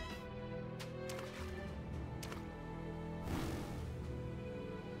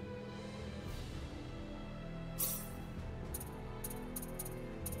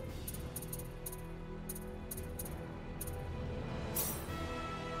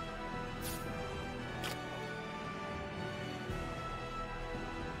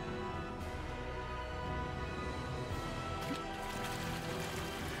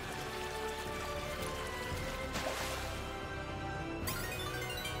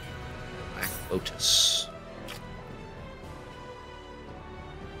 Lotus.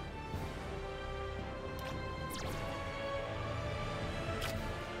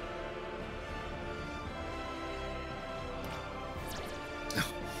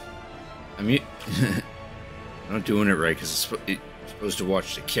 I'm not doing it right because it's supposed to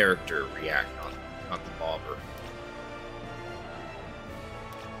watch the character react, not the bobber.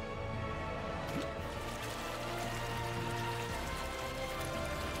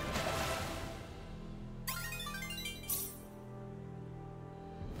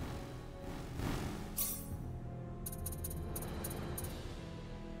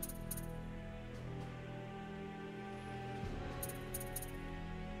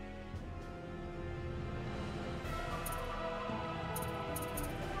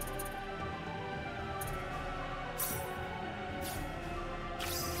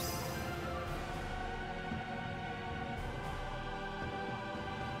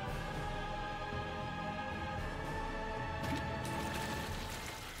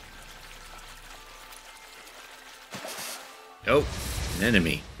 Oh, an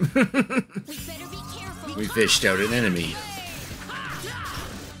enemy. We better be careful. We fished out an enemy.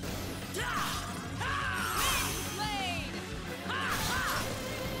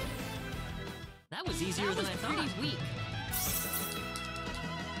 That was easier than I thought. Pretty weak.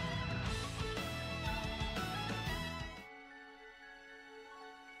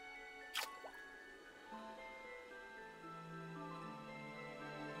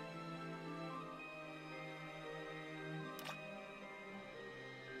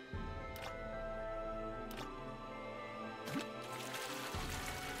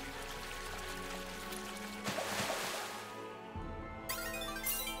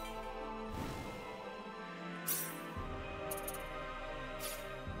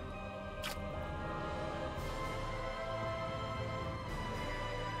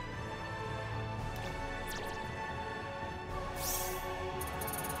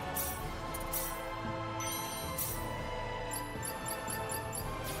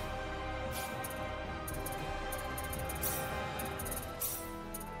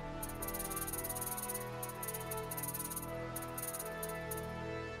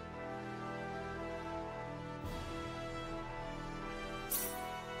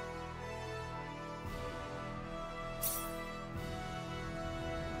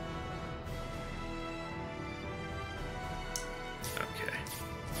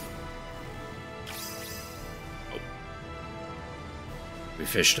 We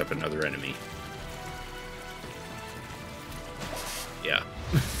fished up another enemy. Yeah.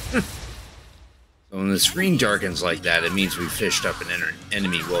 So when the screen darkens like that, it means we fished up an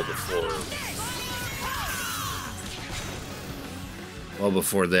enemy well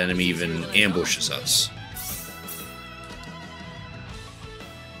before the enemy even ambushes us.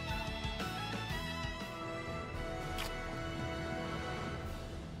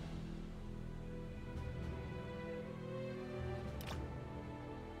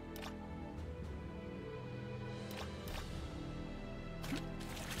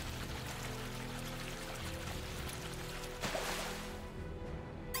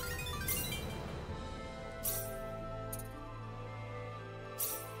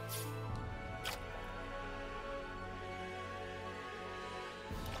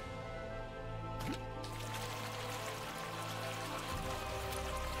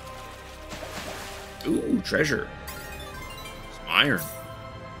 Ooh, treasure. Some iron.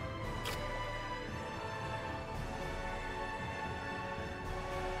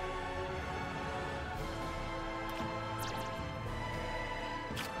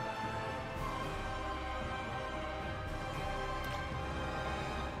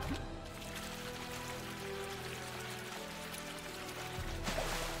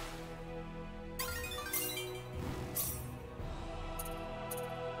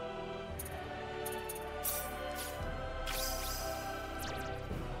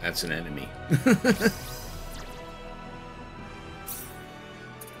 That's an enemy.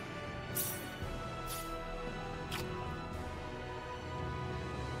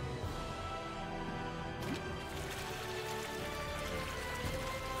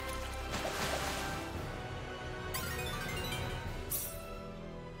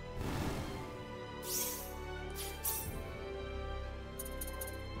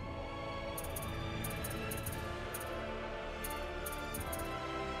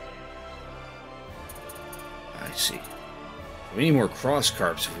 I see. We need more cross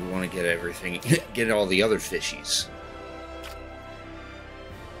carps if we want to get everything, get all the other fishies.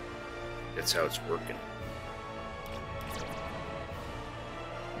 That's how it's working.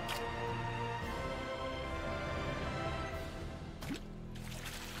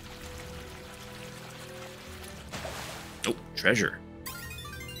 Oh, treasure.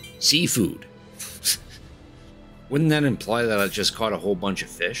 Seafood. Wouldn't that imply that I just caught a whole bunch of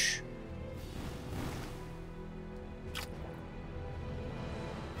fish?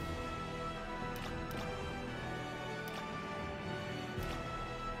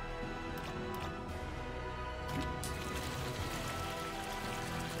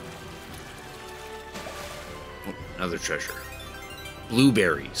 Another treasure.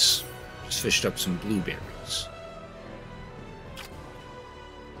 Blueberries. Just fished up some blueberries.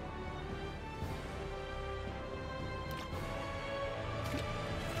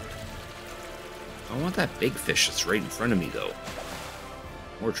 I want that big fish that's right in front of me, though.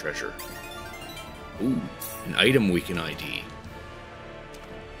 More treasure. Ooh, an item we can ID.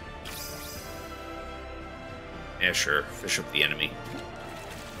 Yeah, sure. Fish up the enemy.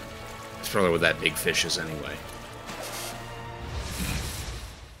 That's probably what that big fish is anyway.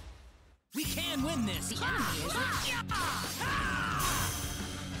 We can win this. The enemy is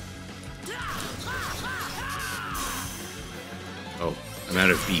Oh, I'm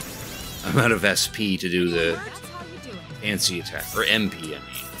out of beep. I'm out of SP to do the fancy attack. Or MP, I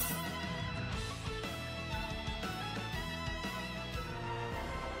mean.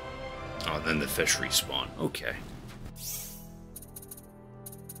 Oh, and then the fish respawn. Okay.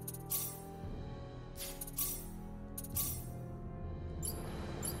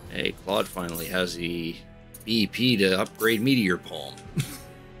 Hey, Claude finally has the BEP to upgrade Meteor Palm.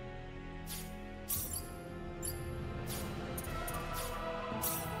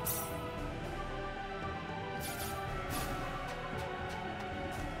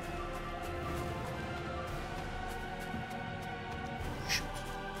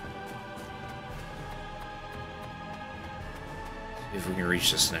 If we can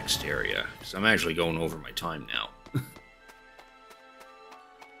reach this next area, because I'm actually going over my time now.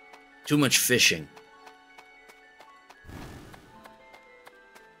 Too much fishing.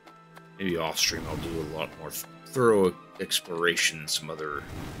 Maybe off stream I'll do a lot more thorough exploration and some other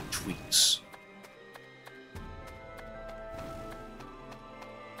tweaks.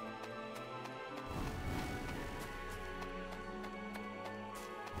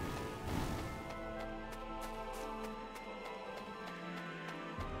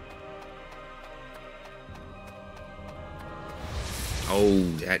 Oh,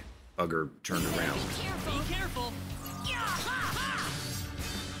 that bugger turned around. Be careful.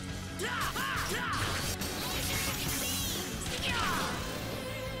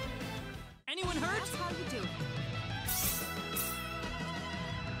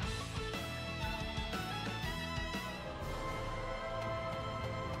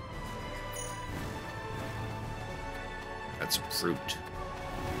 get some fruit.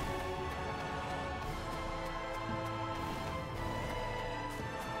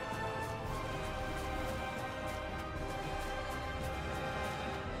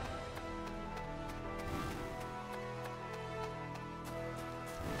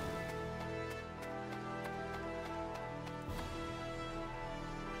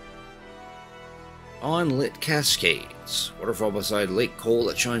 Unlit cascades. Waterfall beside Lake Cole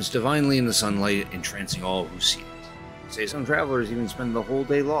that shines divinely in the sunlight, entrancing all who see it. Say some travelers even spend the whole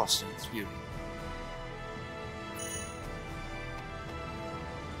day lost in its beauty.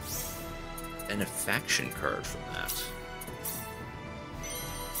 And a faction card from that.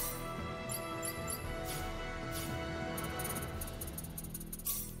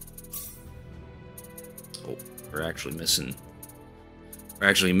 Oh, we're actually missing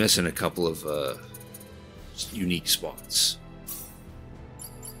a couple of unique spots.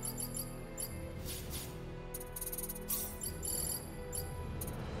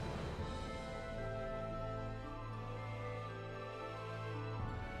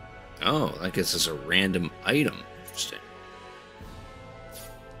 Oh, that gets us a random item. Interesting.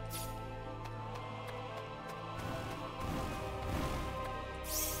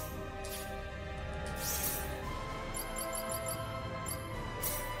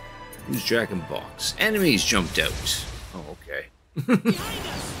 Who's Jack and Box? Enemies jumped out. Oh, okay.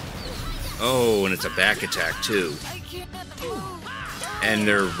 Oh, and it's a back attack too. And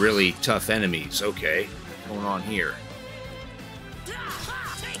they're really tough enemies. Okay, what's going on here?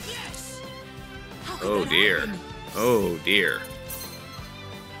 Oh dear. Oh dear.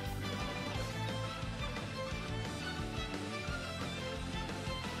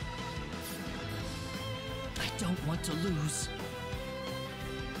 I don't want to lose.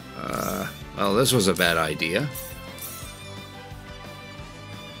 Well, this was a bad idea.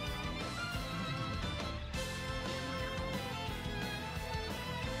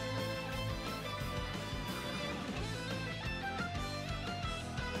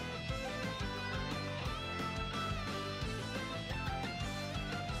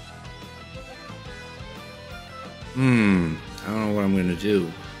 I don't know what I'm going to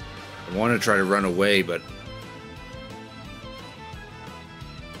do. I want to try to run away, but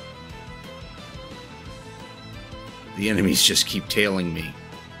the enemies just keep tailing me.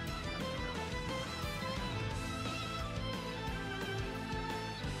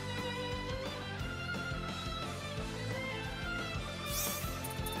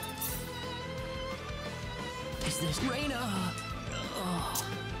 Is this Reina? Oh.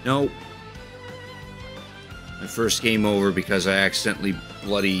 Nope. My first game over because I accidentally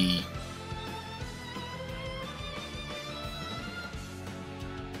bloody...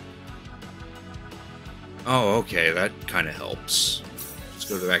 Oh, okay, that kind of helps. Let's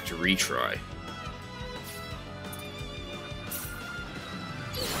go back to retry.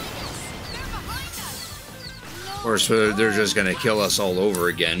 Of course, they're just going to kill us all over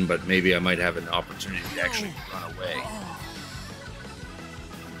again, but maybe I might have an opportunity to actually run away.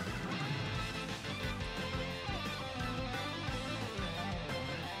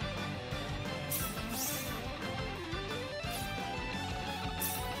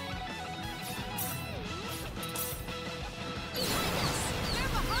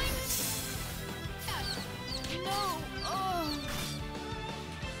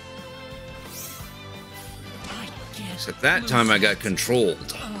 At that time, I got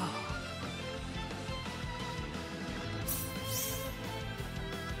controlled.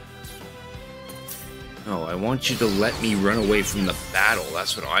 No, I want you to let me run away from the battle.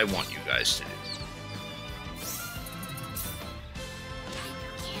 That's what I want you guys to do.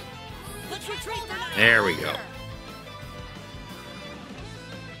 There we go.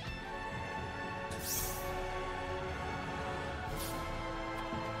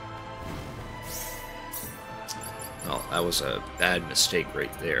 Well, that was a bad mistake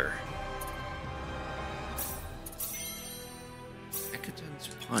right there. Ekaton's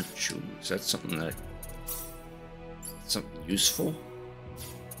Punch. Ooh, is that something useful?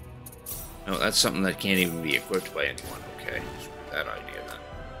 No, that's something that can't even be equipped by anyone. Okay, screw that idea then.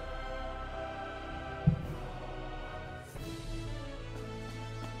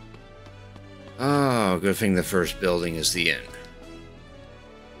 Oh, good thing the first building is the inn.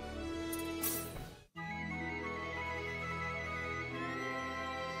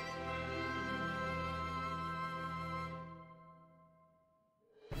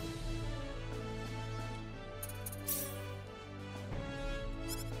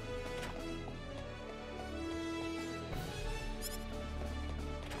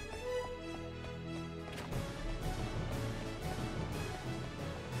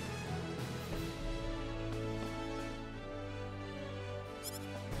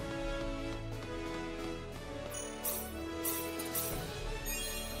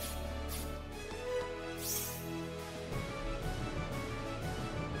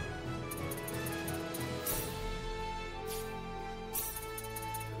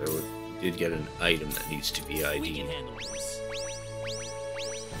 did get an item that needs to be We ID'd. can handle this.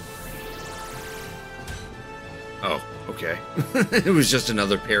 Oh, okay. It was just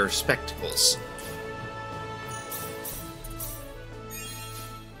another pair of spectacles.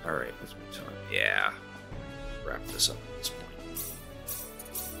 Alright, let's move on. Yeah. Wrap this up at this point.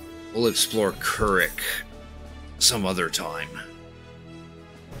 We'll explore Kurik some other time.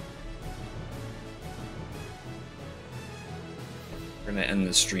 We're gonna end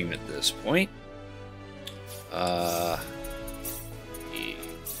the stream at this point. We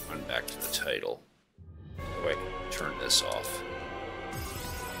run back to the title. So I can turn this off.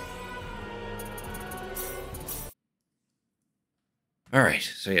 Alright,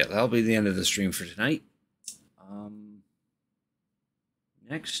 so yeah, that'll be the end of the stream for tonight.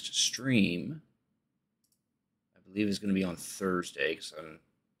 Next stream, I believe, is going to be on Thursday, because I'm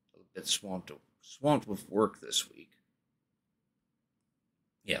a bit swamped with work this week.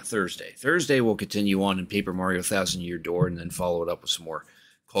 Yeah, Thursday. Thursday we'll continue on in Paper Mario 1000 Year Door, and then follow it up with some more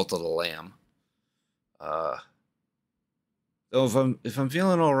Cult of the Lamb. Though if I'm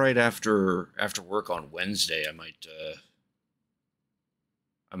feeling all right after work on Wednesday, I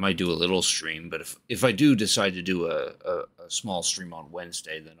might do a little stream. But if I do decide to do a small stream on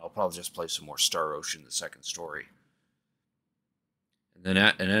Wednesday, then I'll probably just play some more Star Ocean: The Second Story. And then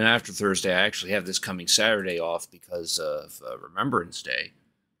after Thursday, I actually have this coming Saturday off because of Remembrance Day.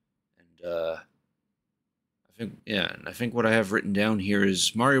 And I think what I have written down here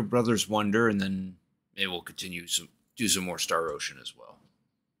is Mario Brothers Wonder, and then maybe we'll continue do some more Star Ocean as well.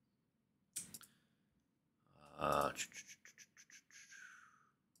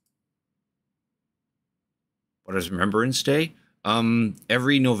 What is Remembrance Day?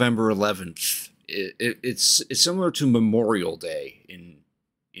 Every November 11th. It's similar to Memorial Day in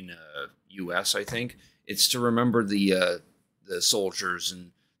U.S. I think it's to remember the soldiers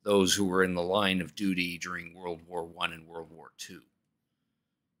and those who were in the line of duty during World War I and World War II.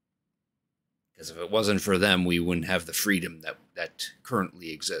 Because if it wasn't for them, we wouldn't have the freedom that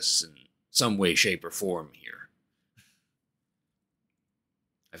currently exists in some way, shape, or form here.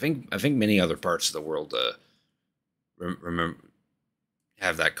 I think many other parts of the world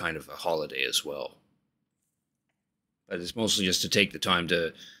have that kind of a holiday as well. But it's mostly just to take the time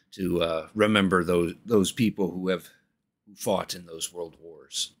to remember those people who fought in those world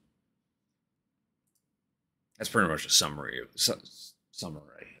wars. That's pretty much a summary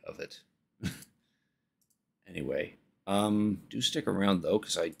of it. Anyway, do stick around though,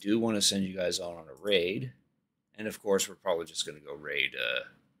 because I do want to send you guys on a raid, and of course we're probably just going to go raid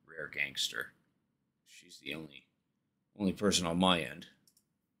Rare Gangster. She's the only person on my end.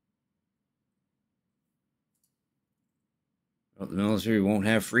 Well, the military won't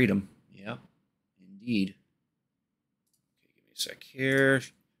have freedom. Yeah, indeed. Okay, give me a sec here.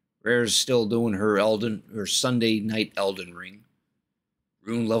 Rare's still doing her Sunday night Elden Ring.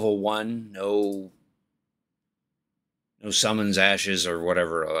 Rune level 1, no summons, ashes, or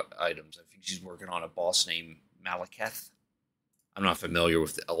whatever items. I think she's working on a boss named Malekith. I'm not familiar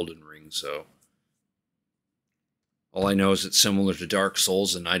with the Elden Ring, so all I know is it's similar to Dark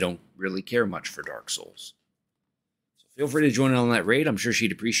Souls, and I don't really care much for Dark Souls. So feel free to join in on that raid. I'm sure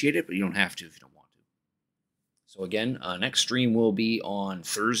she'd appreciate it, but you don't have to if you don't want to. So again, next stream will be on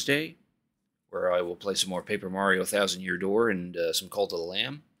Thursday, where I will play some more Paper Mario 1000 Year Door and some Cult of the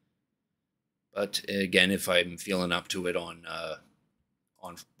Lamb. But again, if I'm feeling up to it on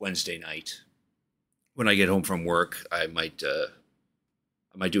Wednesday night, when I get home from work, I might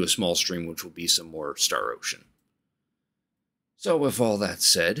do a small stream, which will be some more Star Ocean. So with all that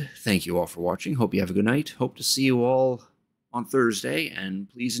said, thank you all for watching. Hope you have a good night. Hope to see you all on Thursday, and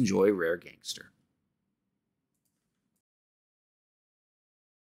please enjoy Rare Gangster.